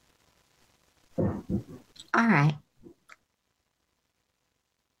 All right.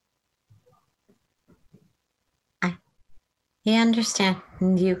 I understand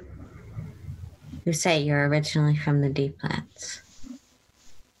you say you're originally from the Deeplands.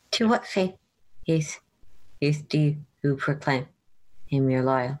 To what faith do you proclaim your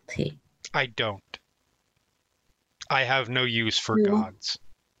loyalty? I don't. I have no use for gods.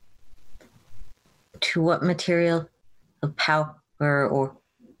 To what material of power or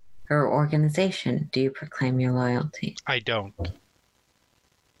organization do you proclaim your loyalty? I don't.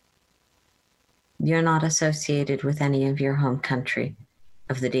 You're not associated with any of your home country,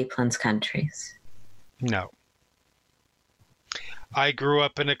 of the Deeplands countries? No. I grew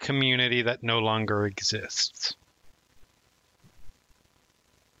up in a community that no longer exists.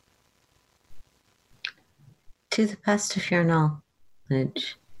 To the best of your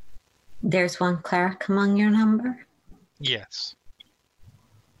knowledge, there's one cleric among your number? Yes.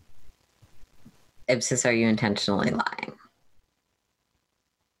 Ibsis, are you intentionally lying?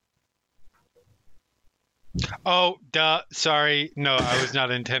 Oh, duh. Sorry. No, I was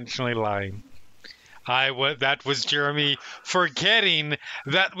not intentionally lying. That was Jeremy forgetting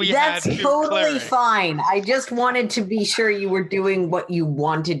that we had two That's totally clerics. Fine. I just wanted to be sure you were doing what you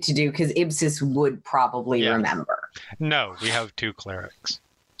wanted to do, because Ibsis would probably remember. No, we have 2 clerics.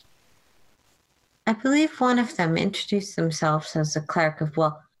 I believe one of them introduced themselves as a cleric of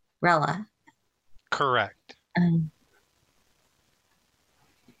Rella. Correct.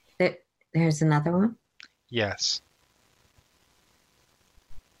 There's another one? Yes.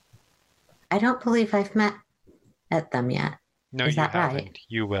 I don't believe I've met them yet. No, Is you that haven't. right?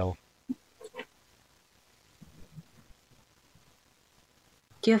 You will.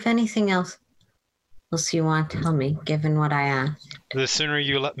 Do you have anything else you want to tell me, given what I asked? The sooner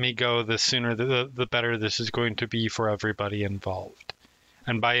you let me go, the sooner the better this is going to be for everybody involved.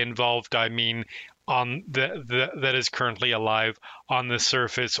 And by involved, I mean that is currently alive on the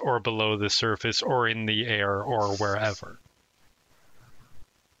surface or below the surface or in the air or wherever.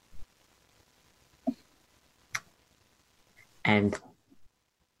 And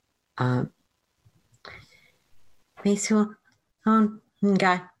Mason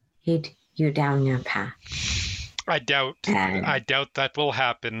guide you down your path. I doubt that will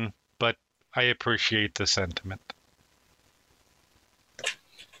happen, but I appreciate the sentiment.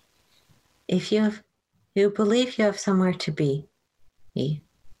 If you believe you have somewhere to be,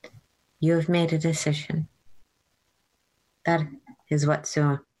 you have made a decision. That is what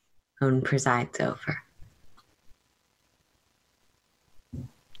Suon presides over.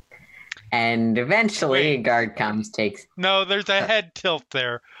 And eventually a guard comes, takes... No, there's a head tilt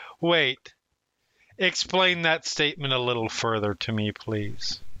there. Wait. Explain that statement a little further to me,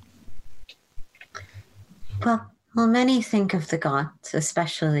 please. Well, many think of the gods,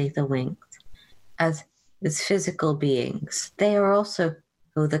 especially the wings, as physical beings. They are also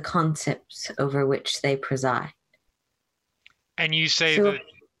the concepts over which they preside. And you say that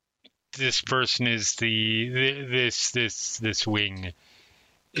this person is this wing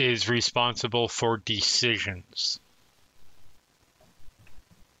is responsible for decisions.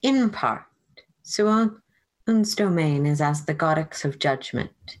 In part, Suon's domain is as the goddess of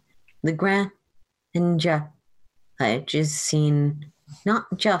judgment. The grand judge is seen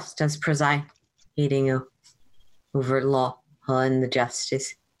not just as presiding over law and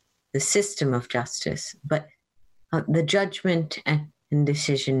the system of justice, but the judgment and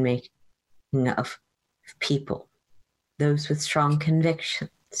decision making of people, those with strong convictions.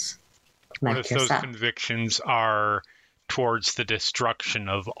 What if those convictions are towards the destruction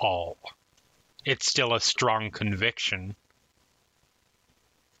of all? It's still a strong conviction.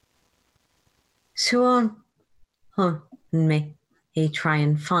 Suon may try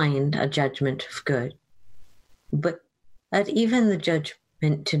and find a judgment of good, but even the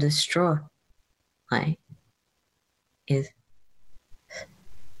judgment to destroy is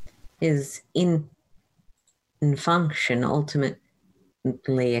in function ultimately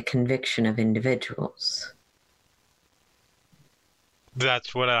a conviction of individuals.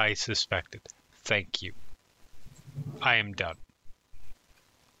 That's what I suspected. Thank you. I am done.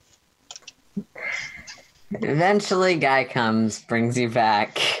 Eventually, guy comes, brings you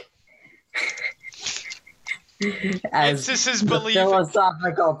back. As Ibsis' the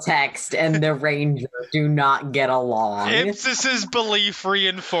philosophical text and the ranger do not get along. Ibsis' belief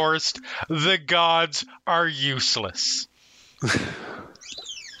reinforced. The gods are useless.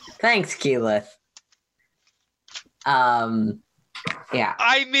 Thanks, Keyleth. Yeah.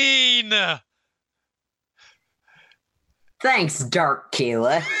 I mean... Thanks, Dark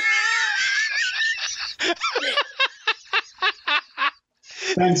Keyleth.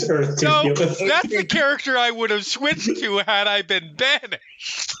 Thanks, Earth. No, that's the character I would have switched to had I been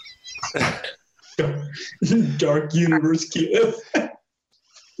banished. Dark Universe Keyleth.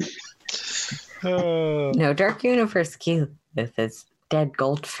 No, Dark Universe Keyleth is dead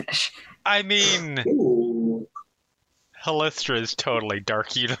goldfish. I mean, Ooh. Halistra is totally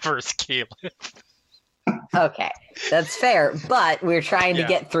Dark Universe Keyleth. Okay, that's fair, but we're trying to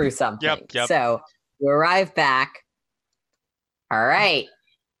get through something. Yep. So, we arrive back. All right.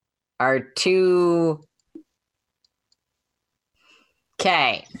 Our two...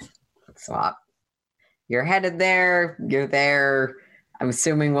 Okay. Swap. You're headed there. You're there. I'm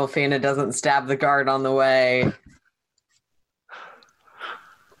assuming Wylfina doesn't stab the guard on the way.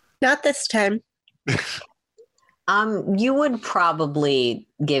 Not this time. You would probably,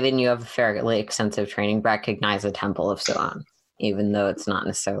 given you have a fairly extensive training, recognize the Temple of Suon, even though it's not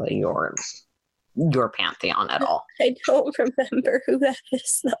necessarily your pantheon at all. I don't remember who that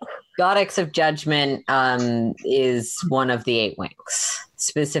is, though. Goddess of Judgment is one of the 8 wings.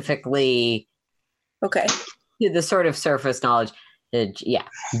 Specifically, okay, the sort of surface knowledge.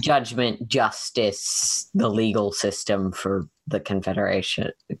 Judgment, justice, the legal system for the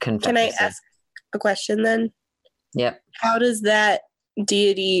Confederation. Can I ask a question then? Yep. How does that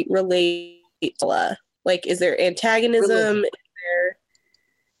deity relate to like, is there antagonism? Is there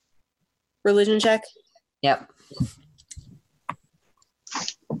religion check? Yep.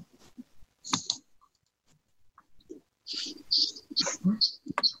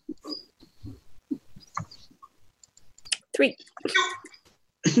 Three.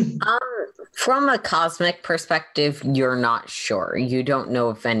 From a cosmic perspective, you're not sure. You don't know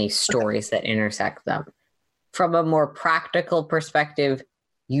of any stories that intersect them. From a more practical perspective,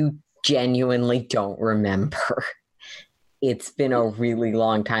 you genuinely don't remember. It's been a really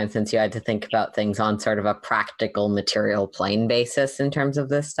long time since you had to think about things on sort of a practical material plane basis in terms of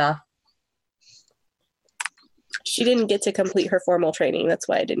this stuff. She didn't get to complete her formal training. That's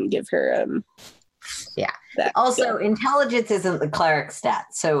why I didn't give her yeah. that Also, skill. intelligence isn't the cleric stat,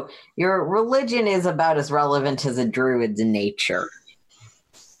 so your religion is about as relevant as a druid's nature.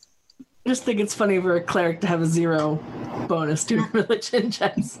 I just think it's funny for a cleric to have a 0 bonus to religion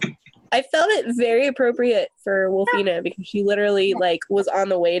checks. I felt it very appropriate for Wylfina because she literally was on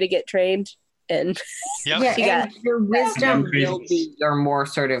the way to get trained, and Yep. Yeah, and your wisdom will be your more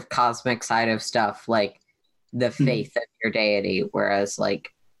sort of cosmic side of stuff, like the faith of your deity, whereas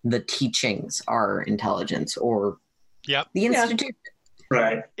the teachings are intelligence or Yep. the institution.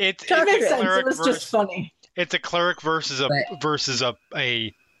 Right. It's That makes a sense. cleric It was just funny. It's a cleric versus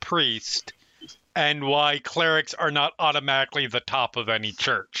a priest, and why clerics are not automatically the top of any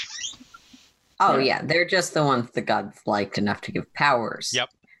church. Oh yeah, they're just the ones the gods liked enough to give powers. Yep.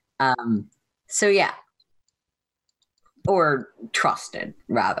 So yeah. Or trusted,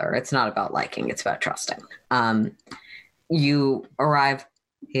 rather. It's not about liking, it's about trusting. You arrive,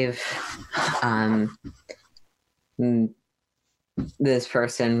 give this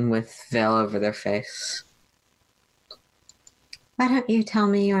person with veil over their face. Why don't you tell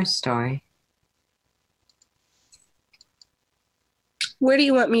me your story? where do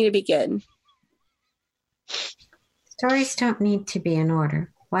you want me to begin? Stories don't need to be in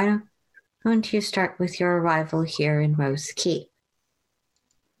order. Why don't you start with your arrival here in Rose Keep?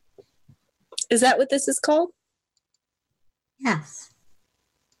 Is that what this is called? Yes.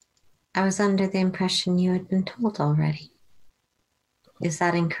 I was under the impression you had been told already. Is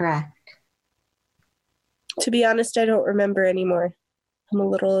that incorrect? To be honest, I don't remember anymore. I'm a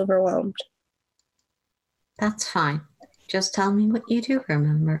little overwhelmed. That's fine. Just tell me what you do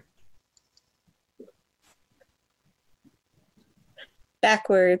remember.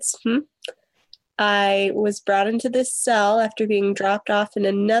 Backwards. I was brought into this cell after being dropped off in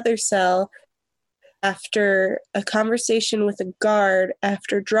another cell after a conversation with a guard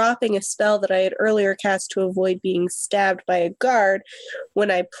after dropping a spell that I had earlier cast to avoid being stabbed by a guard when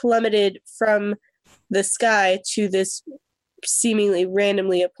I plummeted from the sky to this seemingly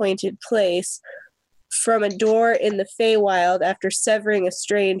randomly appointed place from a door in the Feywild after severing a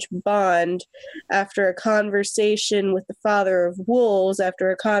strange bond, after a conversation with the father of wolves,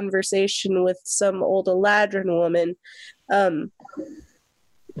 after a conversation with some old Eladrin woman.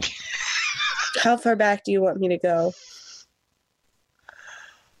 How far back do you want me to go?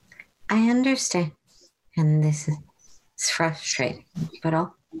 I understand, and this is frustrating, but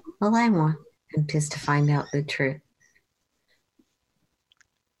all I want is to find out the truth.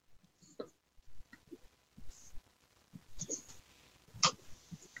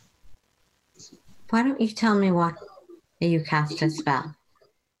 Why don't you tell me why you cast a spell?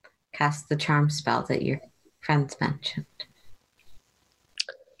 Cast the charm spell that your friends mentioned.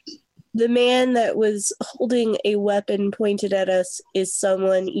 The man that was holding a weapon pointed at us is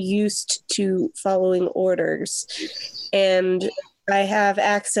someone used to following orders. And I have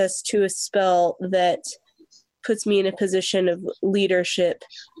access to a spell that puts me in a position of leadership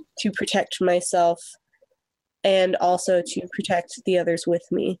to protect myself and also to protect the others with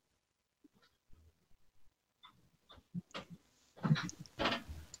me.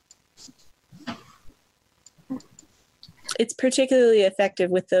 It's particularly effective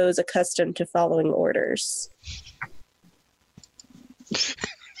with those accustomed to following orders.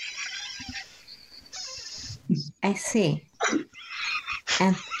 I see.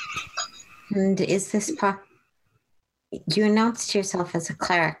 And is this part... You announced yourself as a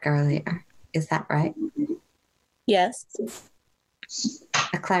cleric earlier. Is that right? Yes.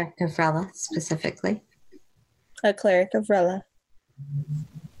 A cleric of Rella, specifically? A cleric of Rella.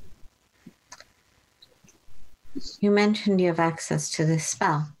 You mentioned you have access to this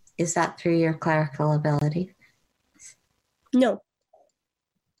spell. Is that through your clerical ability? No.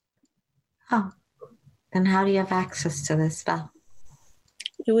 Oh. Then how do you have access to this spell?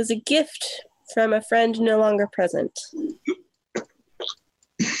 It was a gift from a friend no longer present.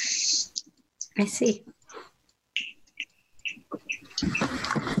 I see.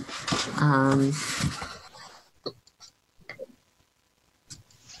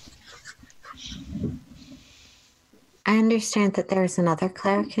 I understand that there's another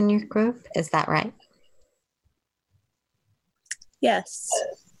cleric in your group. Is that right? Yes.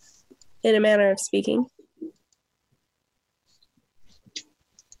 In a manner of speaking.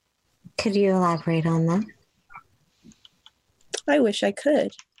 Could you elaborate on that? I wish I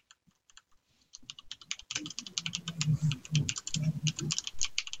could.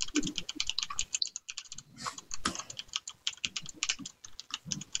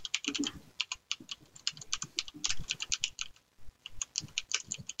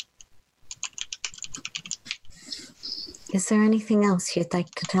 Is there anything else you'd like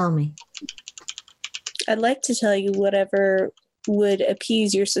to tell me? I'd like to tell you whatever would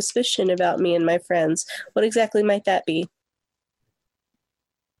appease your suspicion about me and my friends. What exactly might that be?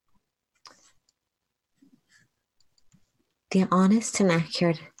 The honest and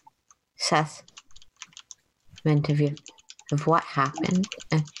accurate assessment of you, of what happened,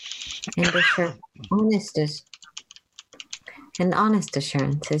 and honest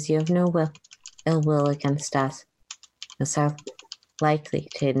assurances you have no ill will against us, as are likely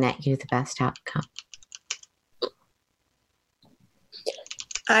to net you the best outcome.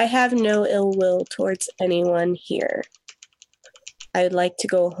 I have no ill will towards anyone here. I would like to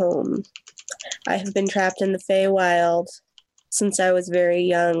go home. I have been trapped in the Feywild since I was very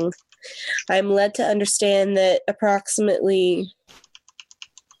young. I'm led to understand that approximately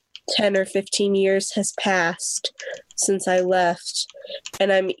 10 or 15 years has passed since I left,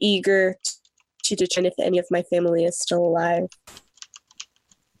 and I'm eager to determine if any of my family is still alive.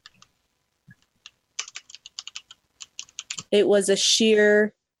 It was a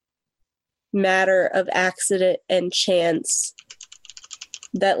sheer matter of accident and chance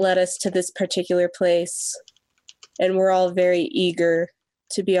that led us to this particular place, and we're all very eager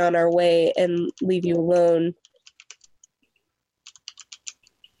to be on our way and leave you alone.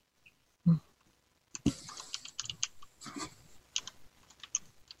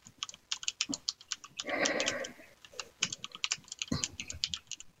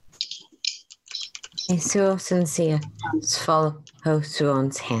 A so sincere follow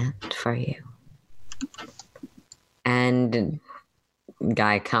Suon's hand for you. And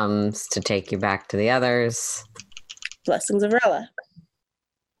guy comes to take you back to the others. Blessings of Rella.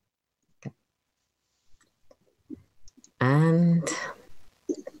 And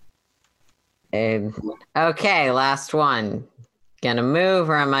okay, last one. Gonna move,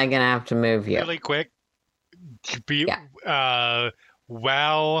 or am I gonna have to move you? Really quick.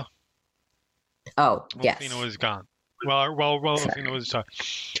 Oh, yes. Wylfina was gone. Wylfina was talking.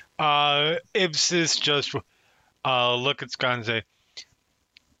 Ibsis just look at Scott and say,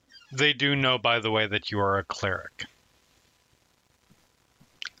 they do know, by the way, that you are a cleric.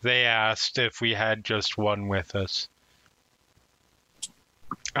 They asked if we had just one with us.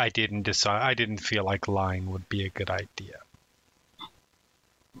 I didn't feel like lying would be a good idea.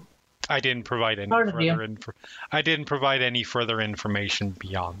 I didn't provide any further information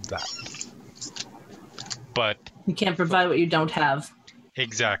beyond that. But you can't provide what you don't have.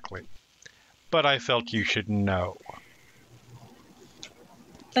 Exactly. But I felt you should know.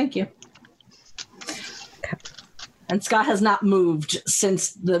 Thank you. And Scott has not moved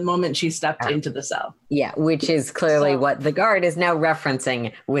since the moment she stepped into the cell. Yeah, which is clearly what the guard is now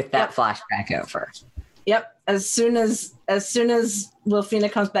referencing with that flashback over. Yep. As soon as Wylfina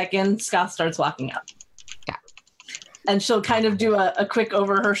comes back in, Scott starts walking up. Yeah. And she'll kind of do a quick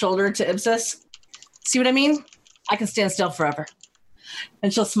over her shoulder to Ibsis. See what I mean? I can stand still forever.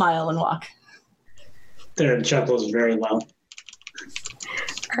 And she'll smile and walk. Thared chuckles very loud.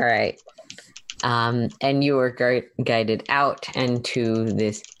 All right. And you are guided out into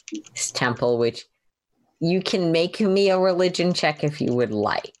this temple, which you can make me a religion check if you would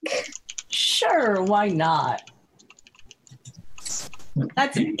like. Sure, why not?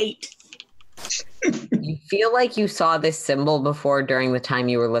 That's an 8. You feel like you saw this symbol before during the time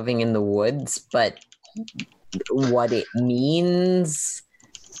you were living in the woods, but what it means...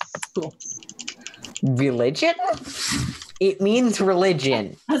 Cool. Religion? It means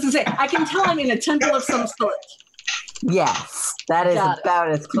religion. I was going to say, I can tell I'm in a temple of some sort. Yes, that is about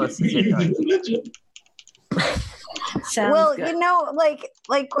as close as you're going to. Well, good. You know, like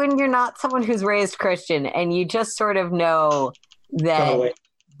when you're not someone who's raised Christian and you just sort of know that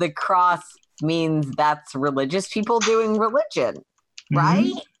the cross means that's religious people doing religion,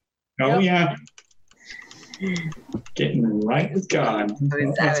 right? Mm-hmm. Oh, yeah. Getting right with God.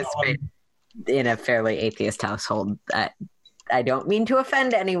 I was in a fairly atheist household. I don't mean to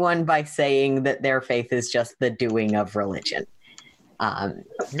offend anyone by saying that their faith is just the doing of religion.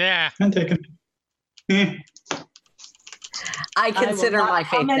 Yeah. I'm taking it. I consider my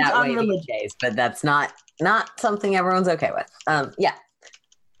faith that way these days, but that's not something everyone's okay with. Yeah.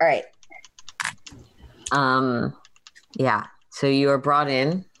 All right. Yeah. So you are brought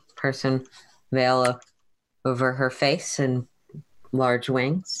in, person, veil over her face and large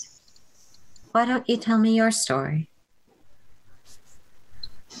wings. Why don't you tell me your story?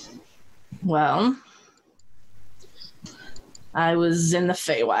 Well, I was in the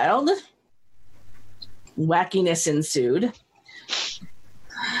Feywild. Wackiness ensued.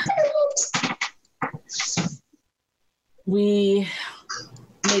 We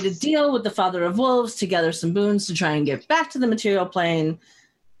made a deal with the Father of Wolves to gather some boons to try and get back to the material plane.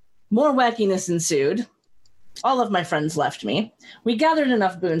 More wackiness ensued. All of my friends left me. We gathered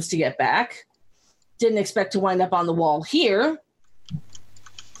enough boons to get back. Didn't expect to wind up on the wall here.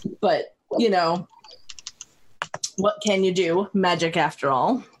 But, you know, what can you do? Magic after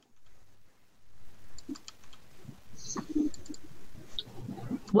all.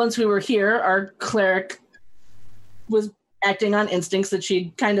 Once we were here, our cleric was acting on instincts that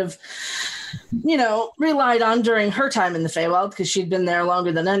she'd kind of, you know, relied on during her time in the Feywild because she'd been there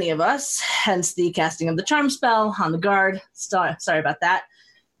longer than any of us, hence the casting of the charm spell on the guard. Sorry about that.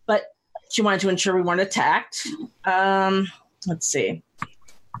 But she wanted to ensure we weren't attacked. Let's see.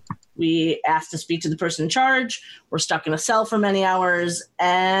 We asked to speak to the person in charge. We're stuck in a cell for many hours,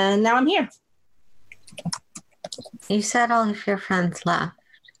 and now I'm here. You said all of your friends left.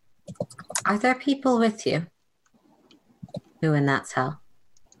 Are there people with you who in that cell?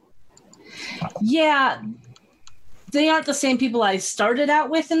 Yeah, they aren't the same people I started out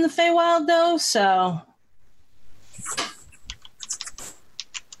with in the Feywild, though, so...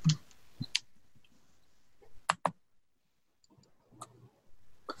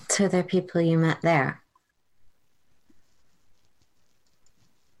 So they're people you met there?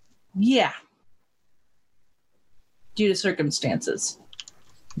 Yeah. Due to circumstances.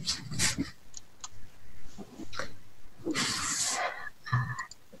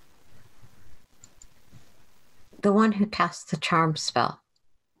 The one who cast the charm spell,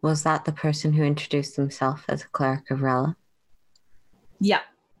 was that the person who introduced himself as a cleric of Rella? Yeah.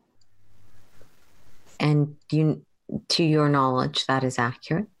 And you, to your knowledge, that is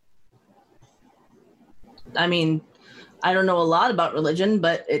accurate? I mean, I don't know a lot about religion,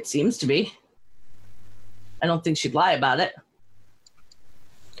 but it seems to be. I don't think she'd lie about it.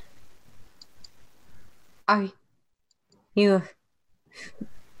 Are you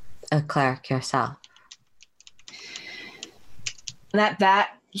a cleric yourself? And at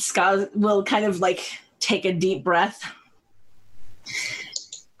that, Scott will kind of like take a deep breath.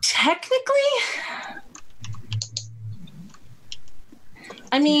 Technically,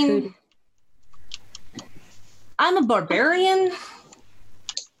 I mean, I'm a barbarian,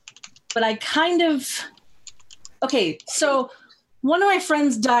 but I kind of... Okay, so one of my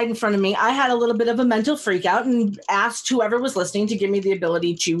friends died in front of me. I had a little bit of a mental freak out and asked whoever was listening to give me the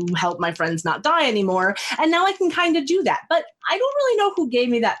ability to help my friends not die anymore. And now I can kind of do that. But I don't really know who gave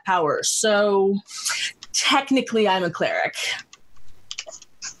me that power. So technically I'm a cleric.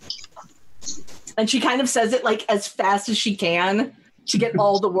 And she kind of says it like as fast as she can to get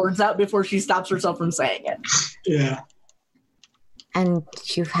all the words out before she stops herself from saying it. Yeah. And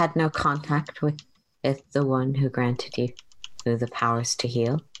you've had no contact with the one who granted you the powers to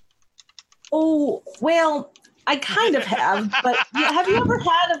heal? Oh, well, I kind of have, but have you ever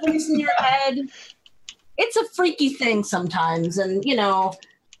had a voice in your head? It's a freaky thing sometimes, and, you know,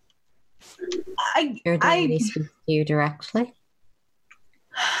 Your deity speaks to you directly?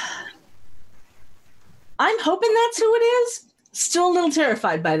 I'm hoping that's who it is. Still a little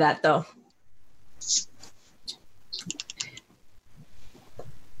terrified by that, though.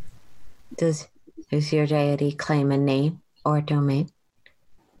 Does your deity claim a name or a domain?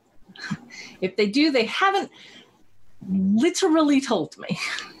 If they do, they haven't literally told me.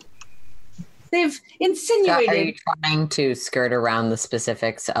 They've insinuated. So are you trying to skirt around the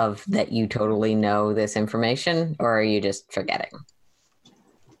specifics of that you totally know this information, or are you just forgetting?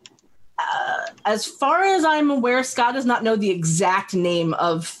 As far as I'm aware, Scott does not know the exact name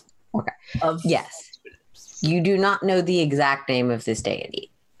of... Okay. Of yes. You do not know the exact name of this deity.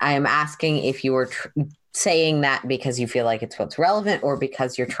 I am asking if you were saying that because you feel like it's what's relevant or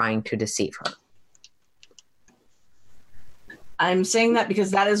because you're trying to deceive her. I'm saying that because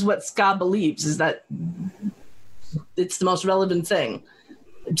that is what Ska believes, is that it's the most relevant thing.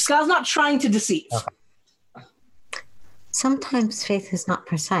 Ska's not trying to deceive. Okay. Sometimes faith is not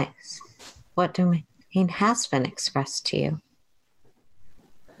precise. What domain has been expressed to you?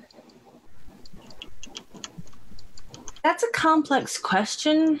 That's a complex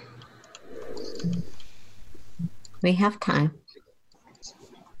question. We have time.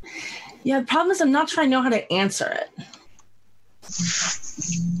 Yeah, the problem is I'm not sure I know how to answer it.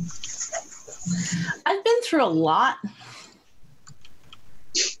 I've been through a lot.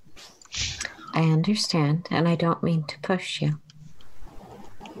 I understand, and I don't mean to push you.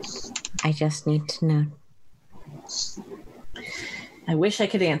 I just need to know. I wish I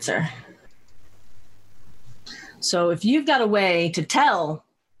could answer. So if you've got a way to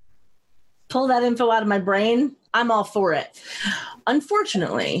pull that info out of my brain, I'm all for it.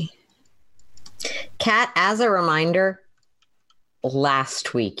 Unfortunately. Kat, as a reminder,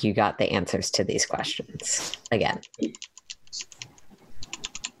 last week you got the answers to these questions again.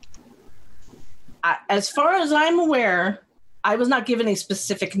 As far as I'm aware, I was not given a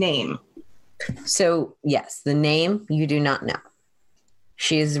specific name. So, yes, the name you do not know.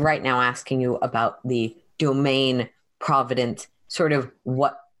 She is right now asking you about the domain, providence, sort of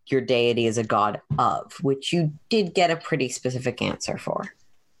what your deity is a god of, which you did get a pretty specific answer for.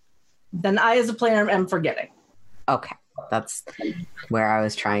 Then I, as a player, am forgetting. Okay, that's where I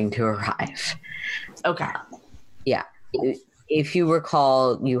was trying to arrive. Okay. Yeah. If you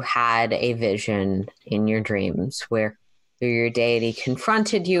recall, you had a vision in your dreams where your deity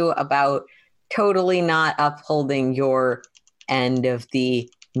confronted you about totally not upholding your end of the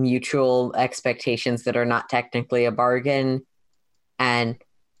mutual expectations that are not technically a bargain. And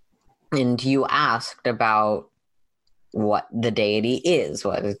you asked about what the deity is,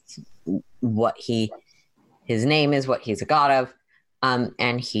 what his name is, what he's a god of.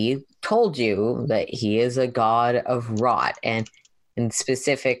 And he told you that he is a god of rot, and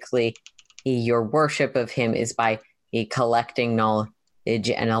specifically your worship of him is by collecting knowledge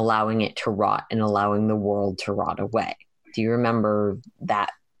and allowing it to rot and allowing the world to rot away. Do you remember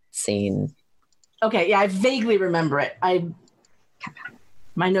that scene? Okay, yeah, I vaguely remember it.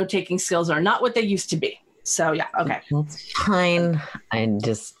 My note-taking skills are not what they used to be. So, yeah, okay. That's fine. I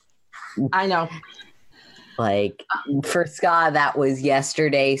know. Like, for Ska, that was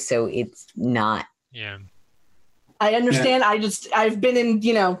yesterday, so it's not. Yeah. I understand. Yeah. I've been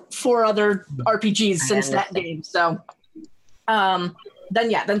in, 4 other RPGs since that game. So,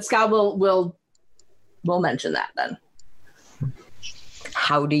 then Ska will mention that then.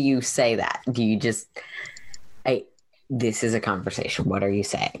 How do you say that? Do you just, this is a conversation. What are you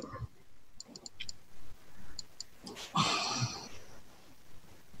saying?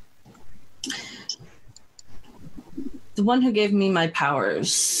 The one who gave me my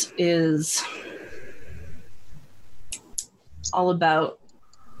powers is all about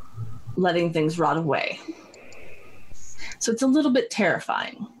letting things rot away. So it's a little bit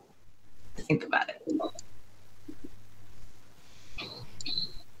terrifying to think about it.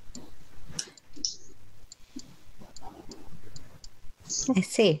 I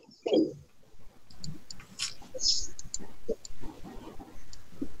see.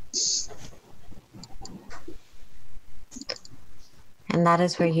 And that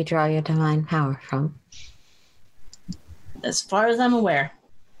is where you draw your divine power from? As far as I'm aware.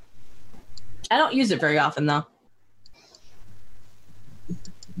 I don't use it very often, though.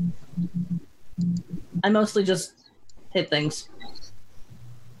 I mostly just hit things.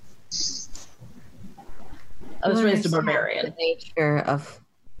 I was raised a barbarian.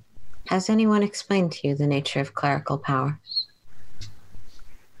 Has anyone explained to you the nature of clerical powers?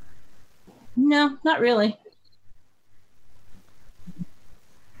 No, not really.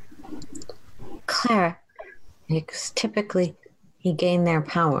 Clerics typically gain their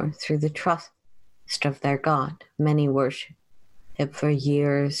power through the trust of their god. Many worship for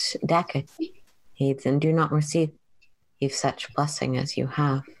years, decades, and do not receive such blessing as you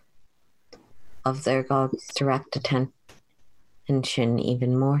have of their god's direct attention,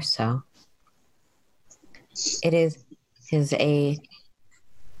 even more so. It is a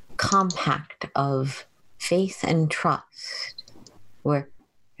compact of faith and trust where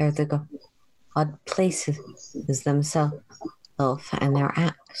the God places themselves and their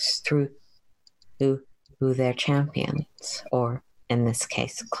acts through their champions, or in this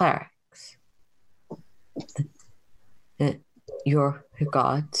case, clerics. Your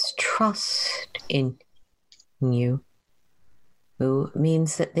gods trust in you, who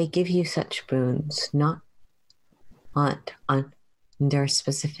means that they give you such boons, not under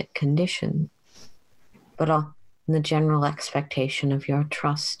specific conditions, but on the general expectation of your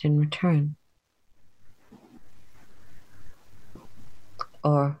trust in return.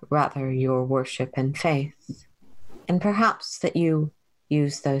 Or rather, your worship and faith, and perhaps that you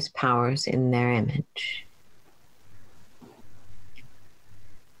use those powers in their image.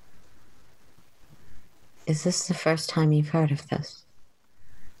 Is this the first time you've heard of this?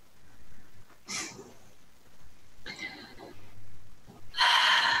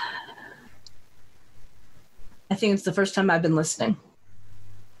 I think it's the first time I've been listening.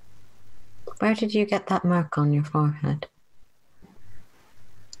 Where did you get that mark on your forehead?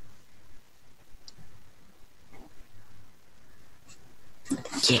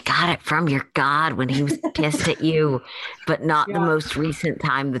 You got it from your god when he was pissed at you, but not the most recent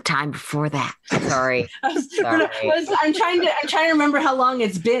time, the time before that. Sorry. I'm trying to remember how long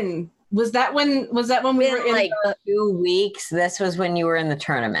it's been. Was that when we were in like 2 weeks? This was when you were in the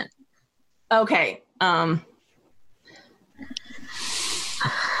tournament. Okay.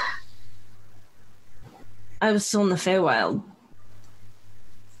 I was still in the Feywild.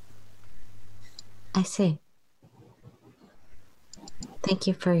 I see. Thank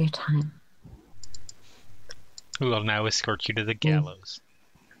you for your time. We will now escort you to the gallows.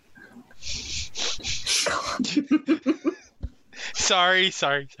 Sorry.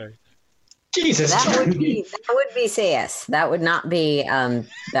 Jesus. That would be CS. That would not be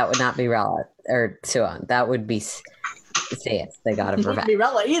Rella or Suan. That would be CS, the god of revenge. Wouldn't be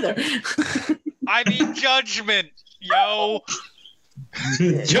Rella either. I mean judgment, yo.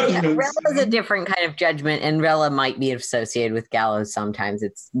 Yeah, Rella's a different kind of judgment, and Rella might be associated with gallows sometimes.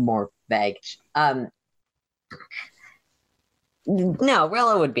 It's more vague. No,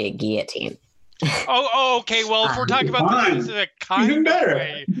 Rella would be a guillotine. Oh, okay. Well, if we're talking about the specific kind Even better. of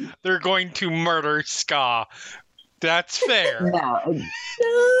way they're going to murder Ska, that's fair. No.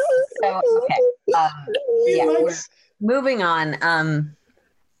 So, okay. Moving on.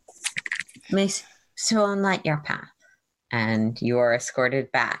 Miss Suan, light your path, and you are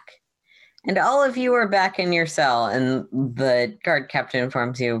escorted back. And all of you are back in your cell, and the guard captain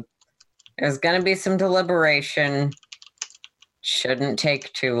informs you there's going to be some deliberation. Shouldn't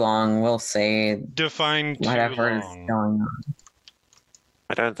take too long. We'll see. Define too whatever long. is going on.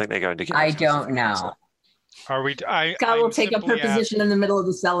 I don't think they're going to get. I don't know. Are we? Scott will take up her position in the middle of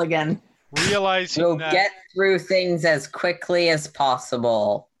the cell again. Realizing we'll that get through things as quickly as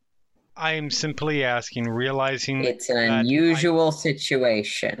possible. I am simply asking, realizing it's an unusual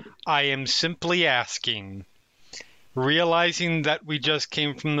situation. I am simply asking, realizing that we just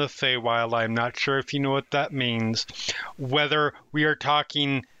came from the Feywild. I'm not sure if you know what that means. Whether we are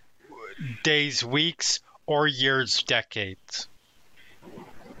talking days, weeks, or years, decades.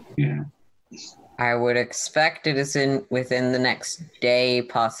 Yeah. I would expect it is within the next day,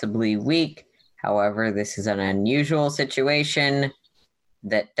 possibly week. However, this is an unusual situation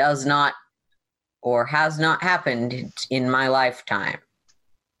that does not or has not happened in my lifetime,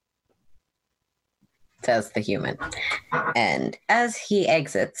 says the human. And as he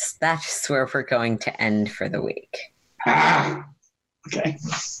exits, that's where we're going to end for the week. Okay.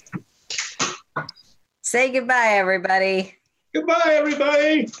 Say goodbye, everybody. Goodbye,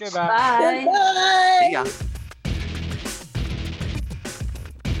 everybody. Goodbye. Bye. Bye. See ya.